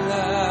out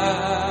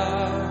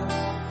loud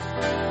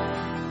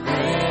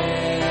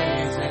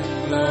praise and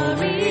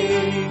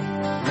glory,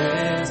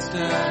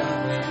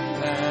 wisdom and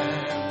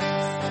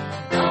thanks,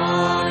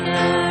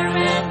 honor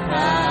and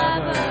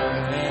power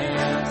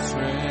and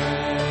strength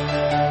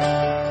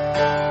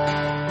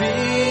be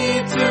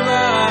to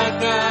our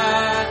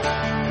God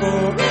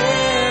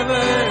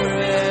forever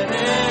and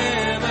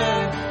ever.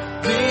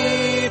 Be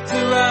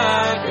to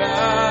our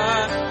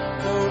God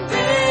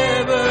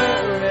forever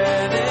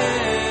and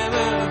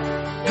ever.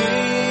 Be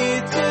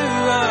to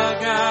our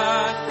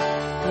God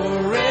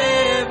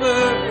forever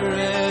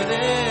and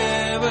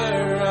ever.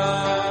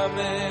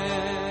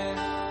 Amen.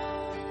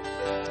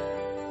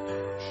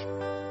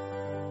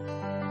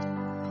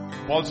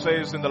 Paul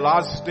says in the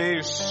last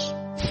days,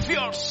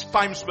 fierce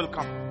times will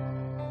come.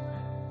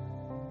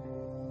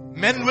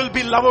 Men will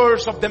be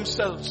lovers of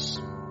themselves,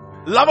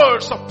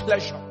 lovers of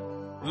pleasure,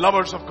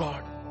 lovers of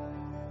God.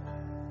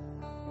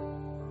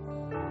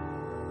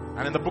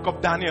 And in the book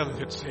of Daniel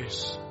it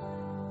says,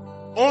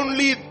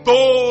 only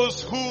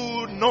those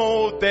who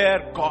know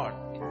their God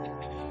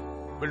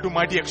will do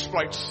mighty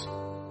exploits.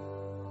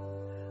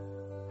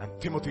 And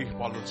Timothy,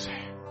 Paul will say,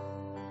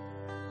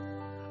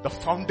 the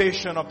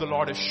foundation of the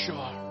Lord is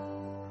sure.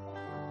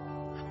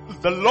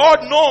 The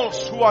Lord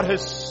knows who are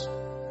His.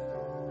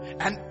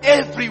 And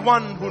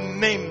everyone who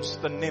names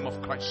the name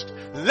of Christ,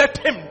 let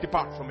him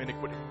depart from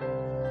iniquity.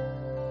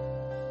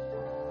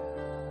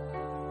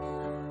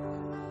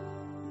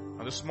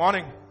 And this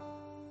morning,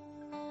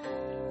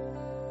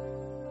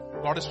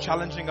 God is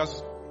challenging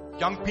us,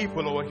 young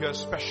people over here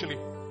especially,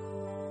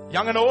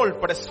 young and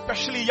old, but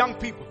especially young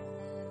people.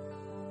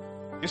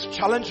 He's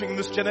challenging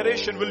this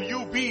generation. Will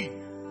you be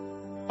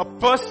a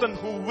person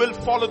who will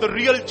follow the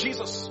real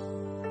Jesus?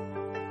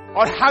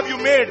 Or have you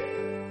made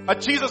a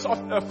Jesus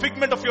of a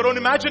figment of your own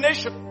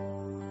imagination?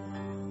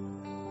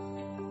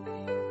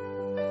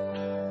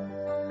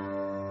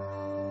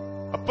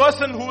 A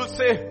person who will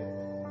say,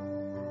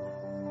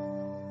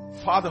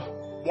 Father,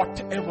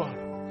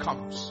 whatever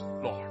comes,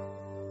 Lord,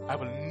 I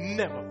will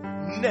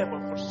never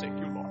forsake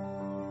you, Lord.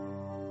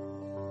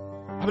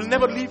 I will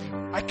never leave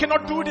you. I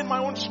cannot do it in my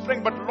own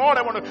strength, but Lord,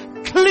 I want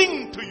to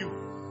cling to you.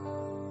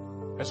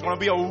 There's going to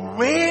be a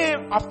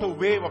wave after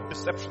wave of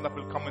deception that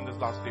will come in these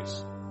last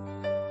days.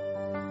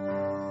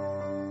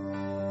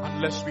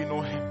 Unless we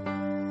know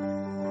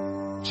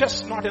Him.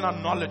 Just not in our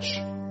knowledge,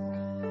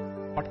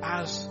 but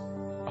as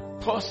a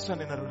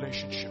person in a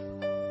relationship.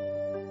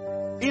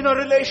 In a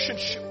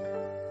relationship.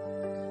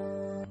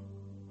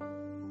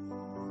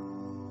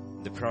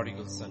 The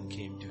prodigal son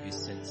came to his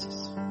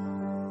senses.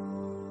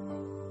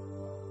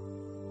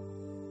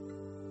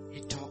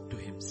 He talked to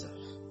himself.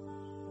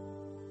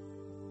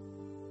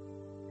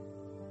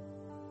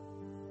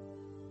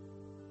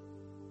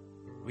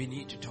 We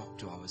need to talk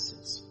to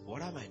ourselves.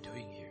 What am I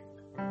doing here?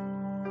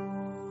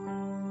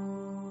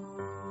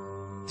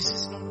 This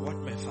is not what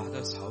my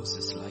father's house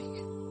is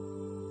like.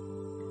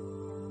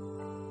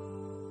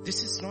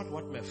 This is not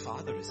what my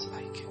father is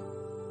like.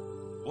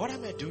 What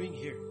am I doing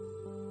here?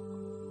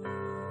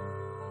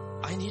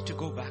 I need to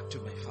go back to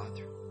my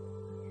father.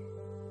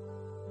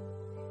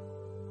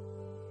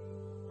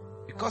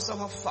 Because of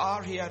how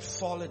far he had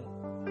fallen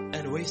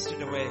and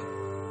wasted away,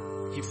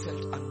 he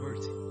felt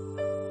unworthy.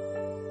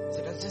 He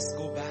said, I'll just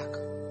go back.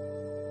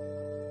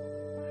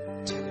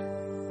 Tell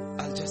him,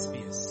 I'll just be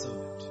a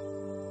servant.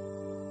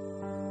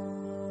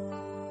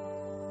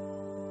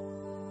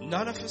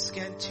 None of us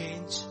can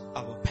change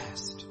our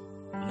past.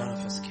 None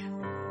of us can.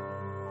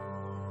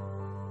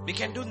 We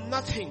can do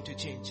nothing to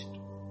change it.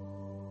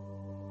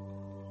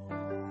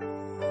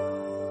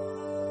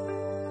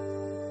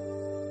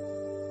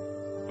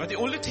 But the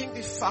only thing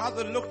the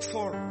father looked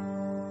for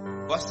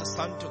was the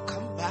son to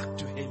come back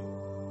to him.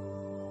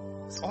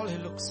 That's all he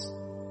looks.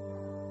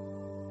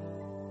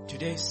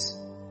 Today's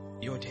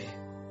your day.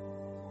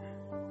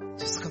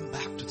 Just come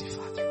back to the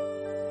Father.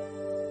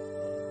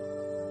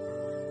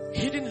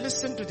 He didn't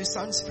listen to the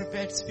son's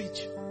prepared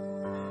speech.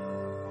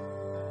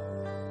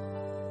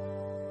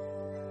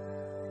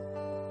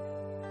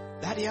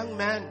 That young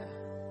man,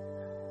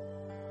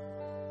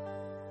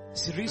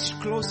 as he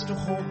reached close to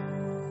home,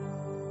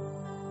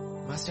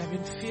 must have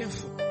been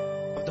fearful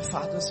of the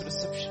father's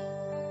reception.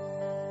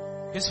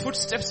 His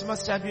footsteps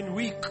must have been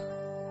weak.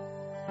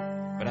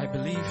 But I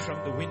believe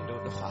from the window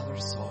the father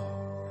saw.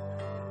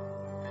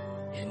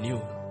 He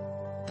knew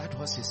that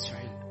was his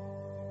child.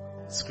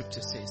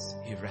 Scripture says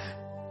he ran.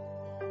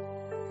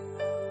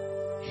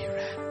 He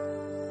ran.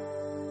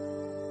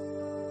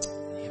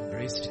 He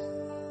embraced him.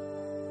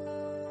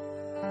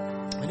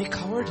 And he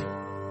covered him.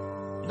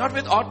 Not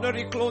with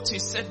ordinary clothes. He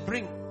said,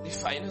 bring the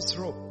finest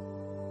robe.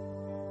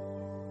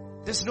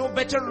 There's no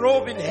better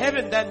robe in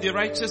heaven than the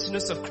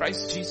righteousness of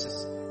Christ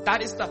Jesus.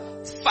 That is the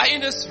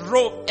finest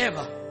robe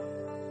ever.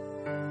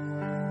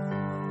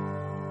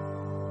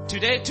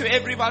 Today, to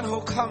everyone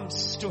who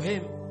comes to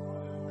Him,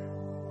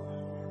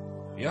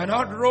 you are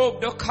not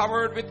robed or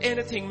covered with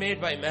anything made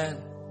by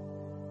man.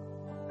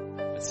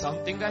 It's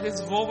something that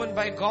is woven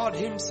by God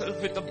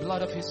Himself with the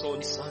blood of His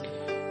own Son.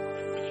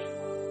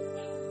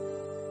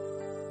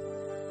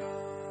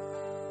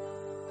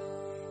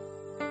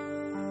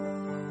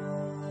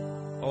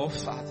 Oh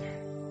Father,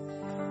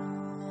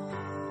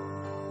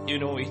 you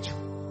know each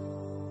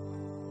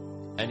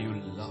one, and you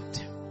loved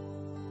him.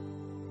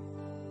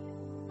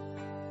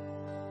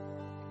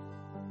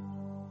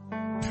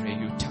 Pray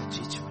you touch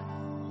each one.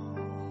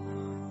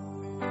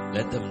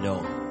 Let them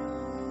know.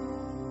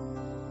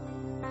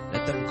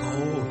 Let them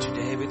go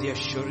today with the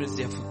assurance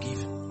they are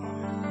forgiven.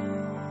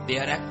 They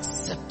are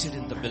accepted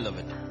in the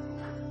beloved.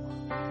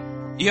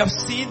 You have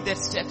seen their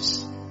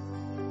steps.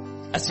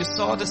 As you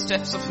saw the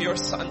steps of your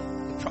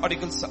son, the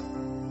prodigal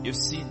son, you've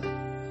seen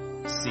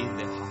them. You've seen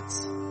their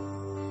hearts.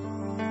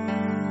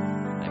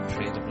 I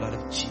pray the blood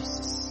of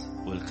Jesus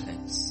will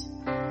cleanse.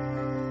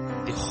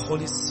 The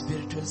Holy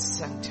Spirit will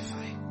sanctify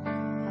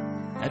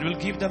and will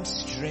give them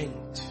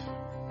strength.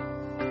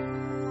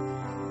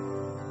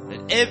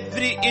 That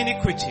every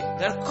iniquity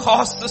that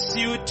causes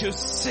you to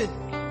sin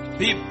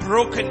be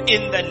broken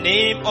in the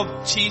name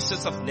of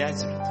Jesus of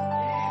Nazareth.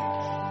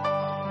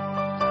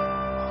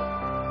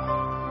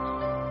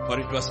 For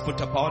it was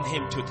put upon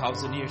him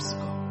 2,000 years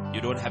ago.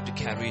 You don't have to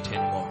carry it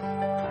anymore.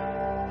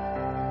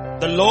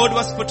 The load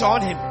was put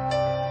on him.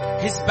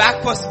 His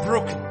back was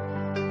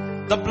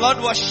broken. The blood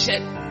was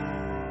shed.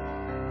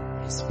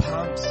 His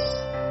palms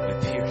were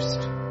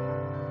pierced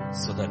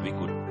so that we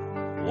could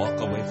walk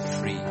away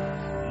free.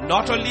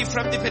 Not only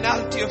from the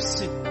penalty of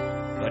sin,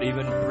 but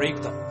even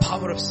break the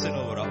power of sin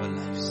over our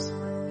lives.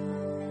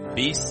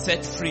 Be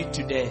set free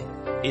today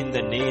in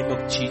the name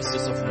of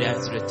Jesus of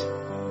Nazareth.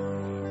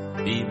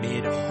 Be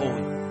made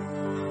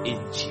whole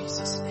in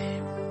Jesus'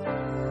 name.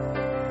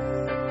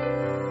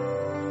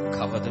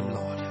 Cover them,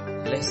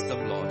 Lord. Bless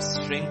them, Lord.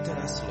 Strengthen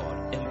us,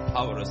 Lord.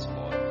 Empower us,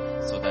 Lord,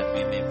 so that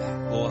we may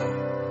go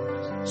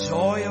out.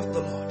 Joy of the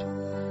Lord.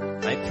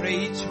 I pray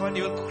each one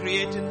you will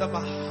create in them a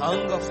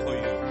hunger for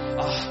you,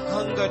 a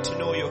hunger to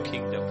know your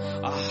kingdom,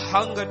 a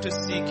hunger to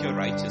seek your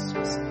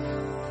righteousness.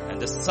 And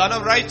the Son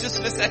of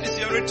Righteousness, that is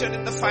your written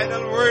in the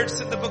final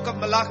words in the book of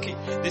Malachi,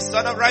 the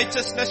Son of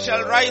Righteousness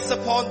shall rise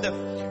upon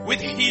them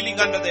with healing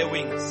under their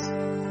wings.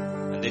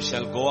 And they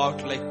shall go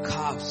out like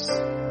calves,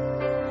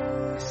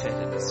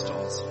 fed in the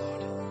stalls,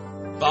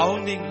 Lord,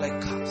 bounding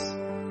like calves.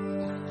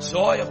 The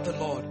joy of the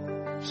Lord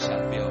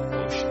shall be our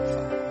portion,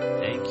 Father.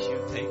 Thank you,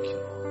 thank you.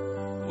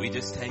 We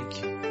just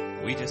thank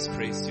you. We just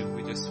praise you.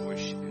 We just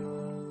worship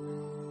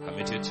you.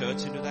 Commit your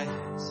church into thy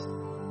hands.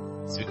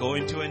 As we go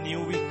into a new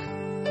week,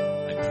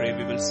 I pray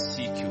we will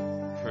seek you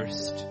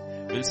first.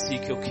 We'll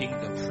seek your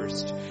kingdom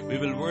first. We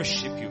will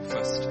worship you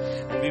first.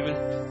 And we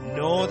will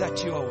know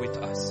that you are with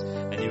us.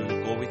 And you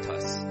will go with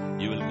us.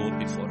 You will go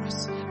before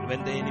us. And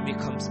when the enemy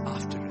comes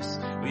after us,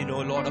 we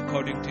know, Lord,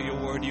 according to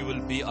your word, you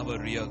will be our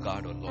rear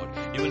guard, oh Lord.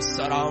 You will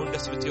surround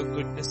us with your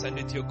goodness and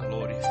with your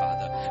glory,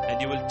 Father.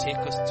 And you will take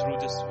us through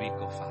this week,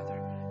 oh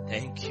Father.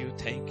 Thank you,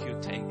 thank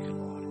you, thank you,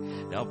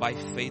 Lord. Now by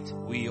faith,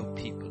 we your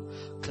people,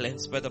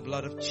 cleansed by the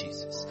blood of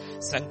Jesus,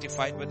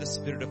 sanctified by the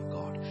Spirit of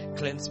God,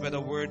 cleansed by the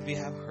word we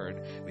have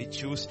heard, we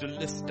choose to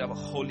lift our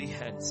holy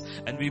hands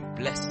and we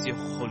bless your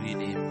holy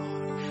name,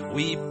 Lord.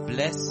 We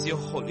bless your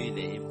holy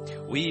name.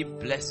 We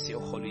bless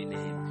your holy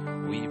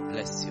name. We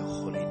bless your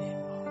holy name,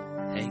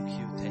 Lord. Thank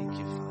you,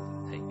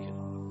 Father. Thank you,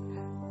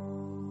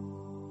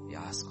 Lord. We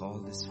ask all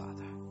this,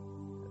 Father,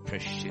 in the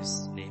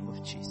precious name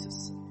of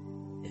Jesus.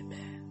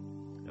 Amen.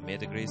 And may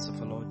the grace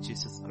of our Lord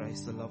Jesus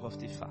Christ, the love of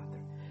the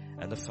Father,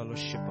 and the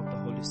fellowship of the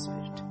Holy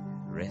Spirit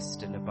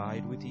rest and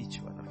abide with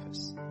each one of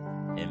us.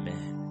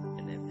 Amen.